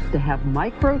to have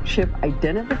microchip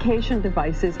identification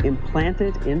devices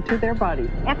implanted into their body.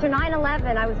 After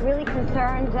 9/11, I was really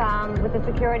concerned with the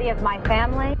security of my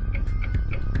family.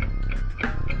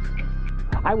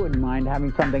 I wouldn't mind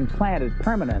having something planted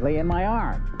permanently in my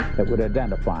arm that would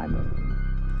identify me.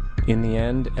 In the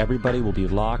end, everybody will be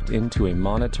locked into a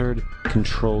monitored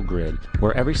control grid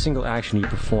where every single action you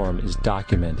perform is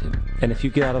documented. And if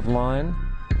you get out of line,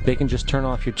 they can just turn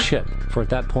off your chip, for at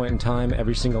that point in time,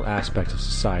 every single aspect of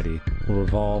society will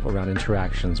revolve around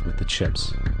interactions with the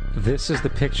chips. This is the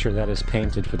picture that is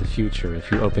painted for the future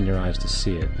if you open your eyes to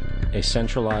see it. A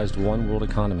centralized one-world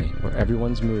economy where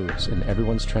everyone's moves and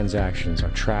everyone's transactions are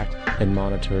tracked and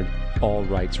monitored, all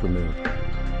rights removed.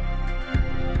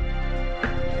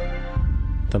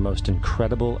 The most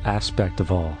incredible aspect of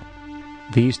all.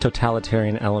 These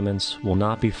totalitarian elements will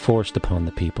not be forced upon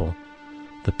the people.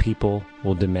 The people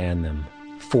will demand them.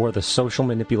 For the social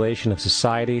manipulation of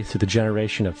society through the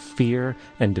generation of fear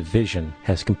and division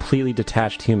has completely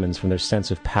detached humans from their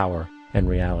sense of power and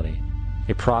reality.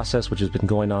 A process which has been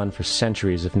going on for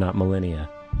centuries, if not millennia.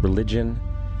 Religion,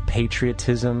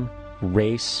 patriotism,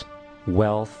 race,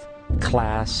 wealth,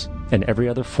 class, and every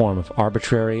other form of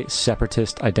arbitrary,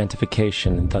 separatist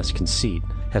identification and thus conceit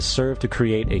has served to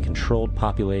create a controlled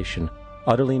population,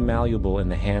 utterly malleable in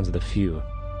the hands of the few.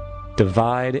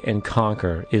 Divide and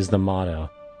conquer is the motto,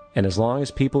 and as long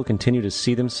as people continue to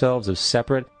see themselves as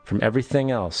separate from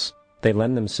everything else, they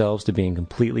lend themselves to being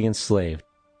completely enslaved.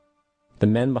 The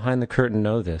men behind the curtain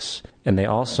know this, and they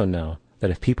also know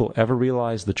that if people ever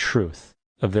realize the truth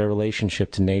of their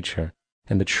relationship to nature,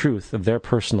 and the truth of their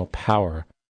personal power,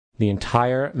 the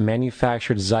entire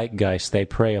manufactured zeitgeist they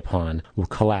prey upon will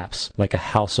collapse like a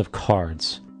house of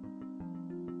cards.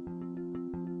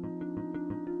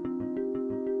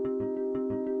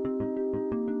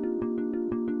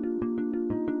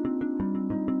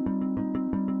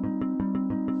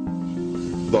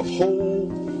 The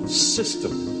whole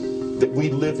system that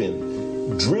we live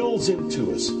in drills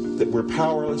into us that we're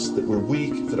powerless, that we're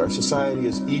weak, that our society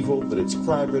is evil, that it's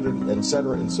crime-ridden,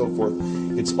 etc., and so forth.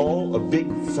 It's all a big,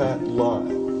 fat lie.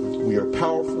 We are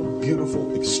powerful,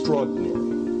 beautiful, extraordinary.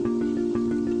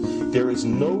 There is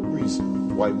no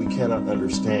reason why we cannot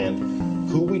understand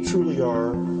who we truly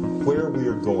are, where we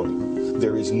are going.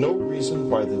 There is no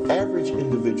reason why the average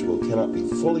individual cannot be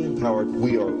fully empowered.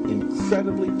 We are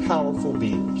incredibly powerful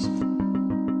beings.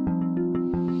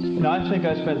 You know, I think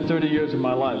I spent 30 years of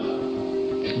my life,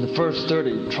 in the first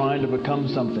 30, trying to become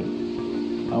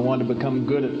something. I wanted to become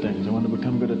good at things. I wanted to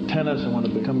become good at tennis. I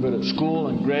wanted to become good at school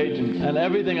and grades and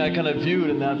everything I kind of viewed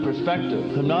in that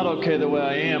perspective. I'm not okay the way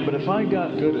I am, but if I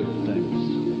got good at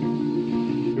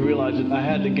things, you realize that I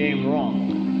had the game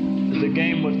wrong. The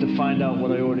game was to find out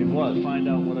what I already was.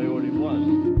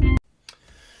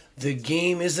 The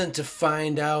game isn't to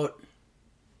find out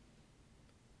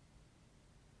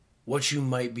what you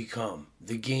might become.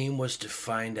 The game was to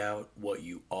find out what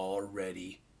you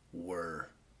already were.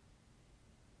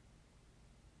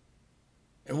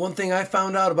 And one thing I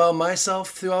found out about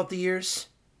myself throughout the years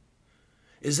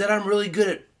is that I'm really good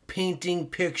at painting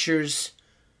pictures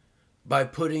by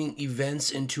putting events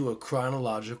into a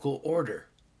chronological order.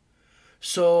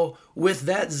 So with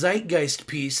that Zeitgeist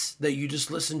piece that you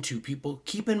just listened to, people,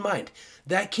 keep in mind,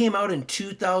 that came out in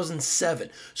 2007.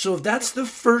 So if that's the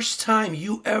first time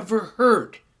you ever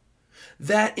heard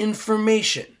that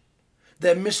information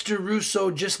that Mr. Russo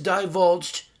just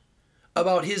divulged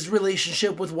about his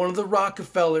relationship with one of the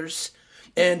Rockefellers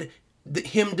and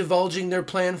him divulging their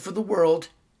plan for the world,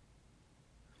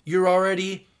 you're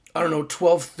already,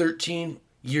 12, 13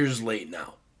 years late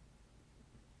now.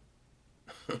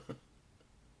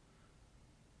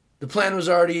 The plan was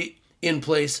already in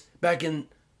place back in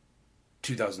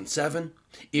 2007.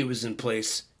 It was in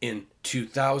place in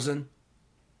 2000.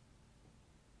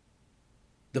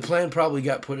 The plan probably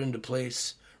got put into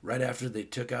place right after they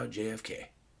took out JFK.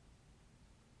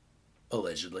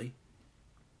 Allegedly.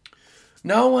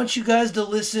 Now I want you guys to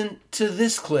listen to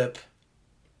this clip.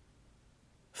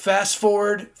 Fast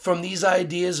forward from these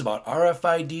ideas about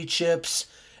RFID chips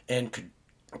and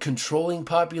controlling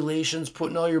populations,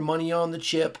 putting all your money on the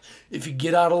chip. If you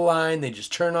get out of line, they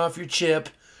just turn off your chip.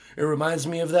 It reminds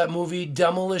me of that movie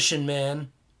Demolition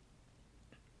Man.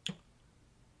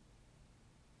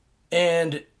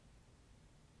 And,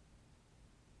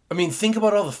 I mean, think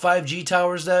about all the 5G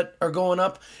towers that are going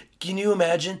up. Can you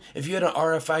imagine if you had an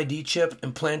RFID chip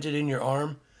implanted in your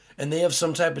arm and they have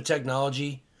some type of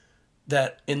technology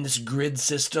that in this grid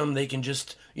system they can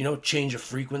just, change a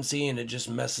frequency and it just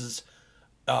messes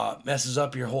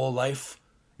up your whole life,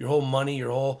 your whole money,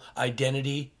 your whole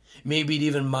identity. Maybe it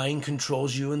even mind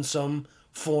controls you in some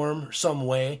form, some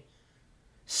way.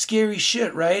 Scary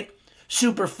shit, right?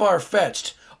 Super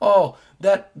far-fetched. Oh,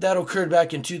 that occurred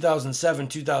back in 2007,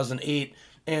 2008,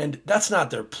 and that's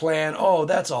not their plan. Oh,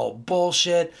 that's all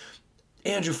bullshit.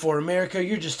 Andrew for America,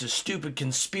 you're just a stupid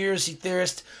conspiracy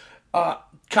theorist.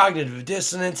 Cognitive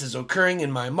dissonance is occurring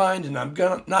in my mind, and I'm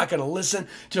not going to listen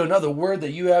to another word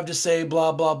that you have to say,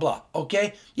 blah, blah, blah.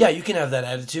 Okay? Yeah, you can have that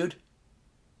attitude.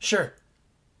 Sure.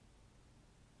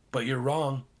 But you're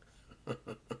wrong.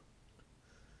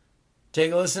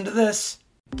 Take a listen to this.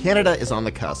 Canada is on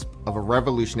the cusp of a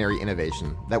revolutionary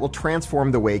innovation that will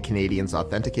transform the way Canadians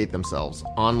authenticate themselves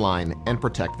online and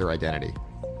protect their identity.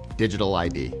 Digital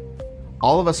ID.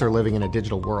 All of us are living in a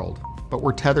digital world, but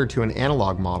we're tethered to an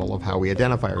analog model of how we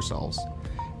identify ourselves,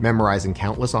 memorizing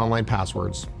countless online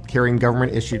passwords, carrying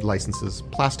government-issued licenses,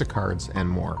 plastic cards, and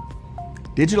more.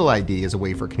 Digital ID is a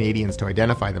way for Canadians to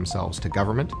identify themselves to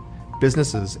government,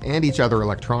 businesses, and each other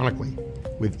electronically,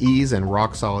 with ease and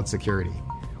rock-solid security,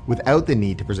 without the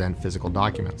need to present physical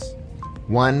documents.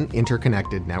 One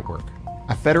interconnected network.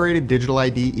 A federated digital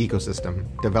ID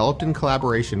ecosystem developed in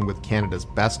collaboration with Canada's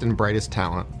best and brightest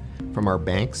talent from our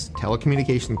banks,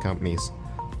 telecommunication companies,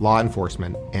 law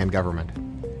enforcement, and government.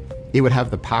 It would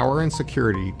have the power and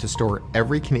security to store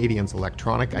every Canadian's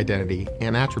electronic identity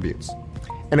and attributes,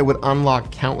 and it would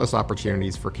unlock countless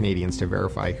opportunities for Canadians to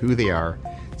verify who they are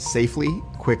safely,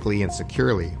 quickly, and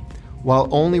securely, while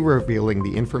only revealing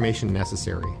the information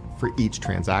necessary for each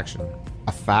transaction.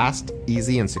 A fast,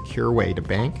 easy, and secure way to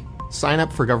bank, sign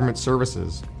up for government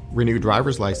services, renew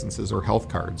driver's licenses or health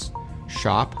cards,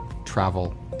 shop,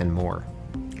 travel, and more.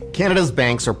 Canada's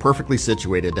banks are perfectly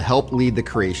situated to help lead the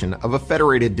creation of a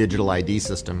federated digital ID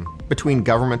system between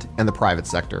government and the private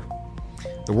sector.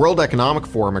 The World Economic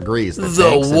Forum agrees that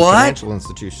banks and financial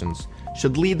institutions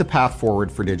should lead the path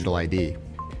forward for digital ID.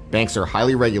 Banks are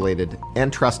highly regulated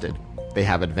and trusted. They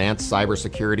have advanced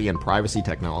cybersecurity and privacy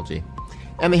technology,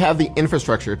 and they have the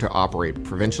infrastructure to operate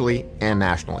provincially and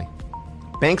nationally.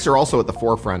 Banks are also at the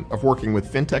forefront of working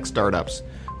with fintech startups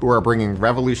who are bringing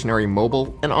revolutionary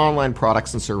mobile and online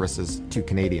products and services to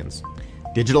Canadians.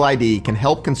 Digital ID can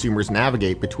help consumers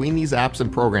navigate between these apps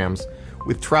and programs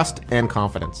with trust and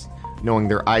confidence, knowing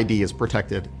their ID is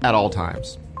protected at all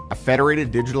times. A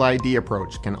federated digital ID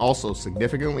approach can also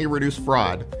significantly reduce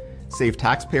fraud, save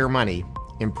taxpayer money,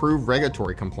 improve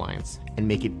regulatory compliance, and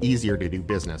make it easier to do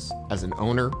business as an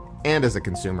owner and as a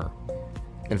consumer.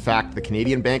 In fact, the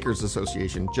Canadian Bankers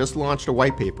Association just launched a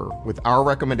white paper with our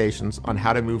recommendations on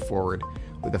how to move forward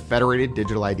with a federated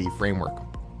digital ID framework.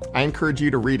 I encourage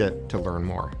you to read it to learn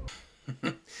more.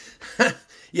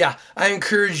 Yeah, I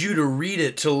encourage you to read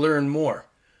it to learn more.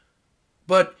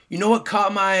 But you know what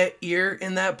caught my ear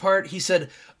in that part? He said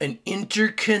an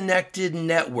interconnected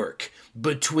network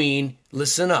between,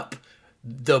 listen up,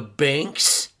 the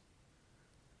banks,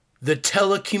 the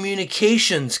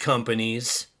telecommunications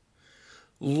companies,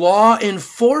 law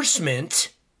enforcement,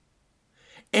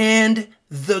 and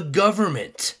the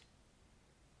government.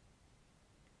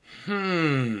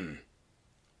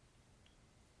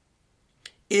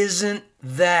 Isn't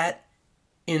that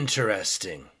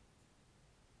interesting?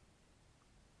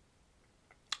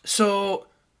 So,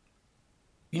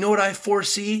 you know what I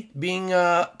foresee being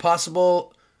a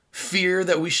possible fear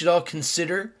that we should all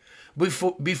consider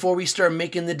before we start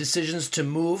making the decisions to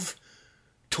move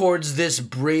towards this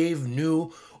brave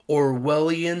new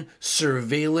Orwellian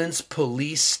surveillance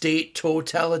police state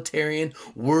totalitarian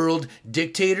world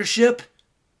dictatorship?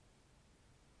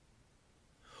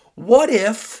 What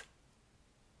if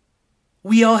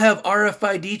we all have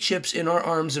RFID chips in our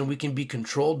arms and we can be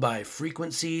controlled by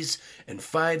frequencies and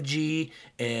 5G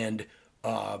and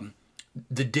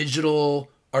the digital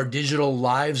Our digital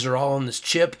lives are all on this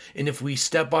chip, and if we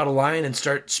step out of line and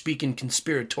start speaking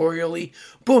conspiratorially,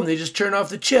 boom, they just turn off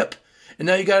the chip. And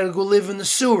now you got to go live in the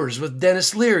sewers with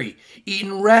Dennis Leary,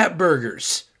 eating rat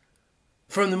burgers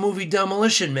from the movie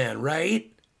Demolition Man,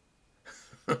 right?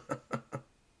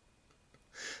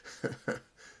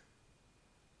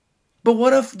 But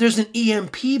what if there's an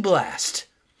EMP blast?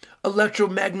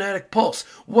 Electromagnetic pulse.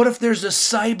 What if there's a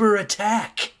cyber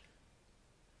attack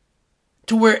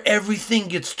to where everything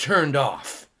gets turned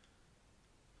off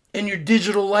and your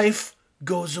digital life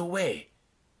goes away?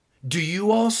 Do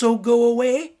you also go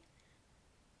away?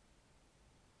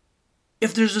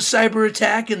 If there's a cyber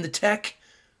attack and the tech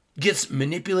gets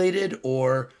manipulated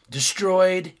or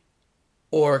destroyed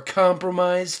or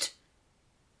compromised,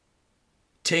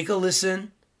 take a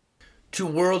listen to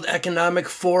World Economic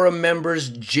Forum members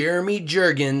Jeremy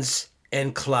Jurgens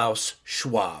and Klaus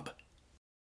Schwab. There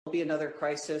will be another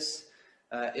crisis.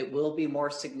 It will be more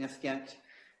significant.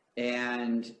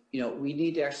 And, we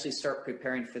need to actually start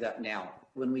preparing for that now.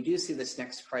 When we do see this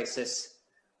next crisis,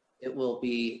 it will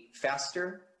be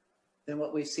faster than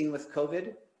what we've seen with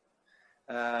COVID.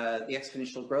 The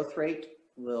exponential growth rate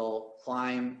will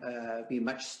be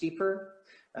much steeper.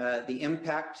 The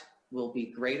impact will be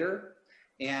greater.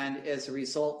 And as a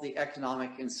result, the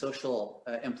economic and social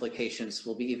implications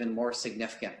will be even more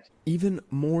significant. Even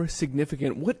more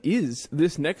significant. What is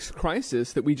this next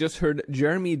crisis that we just heard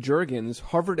Jeremy Jurgens,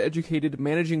 Harvard-educated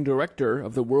managing director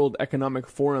of the World Economic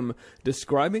Forum,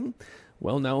 describing?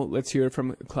 Well, now let's hear it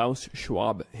from Klaus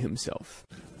Schwab himself.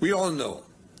 We all know,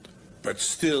 but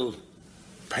still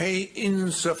pay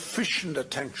insufficient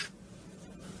attention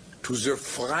to the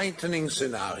frightening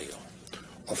scenario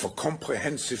of a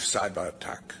comprehensive cyber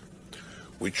attack,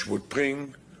 which would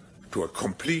bring to a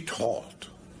complete halt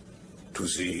to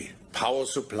the power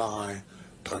supply,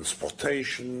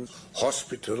 transportation,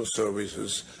 hospital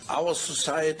services, our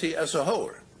society as a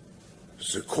whole.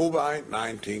 The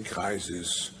COVID-19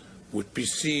 crisis would be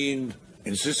seen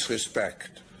in this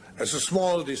respect as a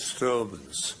small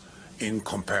disturbance in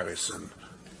comparison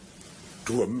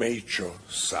to a major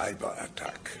cyber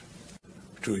attack.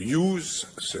 To use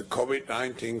the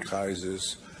COVID-19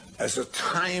 crisis as a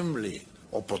timely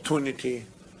opportunity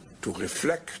to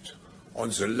reflect on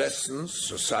the lessons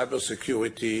the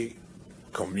cybersecurity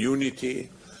community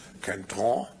can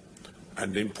draw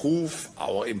and improve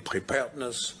our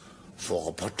preparedness for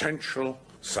a potential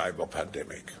cyber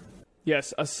pandemic.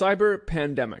 Yes, a cyber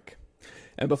pandemic.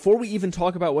 And before we even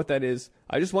talk about what that is,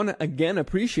 I just want to again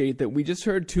appreciate that we just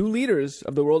heard two leaders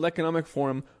of the World Economic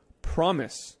Forum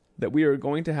promise that we are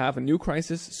going to have a new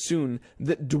crisis soon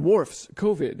that dwarfs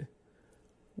COVID,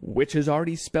 which has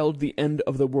already spelled the end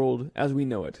of the world as we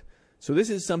know it. So this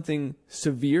is something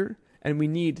severe, and we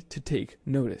need to take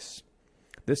notice.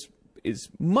 This is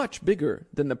much bigger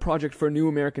than the Project for a New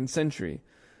American Century,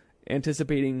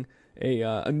 anticipating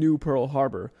a new Pearl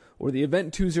Harbor, or the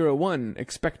Event 201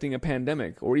 expecting a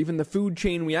pandemic, or even the food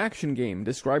chain reaction game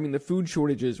describing the food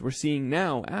shortages we're seeing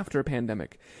now after a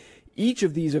pandemic. Each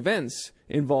of these events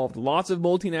involved lots of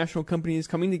multinational companies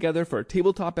coming together for a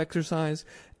tabletop exercise,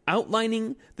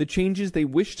 outlining the changes they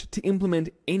wished to implement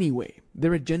anyway,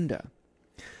 their agenda.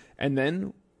 And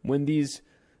then, when these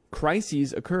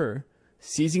crises occur,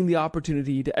 seizing the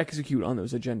opportunity to execute on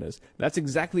those agendas. That's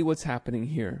exactly what's happening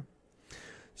here.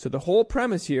 So the whole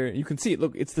premise here, you can see it,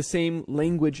 look, it's the same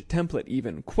language template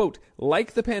even. Quote,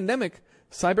 like the pandemic,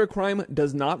 cybercrime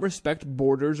does not respect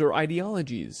borders or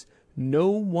ideologies. No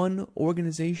one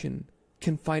organization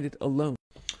can fight it alone.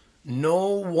 No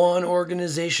one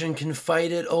organization can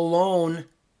fight it alone.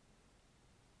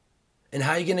 And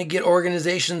how are you going to get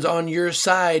organizations on your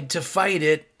side to fight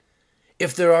it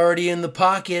if they're already in the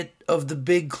pocket of the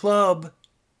big club?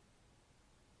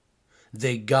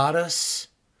 They got us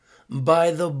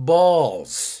by the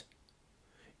balls,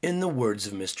 in the words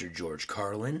of Mr. George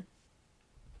Carlin.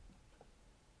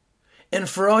 And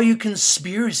for all you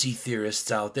conspiracy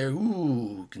theorists out there,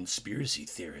 conspiracy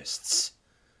theorists,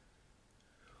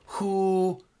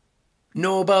 who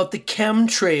know about the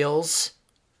chemtrails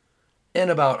and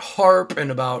about HARP and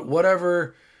about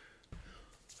whatever,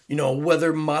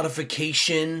 weather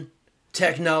modification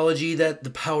technology that the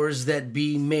powers that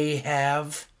be may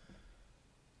have.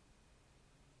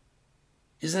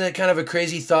 Isn't that kind of a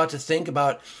crazy thought to think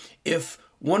about? If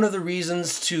one of the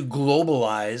reasons to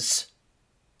globalize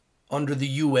under the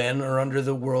UN or under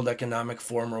the World Economic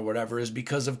Forum or whatever is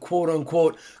because of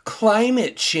quote-unquote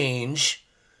climate change,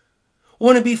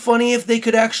 wouldn't it be funny if they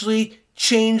could actually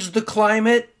change the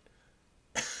climate?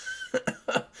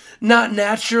 Not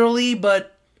naturally,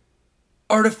 but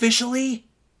artificially?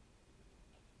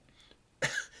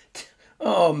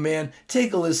 Oh, man,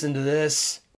 take a listen to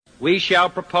this. We shall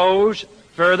propose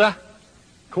further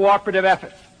cooperative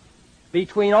efforts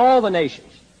between all the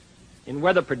nations in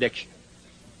weather prediction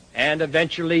and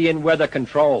eventually in weather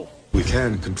control. We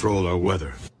can control our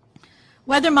weather.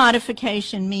 Weather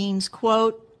modification means,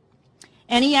 quote,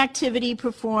 any activity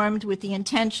performed with the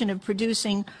intention of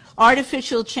producing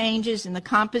artificial changes in the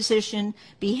composition,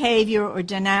 behavior, or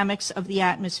dynamics of the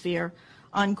atmosphere,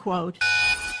 unquote.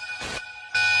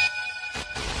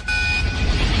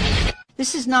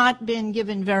 This has not been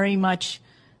given very much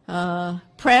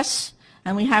press,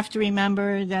 and we have to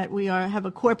remember that we have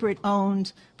a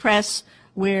corporate-owned press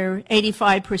where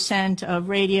 85% of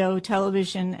radio,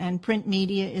 television, and print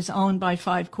media is owned by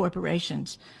 5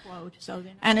 corporations.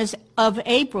 And as of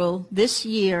April this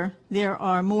year, there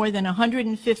are more than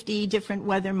 150 different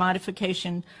weather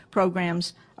modification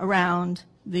programs around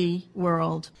the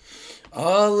world.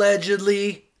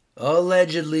 Allegedly,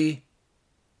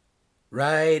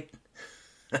 right?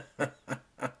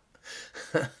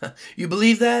 You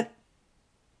believe that?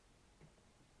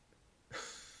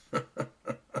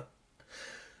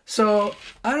 So,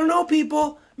 I don't know,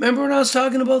 people. Remember when I was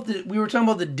talking about we were talking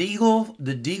about the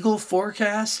Deagle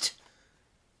forecast?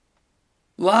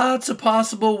 Lots of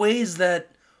possible ways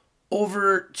that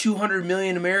over 200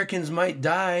 million Americans might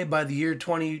die by the year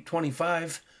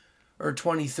 2025 or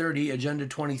 2030, Agenda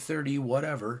 2030,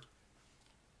 whatever.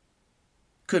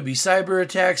 Could be cyber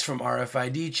attacks from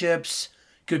RFID chips,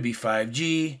 could be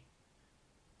 5G,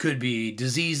 could be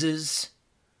diseases,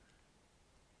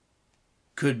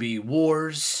 could be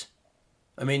wars.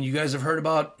 I mean, you guys have heard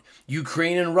about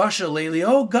Ukraine and Russia lately.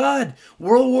 Oh, God,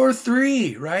 World War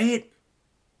III, right?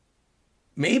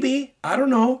 Maybe. I don't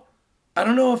know. I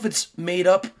don't know if it's made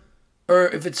up or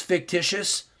if it's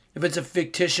fictitious. If it's a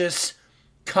fictitious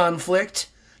conflict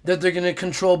that they're going to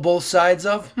control both sides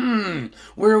of.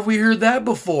 Where have we heard that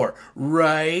before?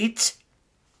 Right?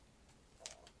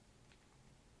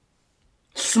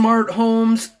 Smart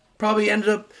homes probably ended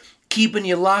up keeping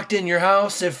you locked in your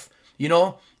house if,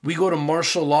 we go to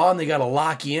martial law and they got to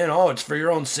lock you in. Oh, it's for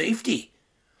your own safety.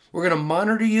 We're going to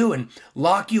monitor you and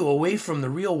lock you away from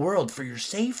the real world for your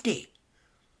safety.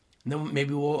 And then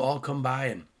maybe we'll all come by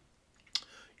and,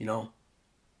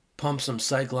 pump some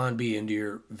Cyclone B into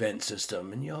your vent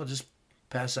system and you'll just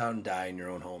pass out and die in your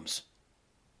own homes.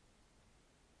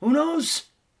 Who knows?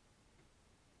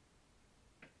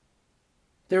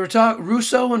 They were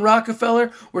Rousseau and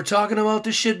Rockefeller were talking about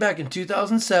this shit back in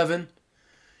 2007.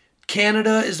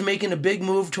 Canada is making a big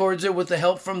move towards it with the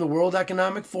help from the World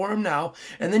Economic Forum now.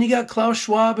 And then you got Klaus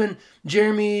Schwab and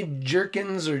Jeremy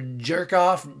Jerkins or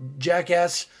Jerkoff,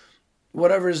 Jackass,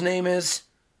 whatever his name is,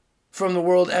 from the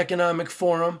World Economic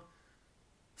Forum.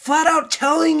 Flat out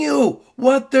telling you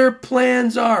what their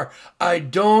plans are. I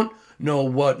don't know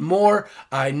what more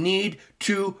I need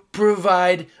to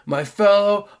provide my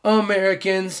fellow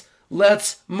Americans.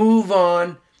 Let's move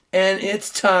on. And it's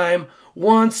time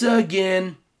once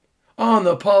again on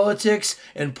the Politics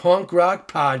and Punk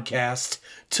Rock podcast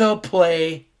to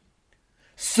play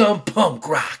some punk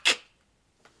rock.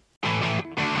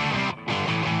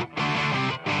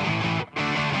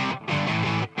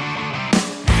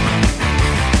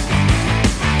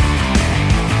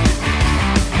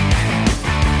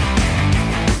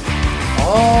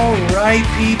 All right,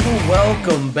 people,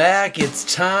 welcome back.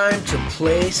 It's time to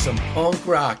play some punk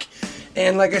rock.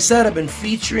 And like I said, I've been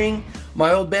featuring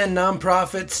my old band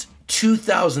Nonprofit's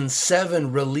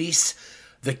 2007 release,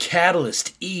 The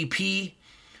Catalyst EP.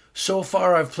 So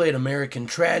far, I've played American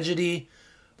Tragedy,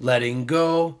 Letting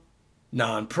Go,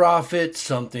 Nonprofit,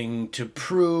 Something to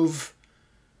Prove.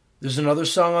 There's another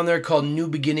song on there called New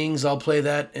Beginnings. I'll play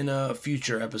that in a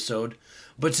future episode.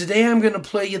 But today I'm going to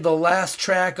play you the last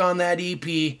track on that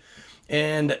EP.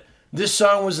 And this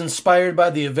song was inspired by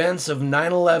the events of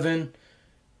 9/11.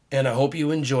 And I hope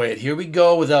you enjoy it. Here we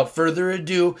go. Without further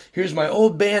ado, here's my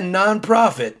old band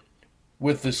Nonprofit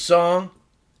with the song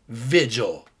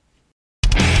Vigil.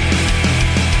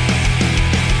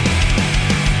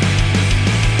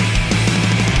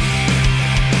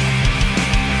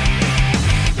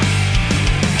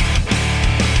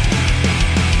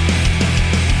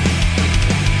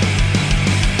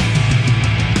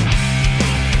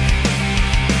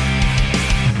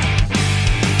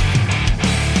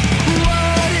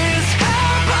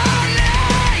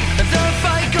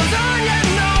 Goes on, yet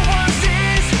no one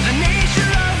sees the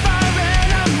nature of our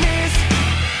enemies.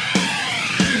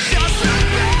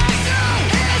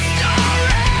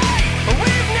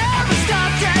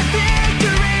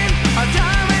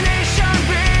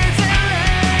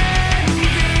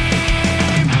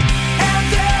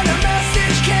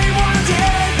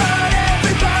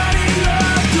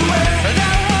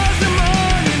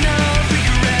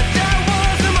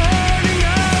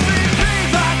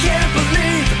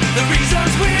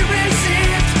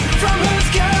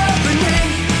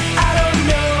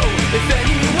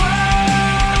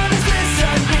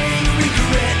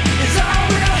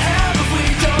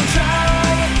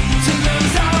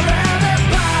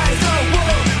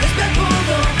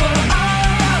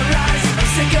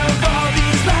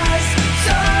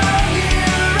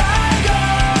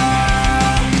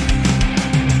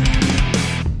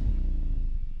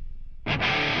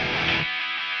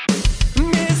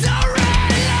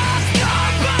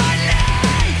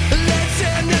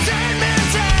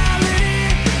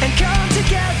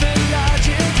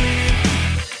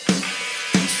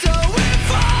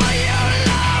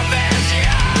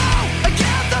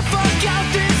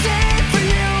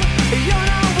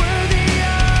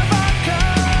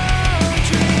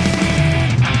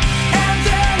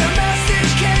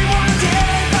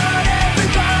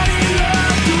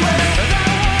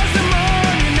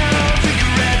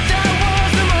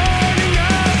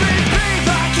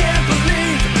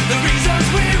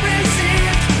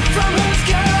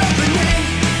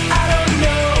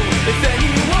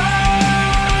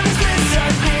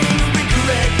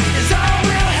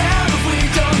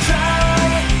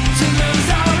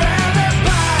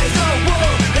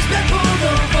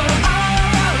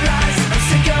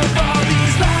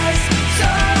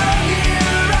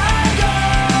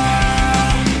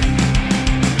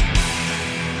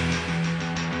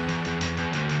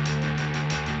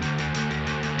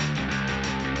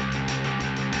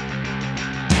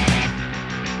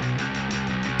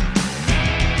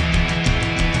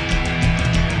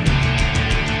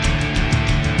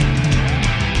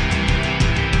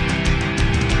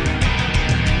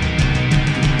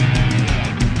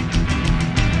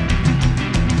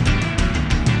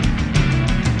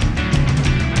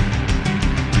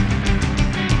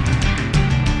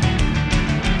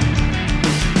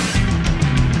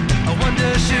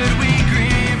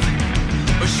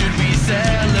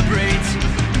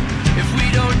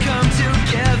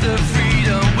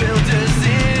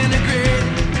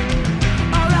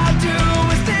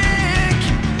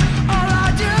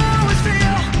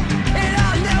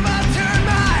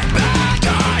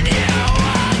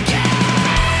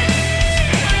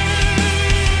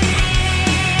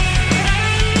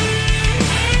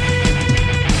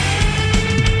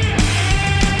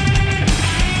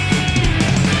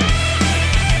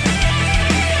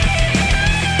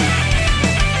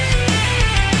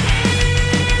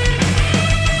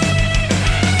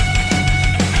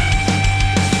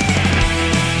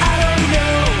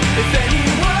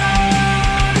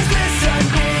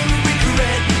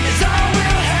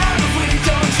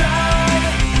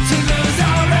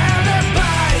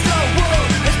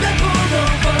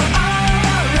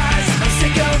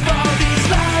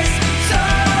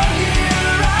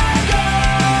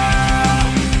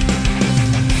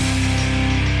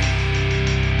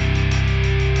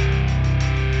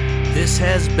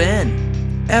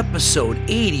 been episode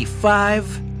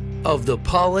 85 of the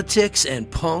Politics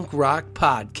and Punk Rock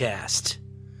Podcast.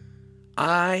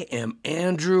 I am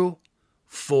Andrew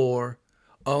for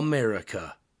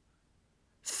America.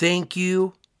 Thank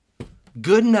you.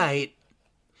 Good night.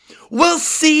 We'll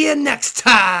see you next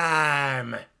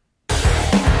time.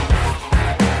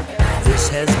 This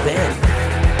has been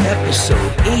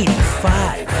episode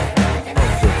 85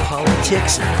 of the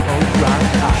Politics and Punk Rock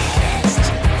Podcast,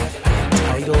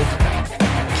 entitled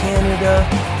Canada,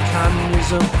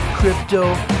 Communism,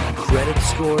 Crypto, Credit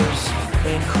Scores,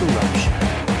 and Corruption.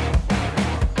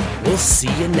 We'll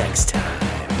see you next time.